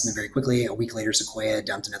 Benchmark invested in them very quickly. A week later, Sequoia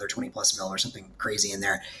dumped another 20 plus mil or something crazy in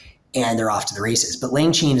there, and they're off to the races. But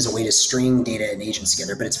LangChain is a way to string data and agents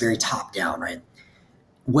together, but it's very top down, right?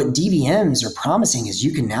 What DVMs are promising is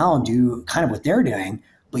you can now do kind of what they're doing,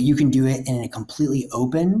 but you can do it in a completely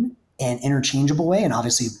open and interchangeable way, and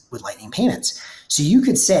obviously with Lightning payments. So you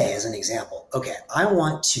could say, as an example, okay, I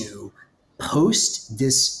want to post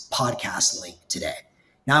this podcast link today.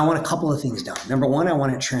 Now I want a couple of things done. Number one, I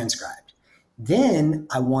want it transcribed. Then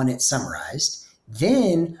I want it summarized.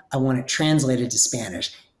 Then I want it translated to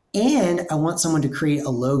Spanish. And I want someone to create a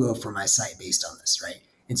logo for my site based on this, right?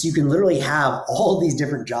 And so you can literally have all these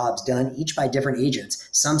different jobs done, each by different agents,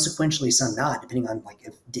 some sequentially, some not, depending on like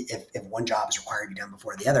if one job is required to be done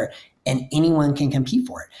before the other, and anyone can compete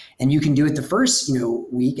for it. And you can do it the first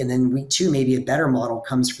week, and then week 2, maybe a better model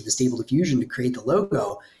comes for the Stable Diffusion to create the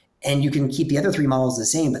logo, and you can keep the other 3 models the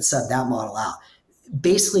same, but sub that model out.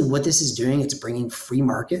 Basically what this is doing, it's bringing free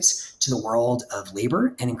markets to the world of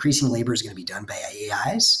labor, and increasing labor is going to be done by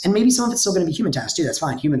AIs. And maybe some of it's still going to be human tasks too. That's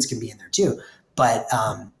fine. Humans can be in there too. But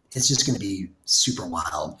it's just going to be super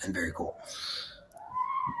wild and very cool.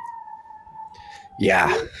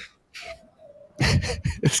 Yeah.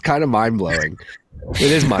 It's kind of mind-blowing. It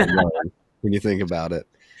is mind-blowing when you think about it.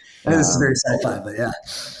 This is very sci-fi, but yeah.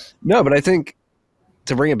 No, but I think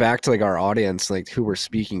to bring it back to like our audience, like who we're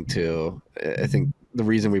speaking to, I think the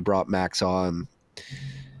reason we brought Max on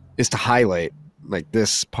is to highlight like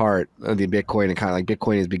this part of the Bitcoin, and kind of like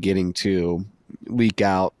Bitcoin is beginning to leak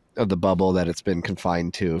out of the bubble that it's been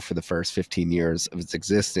confined to for the first 15 years of its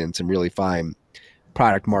existence, and really find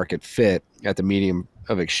product market fit at the medium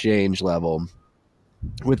of exchange level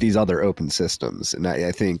with these other open systems. And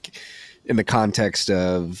I think in the context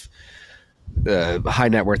of high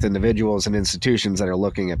net worth individuals and institutions that are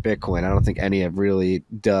looking at Bitcoin, I don't think any have really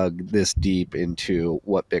dug this deep into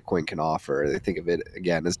what Bitcoin can offer. They think of it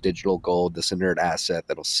again as digital gold, this inert asset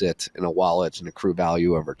that'll sit in a wallet and accrue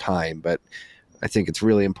value over time. But I think it's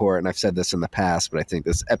really important. I've said this in the past, but I think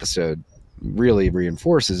this episode really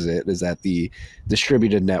reinforces it, is that the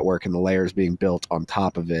distributed network and the layers being built on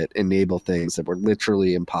top of it enable things that were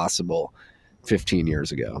literally impossible 15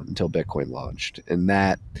 years ago until Bitcoin launched. And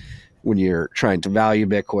that, when you're trying to value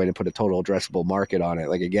Bitcoin and put a total addressable market on it,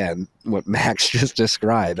 like again, what Max just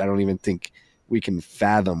described, I don't even think we can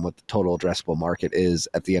fathom what the total addressable market is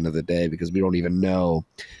at the end of the day, because we don't even know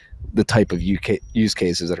the type of use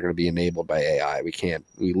cases that are going to be enabled by AI.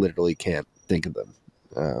 We literally can't think of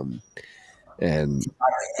them.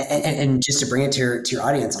 And just to bring it to your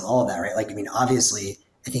audience on all of that, right? Like, I mean, obviously,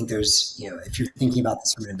 I think there's, if you're thinking about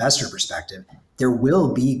this from an investor perspective, there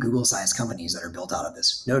will be Google-sized companies that are built out of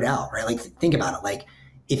this, no doubt, right? Like, think about it. Like,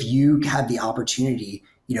 if you have the opportunity,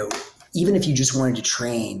 even if you just wanted to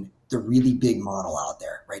train the really big model out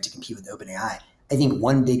there, right, to compete with OpenAI, I think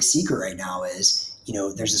one big secret right now is,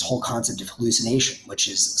 there's this whole concept of hallucination, which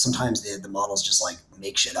is sometimes the models just like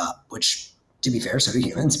make shit up, which, to be fair, so do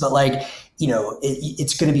humans, but like,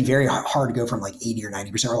 it's going to be very hard to go from like 80 or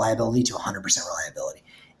 90% reliability to 100% reliability.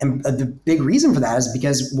 And the big reason for that is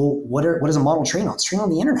because, well, what does a model train on? It's trained on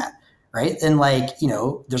the internet, right? And like,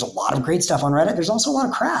 there's a lot of great stuff on Reddit. There's also a lot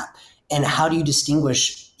of crap. And how do you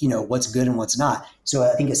distinguish, what's good and what's not? So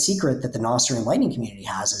I think a secret that the NOSTR and Lightning community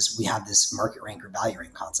has is we have this market rank or value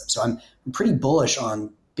rank concept. So I'm pretty bullish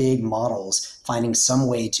on big models finding some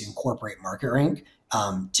way to incorporate market rank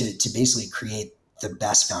to basically create the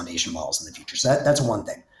best foundation models in the future. So that's one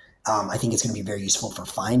thing. I think it's going to be very useful for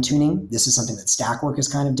fine tuning. This is something that Stackwork has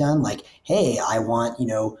kind of done. Like, hey, I want,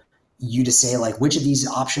 you to say like, which of these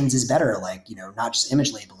options is better? Like, not just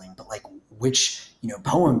image labeling, but like which,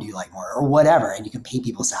 poem do you like more or whatever? And you can pay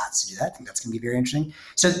people sats to do that. I think that's going to be very interesting.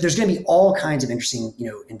 So there's going to be all kinds of interesting,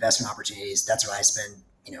 investment opportunities. That's what I spend,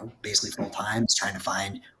 basically full time is trying to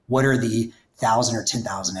find what are the 1,000 or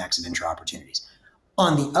 10,000x of intro opportunities.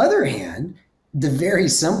 On the other hand, the very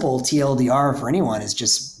simple TLDR for anyone is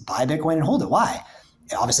just buy Bitcoin and hold it. Why?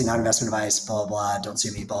 Obviously not investment advice, blah, blah, blah. Don't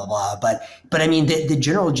sue me, blah, blah, blah. But I mean, the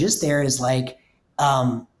general gist there is like,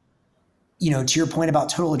 to your point about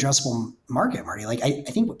total addressable market, Marty, like I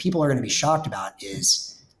think what people are going to be shocked about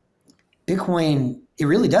is Bitcoin, it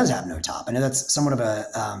really does have no top. I know that's somewhat of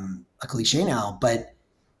a cliche now, but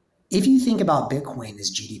if you think about Bitcoin as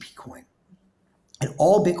GDP coin, and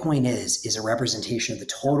all Bitcoin is a representation of the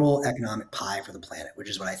total economic pie for the planet, which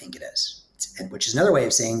is what I think it is. And which is another way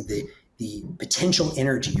of saying the potential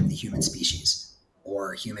energy of the human species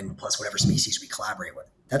or human plus whatever species we collaborate with.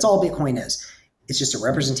 That's all Bitcoin is. It's just a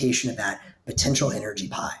representation of that potential energy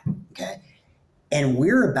pie, okay? And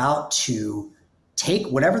we're about to take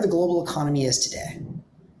whatever the global economy is today,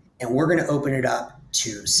 and we're going to open it up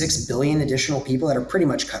to 6 billion additional people that are pretty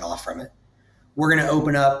much cut off from it. We're going to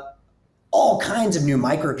open up all kinds of new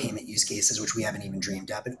micropayment use cases, which we haven't even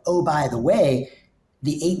dreamed up. And oh, by the way,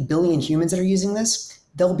 the 8 billion humans that are using this,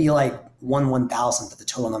 they'll be like 1/1000th of the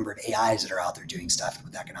total number of AIs that are out there doing stuff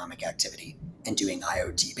with economic activity and doing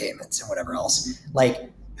IoT payments and whatever else. Like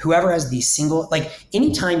whoever has these like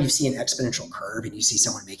anytime you see an exponential curve and you see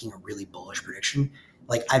someone making a really bullish prediction,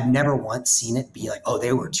 like I've never once seen it be like, oh,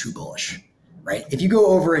 they were too bullish, right? If you go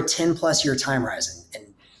over a 10 plus year time horizon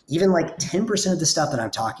and even like 10% of the stuff that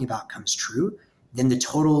I'm talking about comes true, then the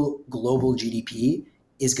total global GDP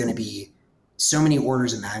is going to be so many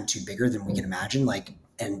orders of magnitude bigger than we can imagine. Like,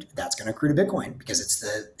 and that's going to accrue to Bitcoin because it's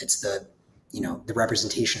the the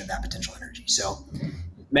representation of that potential energy. So,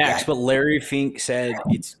 Max, but Larry Fink said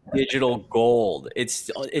it's digital gold.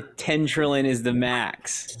 It's 10 trillion is the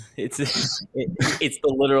max. It's the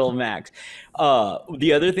literal max.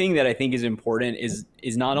 The other thing that I think is important is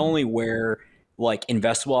not only where like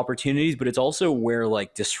investable opportunities, but it's also where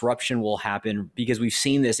like disruption will happen because we've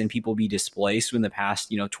seen this and people be displaced in the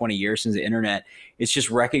past, 20 years since the internet. It's just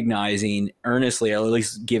recognizing earnestly, or at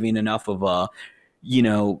least giving enough of a,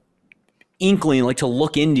 inkling, like to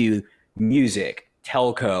look into music,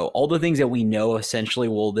 telco, all the things that we know essentially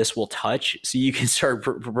this will touch. So you can start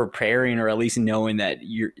preparing, or at least knowing that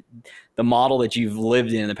the model that you've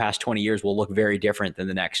lived in the past 20 years will look very different than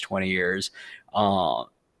the next 20 years.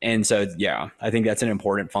 And so, yeah, I think that's an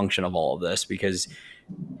important function of all of this because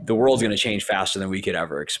the world's going to change faster than we could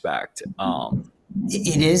ever expect.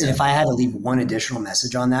 It is. And if I had to leave one additional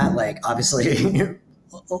message on that, like obviously,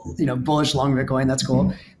 bullish long Bitcoin, that's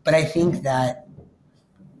cool. But I think that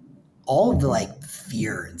all of the like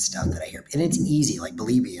fear and stuff that I hear, and it's easy, like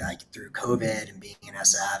believe me, like through COVID and being in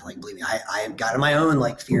SF, like believe me, I got in my own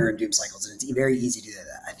like fear and doom cycles, and it's very easy to do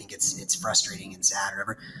that. I think it's frustrating and sad or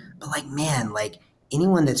whatever. But like, man, like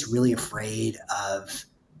anyone that's really afraid of,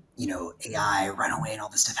 AI, runaway and all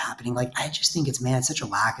this stuff happening, like, I just think it's such a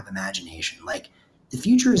lack of imagination. Like the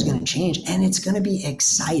future is going to change and it's going to be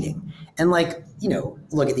exciting. And like,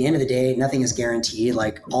 look, at the end of the day, nothing is guaranteed.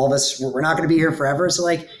 Like all of us, we're not going to be here forever. So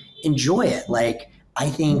like, enjoy it. Like, I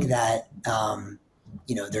think that,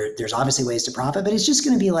 there's obviously ways to profit, but it's just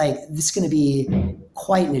going to be like, this is going to be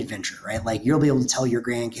quite an adventure, right? Like you'll be able to tell your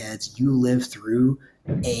grandkids you lived through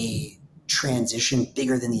a transition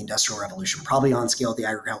bigger than the Industrial Revolution, probably on scale with the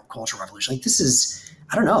Agricultural Revolution. Like this is,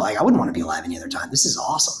 I don't know, like I wouldn't want to be alive any other time. This is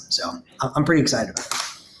awesome. So I'm pretty excited about it.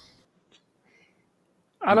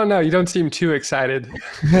 I don't know. You don't seem too excited.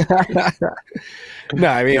 No,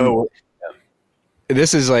 I mean,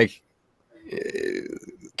 this is like,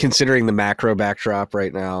 considering the macro backdrop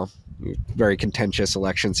right now, very contentious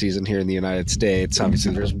election season here in the United States.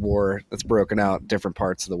 Obviously, there's war that's broken out in different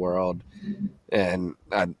parts of the world. And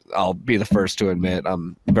I'll be the first to admit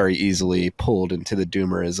I'm very easily pulled into the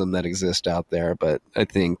doomerism that exists out there. But I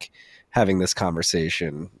think having this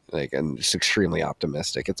conversation, like, I'm just extremely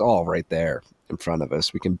optimistic. It's all right there in front of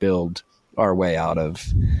us. We can build our way out of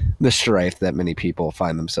the strife that many people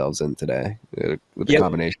find themselves in today with the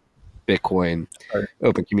combination of Bitcoin,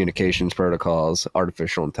 open communications protocols,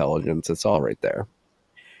 artificial intelligence. It's all right there.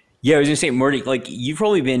 Yeah, I was gonna say, Marty, like you've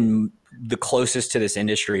probably been the closest to this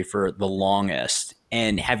industry for the longest.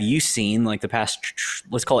 And have you seen like the past,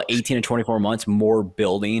 let's call it 18 to 24 months, more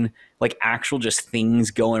building, like actual just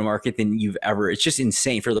things go in market than you've ever? It's just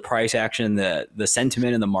insane for the price action, the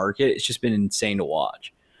sentiment in the market. It's just been insane to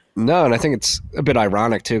watch. No, and I think it's a bit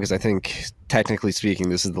ironic too, because I think technically speaking,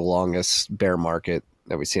 this is the longest bear market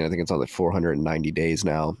that we've seen. I think it's on like 490 days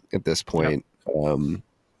now at this point. Yep.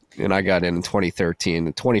 And I got in 2013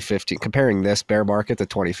 and 2015, comparing this bear market to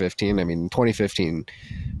 2015. I mean, 2015,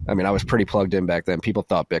 I mean, I was pretty plugged in back then. People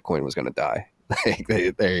thought Bitcoin was going to die.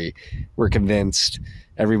 They were convinced.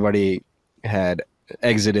 Everybody had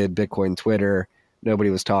exited Bitcoin Twitter. Nobody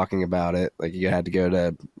was talking about it. Like, you had to go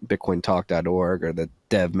to bitcointalk.org or the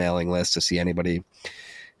dev mailing list to see anybody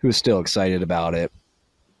who was still excited about it.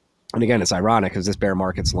 And again, it's ironic because this bear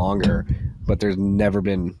market's longer, but there's never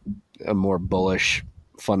been a more bullish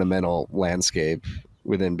fundamental landscape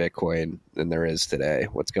within Bitcoin than there is today.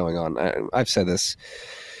 What's going on? I've said this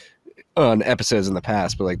on episodes in the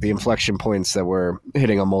past, but like the inflection points that we're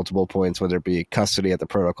hitting on multiple points, whether it be custody at the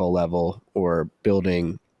protocol level or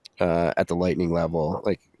building at the Lightning level,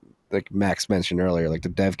 like Max mentioned earlier, like the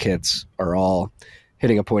dev kits are all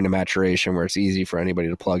hitting a point of maturation where it's easy for anybody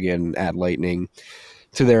to plug in and add Lightning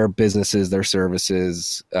to their businesses, their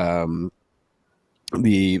services.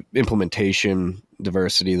 The implementation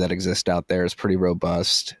diversity that exists out there is pretty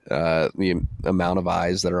robust. The amount of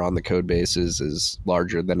eyes that are on the code bases is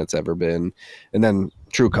larger than it's ever been. And then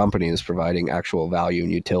true companies providing actual value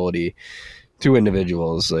and utility to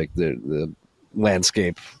individuals. Like the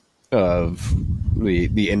landscape of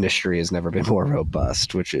the industry has never been more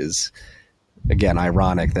robust, which is, again,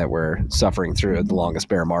 ironic that we're suffering through the longest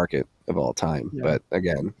bear market of all time. Yeah. But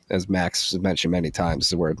again, as Max has mentioned many times, this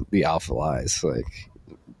is where the alpha lies. Like,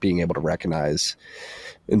 being able to recognize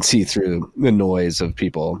and see through the noise of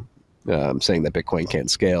people saying that Bitcoin can't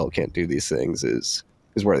scale, can't do these things is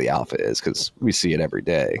where the alpha is, because we see it every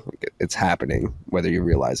day. It's happening, whether you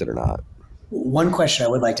realize it or not. One question I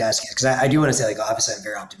would like to ask you, because I do want to say, like, obviously I'm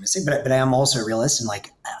very optimistic, but I am also a realist. And like,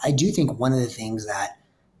 I do think one of the things that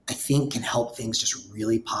I think can help things just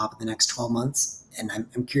really pop in the next 12 months. And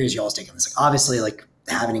I'm curious y'all's take on this. Like, obviously, like,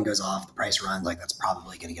 the halving goes off, the price runs, like, that's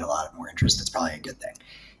probably going to get a lot more interest. That's probably a good thing.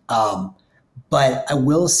 But I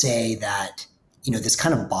will say that, you know, this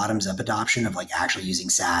kind of bottoms up adoption of like actually using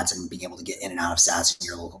sats and being able to get in and out of sats in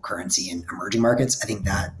your local currency in emerging markets, I think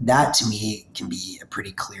that to me can be a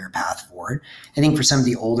pretty clear path forward. I think for some of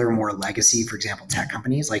the older, more legacy, for example, tech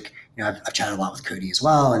companies, like, you know, I've chatted a lot with Cody as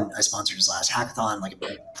well, and I sponsored his last hackathon, like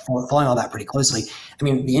following all that pretty closely. I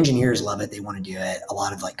mean, the engineers love it. They want to do it. A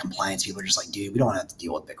lot of like compliance people are just like, dude, we don't want to have to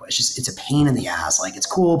deal with Bitcoin. It's a pain in the ass. Like, it's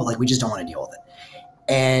cool, but like, we just don't want to deal with it.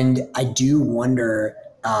 And I do wonder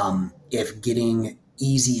if getting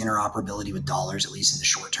easy interoperability with dollars, at least in the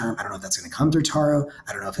short term, I don't know if that's going to come through Taro.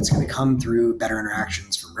 I don't know if it's going to come through better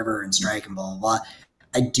interactions from River and Strike and blah, blah, blah.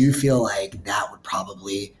 I do feel like that would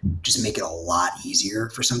probably just make it a lot easier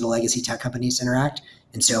for some of the legacy tech companies to interact.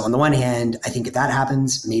 And so on the one hand, I think if that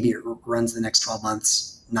happens, maybe it runs the next 12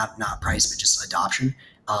 months, not price, but just adoption.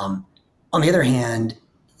 On the other hand,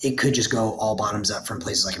 it could just go all bottoms up from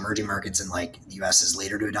places like emerging markets, and like the US is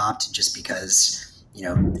later to adopt just because, you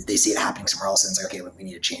know, they see it happening somewhere else and it's like, okay, we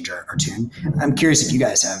need to change our tune. I'm curious if you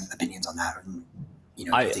guys have opinions on that. And, you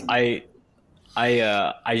know,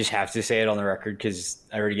 I just have to say it on the record because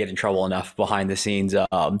I already get in trouble enough behind the scenes.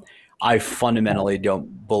 I fundamentally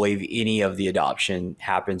don't believe any of the adoption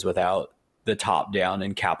happens without the top down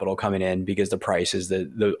and capital coming in, because the price is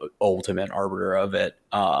the ultimate arbiter of it.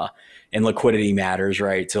 And liquidity matters,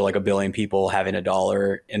 right? So like 1 billion people having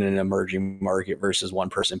 $1 in an emerging market versus one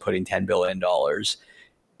person putting $10 billion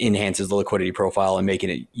enhances the liquidity profile and making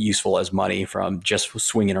it useful as money from just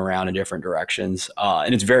swinging around in different directions.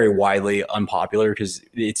 And it's very widely unpopular because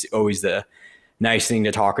it's always the nice thing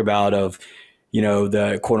to talk about of, you know,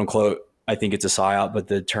 the quote unquote, I think it's a psyop, but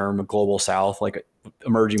the term global South, like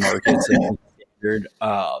emerging markets.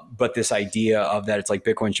 But this idea of that it's like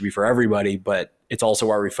Bitcoin should be for everybody, but it's also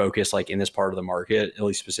why we focus like in this part of the market, at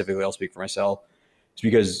least specifically, I'll speak for myself. It's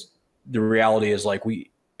because the reality is like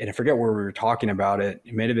and I forget where we were talking about it.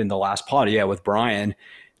 It may have been the last pod, with Brian,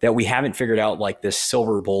 that we haven't figured out like this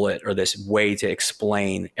silver bullet or this way to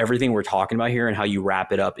explain everything we're talking about here and how you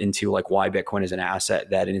wrap it up into like why Bitcoin is an asset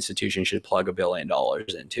that an institution should plug $1 billion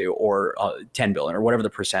into, or 10 billion, or whatever the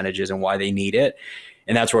percentage is, and why they need it.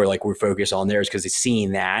 And that's where like we're focused on there, is because it's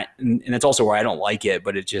seeing that. And that's also why I don't like it,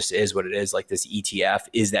 but it just is what it is. Like this ETF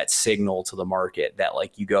is that signal to the market that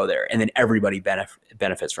like you go there and then everybody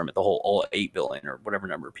benefits from it. The whole all 8 billion or whatever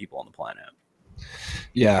number of people on the planet.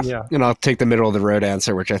 Yeah. And I'll take the middle of the road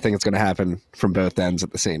answer, which I think is going to happen from both ends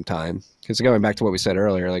at the same time. Because going back to what we said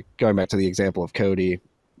earlier, like going back to the example of Cody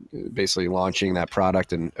basically launching that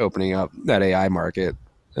product and opening up that AI market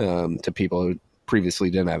to people who previously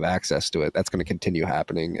didn't have access to it, that's going to continue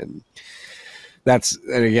happening. And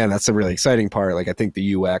and again, that's a really exciting part. Like I think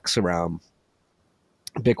the UX around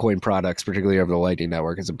Bitcoin products, particularly over the Lightning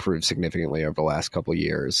Network, has improved significantly over the last couple of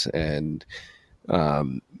years. And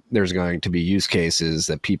there's going to be use cases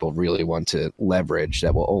that people really want to leverage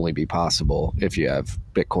that will only be possible if you have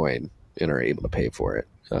Bitcoin and are able to pay for it.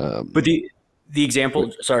 But the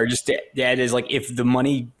example, sorry, just to add is like if the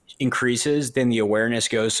money increases, then the awareness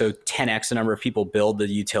goes. So 10x the number of people build the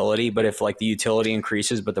utility. But if like the utility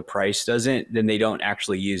increases, but the price doesn't, then they don't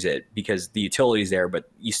actually use it because the utility is there, but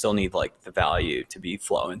you still need like the value to be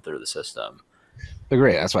flowing through the system.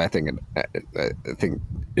 Agree. That's why I think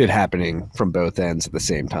it happening from both ends at the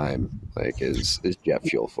same time, like is jet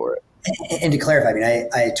fuel for it. And to clarify, I mean,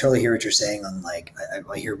 I totally hear what you're saying on like,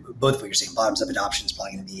 I hear both of what you're saying. Bottoms up adoption is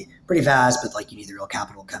probably going to be pretty fast, but like you need the real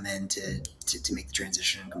capital come in to make the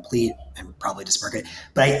transition complete and probably to spark it.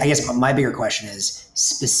 But I guess my bigger question is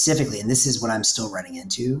specifically, and this is what I'm still running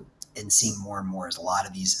into and seeing more and more is a lot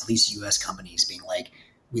of these, at least US companies being like,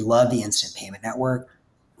 we love the instant payment network.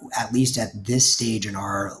 At least at this stage in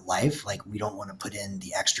our life, like we don't want to put in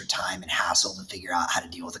the extra time and hassle to figure out how to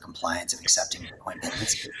deal with the compliance of accepting Bitcoin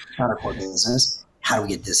payments. It's not our core business. How do we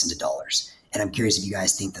get this into dollars? And I'm curious if you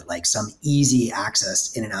guys think that like some easy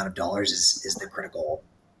access in and out of dollars is the critical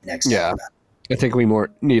next step. Yeah, I think we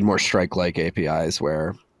need more Strike-like APIs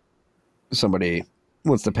where somebody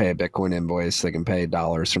wants to pay a Bitcoin invoice, they can pay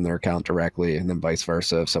dollars from their account directly, and then vice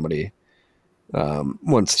versa. If somebody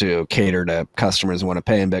wants to cater to customers who want to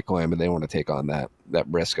pay in Bitcoin, but they want to take on that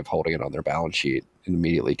risk of holding it on their balance sheet and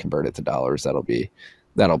immediately convert it to dollars, that'll be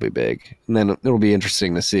big. And then it'll be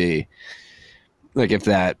interesting to see, like, if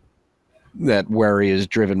that worry is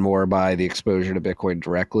driven more by the exposure to Bitcoin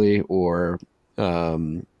directly, or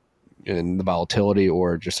in the volatility,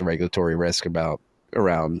 or just the regulatory risk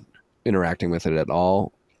around interacting with it at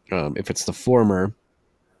all. If it's the former,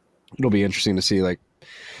 it'll be interesting to see, like,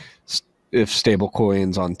 if stable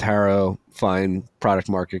coins on Taro find product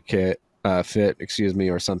market fit,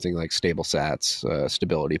 or something like stable sats,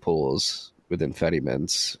 stability pools within Fedi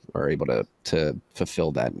mints are able to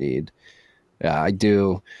fulfill that need. Yeah, I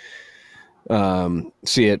do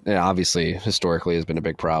see it. Obviously, historically has been a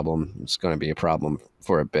big problem. It's going to be a problem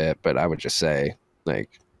for a bit, but I would just say,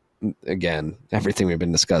 like, again, everything we've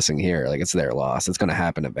been discussing here, like, it's their loss. It's going to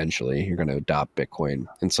happen eventually. You're going to adopt Bitcoin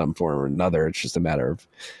in some form or another. It's just a matter of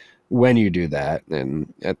when you do that,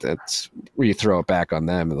 and that's where you throw it back on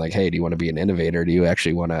them. Like, hey, do you want to be an innovator? Do you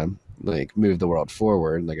actually want to, like, move the world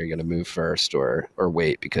forward? Like, are you going to move first or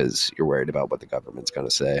wait because you're worried about what the government's going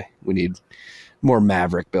to say? We need more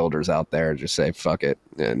maverick builders out there. Just say, fuck it.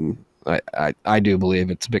 And I do believe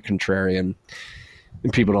it's a bit contrarian,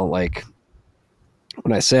 and people don't like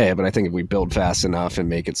when I say it, but I think if we build fast enough and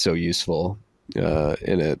make it so useful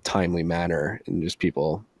in a timely manner, and just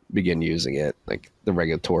people begin using it, like, the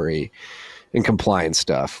regulatory and compliance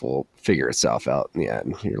stuff will figure itself out in the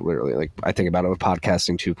end. You're literally, like, I think about it with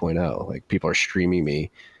podcasting 2.0. Like, people are streaming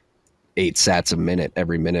me 8 sats a minute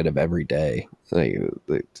every minute of every day. Like,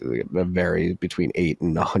 they vary between 8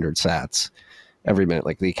 and 100 sats every minute.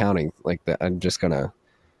 Like, the accounting, like, that, I'm just gonna,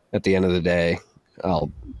 at the end of the day,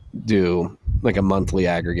 I'll do like a monthly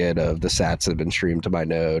aggregate of the sats that have been streamed to my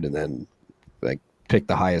node, and then, like, pick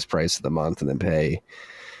the highest price of the month and then pay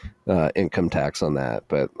income tax on that.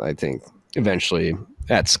 But I think eventually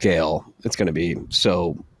at scale, it's going to be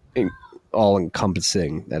so all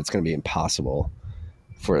encompassing that it's going to be impossible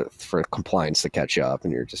for compliance to catch up,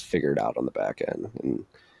 and you're just figured out on the back end. And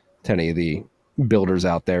to any of the builders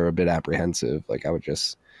out there are a bit apprehensive, like, I would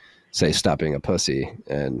just say, stop being a pussy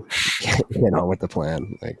and get on with the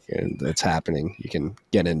plan. Like, it's happening. You can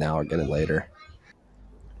get in now or get in later.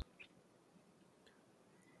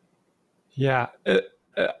 Yeah.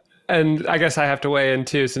 And I guess I have to weigh in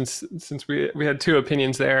too, since we had two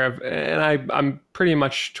opinions there, and I'm pretty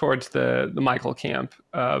much towards the Michael camp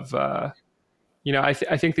of, I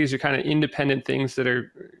think these are kind of independent things that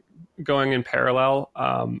are going in parallel.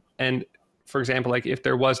 And for example, like, if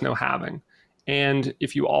there was no halving, and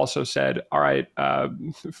if you also said, all right,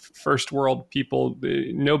 first world people,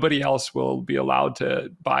 nobody else will be allowed to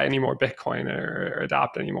buy any more Bitcoin or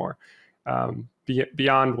adopt anymore,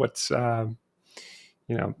 beyond what's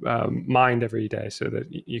mined every day, so that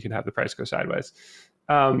you can have the price go sideways.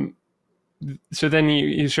 So then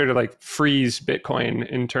you sort of like freeze Bitcoin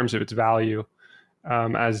in terms of its value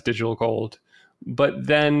as digital gold, but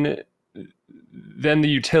then the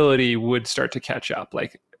utility would start to catch up,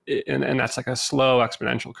 like, and that's like a slow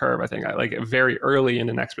exponential curve. I think like very early in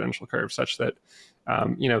an exponential curve, such that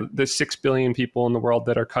the 6 billion people in the world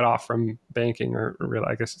that are cut off from banking, or really,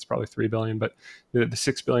 I guess it's probably 3 billion, but the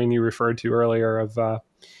 6 billion you referred to earlier of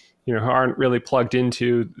who aren't really plugged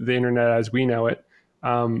into the internet as we know it,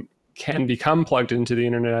 can become plugged into the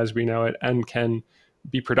internet as we know it and can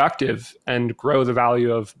be productive and grow the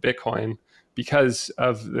value of Bitcoin because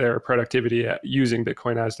of their productivity using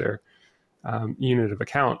Bitcoin as their unit of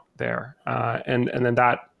account there. And then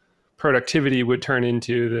that productivity would turn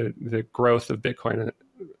into the growth of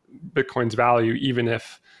Bitcoin's value, even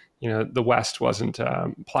if the West wasn't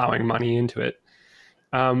plowing money into it.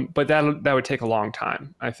 But that would take a long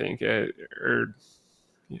time, I think, or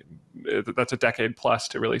that's a decade plus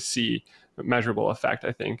to really see a measurable effect,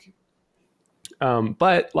 I think.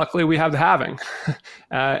 But luckily, we have the halving,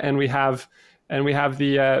 and we have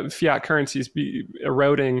the fiat currencies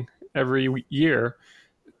eroding every year,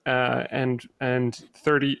 and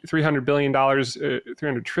 $300 billion,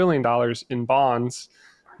 $300 trillion in bonds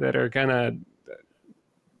that are gonna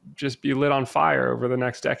just be lit on fire over the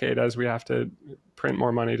next decade as we have to print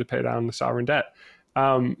more money to pay down the sovereign debt,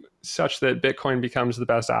 such that Bitcoin becomes the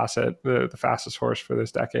best asset, the fastest horse for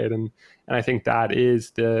this decade. And I think that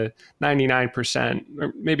is the 99%,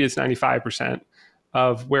 or maybe it's 95%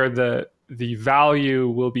 of where the value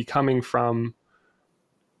will be coming from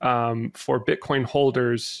for Bitcoin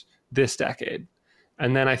holders this decade.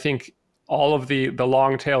 And then I think all of the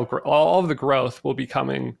long tail, all of the growth will be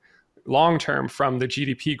coming long-term from the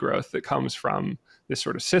GDP growth that comes from this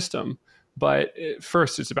sort of system. But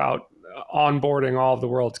first, it's about onboarding all of the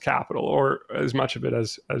world's capital, or as much of it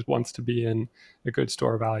as wants to be in a good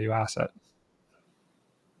store value asset.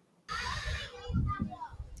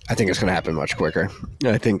 I think it's going to happen much quicker.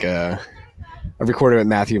 I think I recorded with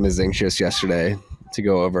Matthew Mazinchus yesterday to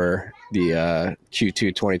go over the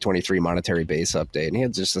Q2 2023 monetary base update. And he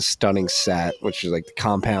had just a stunning stat, which is like the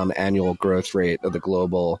compound annual growth rate of the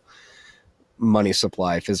global money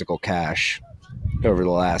supply, physical cash, over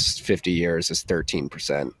the last 50 years is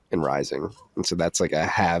 13% and rising. And so that's like a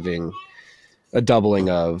doubling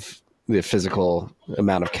of the physical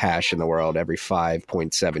amount of cash in the world every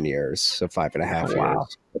 5.7 years. So 5.5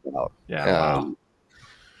 years. About. Yeah. Wow.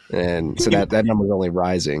 And so that number is only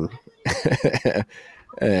rising.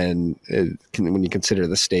 And when you consider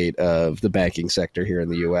the state of the banking sector here in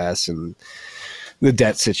the US and the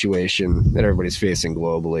debt situation that everybody's facing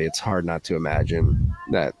globally, it's hard not to imagine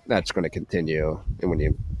that that's going to continue. And when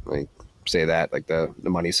you say that, like the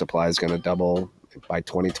money supply is going to double by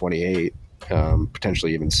 2028,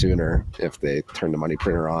 potentially even sooner if they turn the money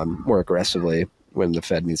printer on more aggressively when the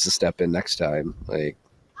Fed needs to step in next time. Like,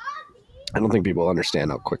 I don't think people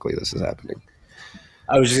understand how quickly this is happening.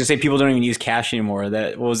 I was just gonna say people don't even use cash anymore.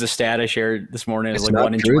 What was the stat I shared this morning? It's like not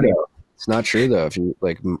 1 in true 20. though. It's not true though. If you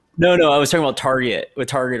like, No, I was talking about Target with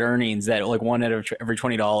Target earnings, that like one out of every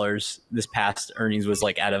 $20 this past earnings was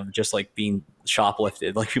like out of just like being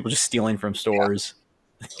shoplifted, like people just stealing from stores.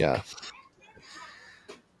 Yeah.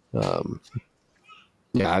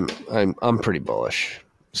 Yeah, I'm pretty bullish,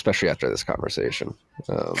 especially after this conversation.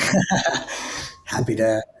 Happy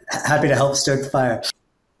to help stoke the fire.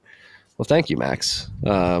 Well, thank you, Max.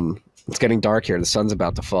 It's getting dark here. The sun's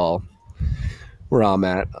about to fall. Where I'm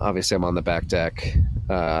at, obviously I'm on the back deck.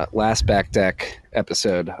 Last back deck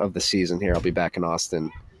episode of the season here. I'll be back in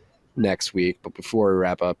Austin next week. But before we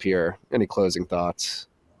wrap up here, any closing thoughts?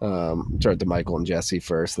 Start to Michael and Jesse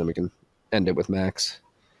first, then we can end it with Max.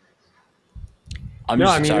 I'm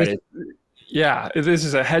just excited. This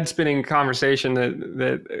is a head spinning conversation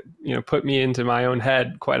that put me into my own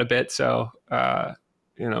head quite a bit. So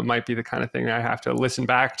it might be the kind of thing I have to listen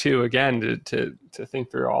back to again to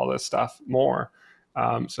think through all this stuff more.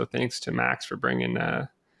 So thanks to Max for bringing a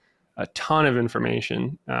ton of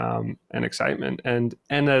information and excitement and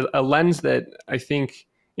a lens that I think,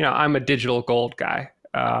 I'm a digital gold guy.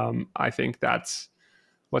 I think that's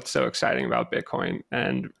what's so exciting about Bitcoin.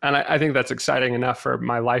 And I think that's exciting enough for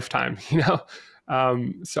my lifetime,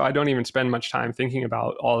 so I don't even spend much time thinking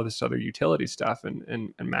about all of this other utility stuff.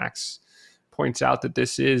 And Max points out that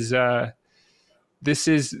this is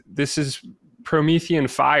Promethean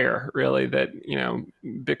fire, really, that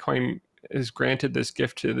Bitcoin is granted this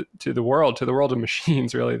gift to the world of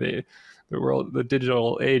machines, really, the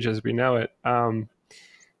digital age as we know it,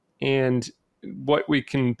 and what we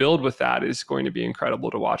can build with that is going to be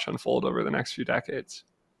incredible to watch unfold over the next few decades.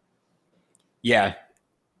 Yeah,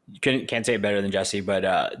 you can't say it better than Jesse, but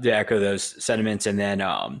to echo those sentiments. And then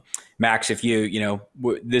Max, if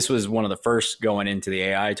this was one of the first going into the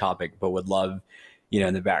AI topic, but would love,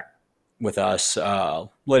 in the back with us,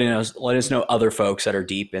 let us know other folks that are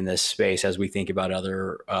deep in this space as we think about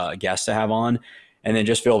other guests to have on. And then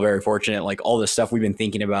just feel very fortunate, like all the stuff we've been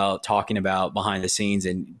thinking about, talking about behind the scenes,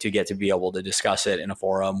 and to get to be able to discuss it in a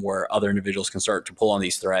forum where other individuals can start to pull on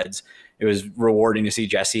these threads. It was rewarding to see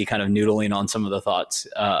Jesse kind of noodling on some of the thoughts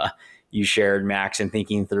you shared, Max, and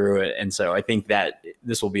thinking through it. And so I think that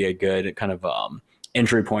this will be a good kind of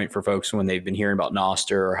entry point for folks when they've been hearing about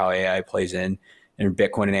NOSTR or how AI plays in, and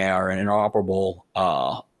Bitcoin and AI are interoperable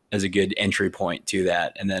as a good entry point to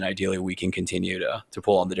that. And then ideally we can continue to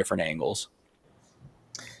pull on the different angles.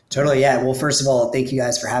 Totally. Yeah. Well, first of all, thank you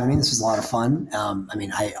guys for having me. This was a lot of fun. I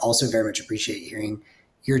mean, I also very much appreciate hearing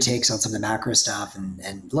your takes on some of the macro stuff.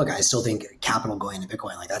 And look, I still think capital going into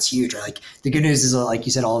Bitcoin, like that's huge. Right? Like the good news is, like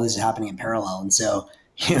you said, all of this is happening in parallel. And so,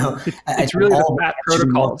 you know, it's really the fat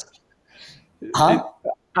protocols.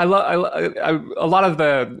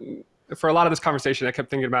 For a lot of this conversation, I kept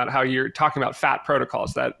thinking about how you're talking about fat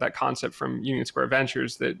protocols, that concept from Union Square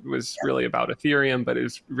Ventures that was really about Ethereum, but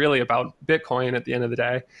is really about Bitcoin at the end of the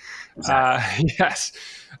day. Exactly. Yes.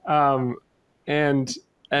 And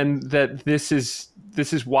that this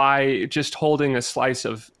is why just holding a slice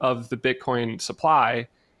of the Bitcoin supply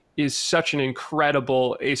is such an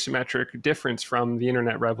incredible asymmetric difference from the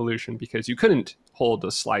internet revolution, because you couldn't hold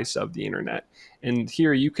a slice of the internet. And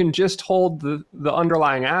here you can just hold the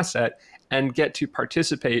underlying asset and get to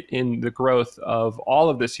participate in the growth of all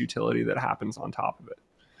of this utility that happens on top of it.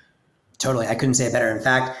 Totally. I couldn't say it better. In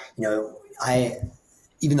fact, you know,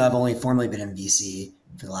 even though I've only formally been in VC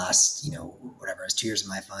for the last, you know, whatever, it was 2 years of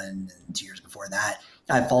my fund and 2 years before that,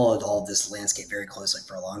 I followed all of this landscape very closely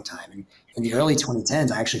for a long time. And in the early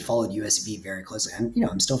 2010s, I actually followed USV very closely. And, you know,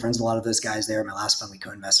 I'm still friends with a lot of those guys there. My last fund, we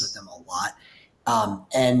co-invested with them a lot.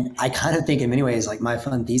 And I kind of think in many ways, like my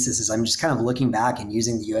fun thesis is I'm just kind of looking back and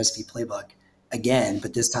using the USV playbook again,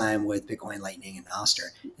 but this time with Bitcoin, Lightning, and NOSTR.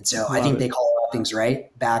 And so I think they called things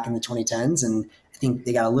right back in the 2010s. And I think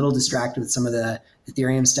they got a little distracted with some of the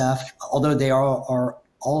Ethereum stuff, although they are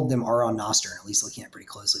all of them are on NOSTR, at least looking at pretty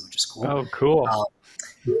closely, which is cool. Oh, cool.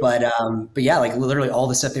 But yeah, like literally all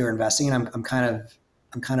the stuff they were investing in, I'm kind of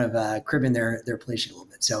cribbing their play sheet a little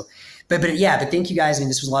bit. So, but thank you guys. I mean,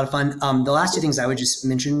 this was a lot of fun. The last two things I would just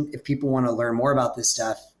mention, if people want to learn more about this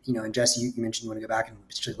stuff, you know, and Jesse, you mentioned you want to go back and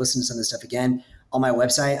listen to some of this stuff again on my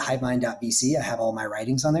website, hivemind.vc. I have all my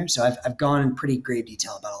writings on there. So I've gone in pretty great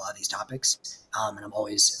detail about a lot of these topics. And I'm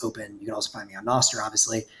always open. You can also find me on NOSTR,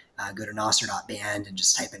 obviously. Go to nostr.band and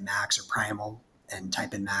just type in Max or Primal and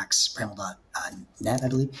type in Max, primal.net, I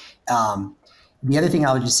believe. The other thing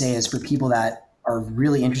I would just say is for people that are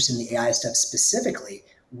really interested in the AI stuff specifically,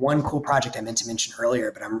 one cool project I meant to mention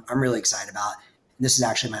earlier, but I'm really excited about, and this is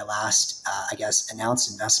actually my last,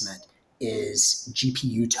 announced investment, is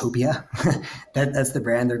GPUtopia. That's the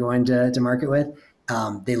brand they're going to market with.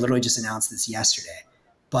 They literally just announced this yesterday.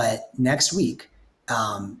 But next week,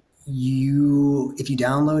 if you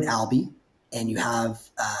download Albi and you have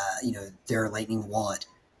their Lightning wallet,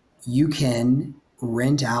 you can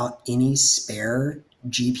rent out any spare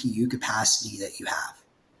GPU capacity that you have.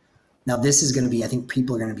 Now, this is going to be, I think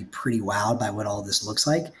people are going to be pretty wowed by what all this looks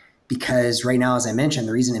like, because right now, as I mentioned,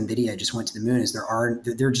 the reason NVIDIA just went to the moon is there are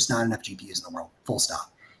just not enough GPUs in the world, full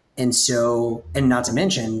stop. And so, and not to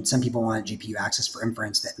mention, some people want GPU access for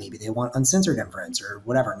inference that maybe they want uncensored inference or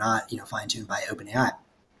whatever, not, fine-tuned by OpenAI.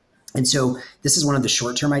 And so this is one of the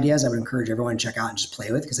short-term ideas I would encourage everyone to check out and just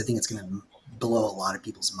play with, because I think it's going to blow a lot of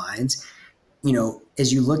people's minds.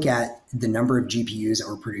 As you look at the number of GPUs that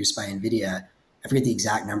were produced by NVIDIA, I forget the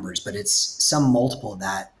exact numbers, but it's some multiple of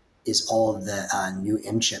that is all of the new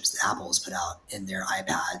M chips that Apple has put out in their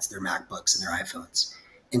iPads, their MacBooks, and their iPhones.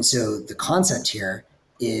 And so the concept here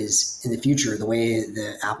is, in the future, the way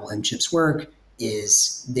the Apple M chips work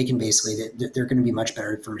is they can they're going to be much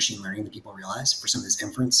better for machine learning than people realize for some of this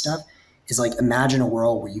inference stuff. Is like, imagine a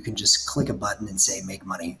world where you can just click a button and say, make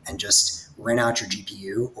money, and just rent out your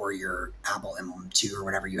GPU or your Apple M2 or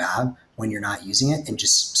whatever you have when you're not using it, and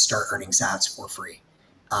just start earning sats for free.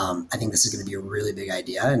 I think this is going to be a really big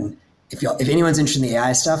idea. And if anyone's interested in the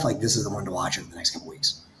AI stuff, like, this is the one to watch over the next couple of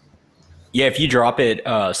weeks. Yeah, if you drop it,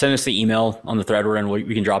 send us the email on the thread we're in.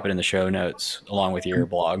 We can drop it in the show notes along with your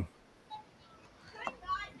blog.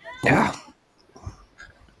 Yeah.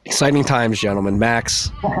 Exciting times, gentlemen. Max,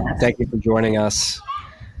 thank you for joining us.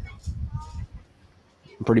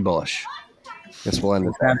 I'm pretty bullish. Guess we'll end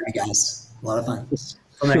with that. Guys, a lot of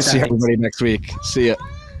fun. See everybody next week. See ya.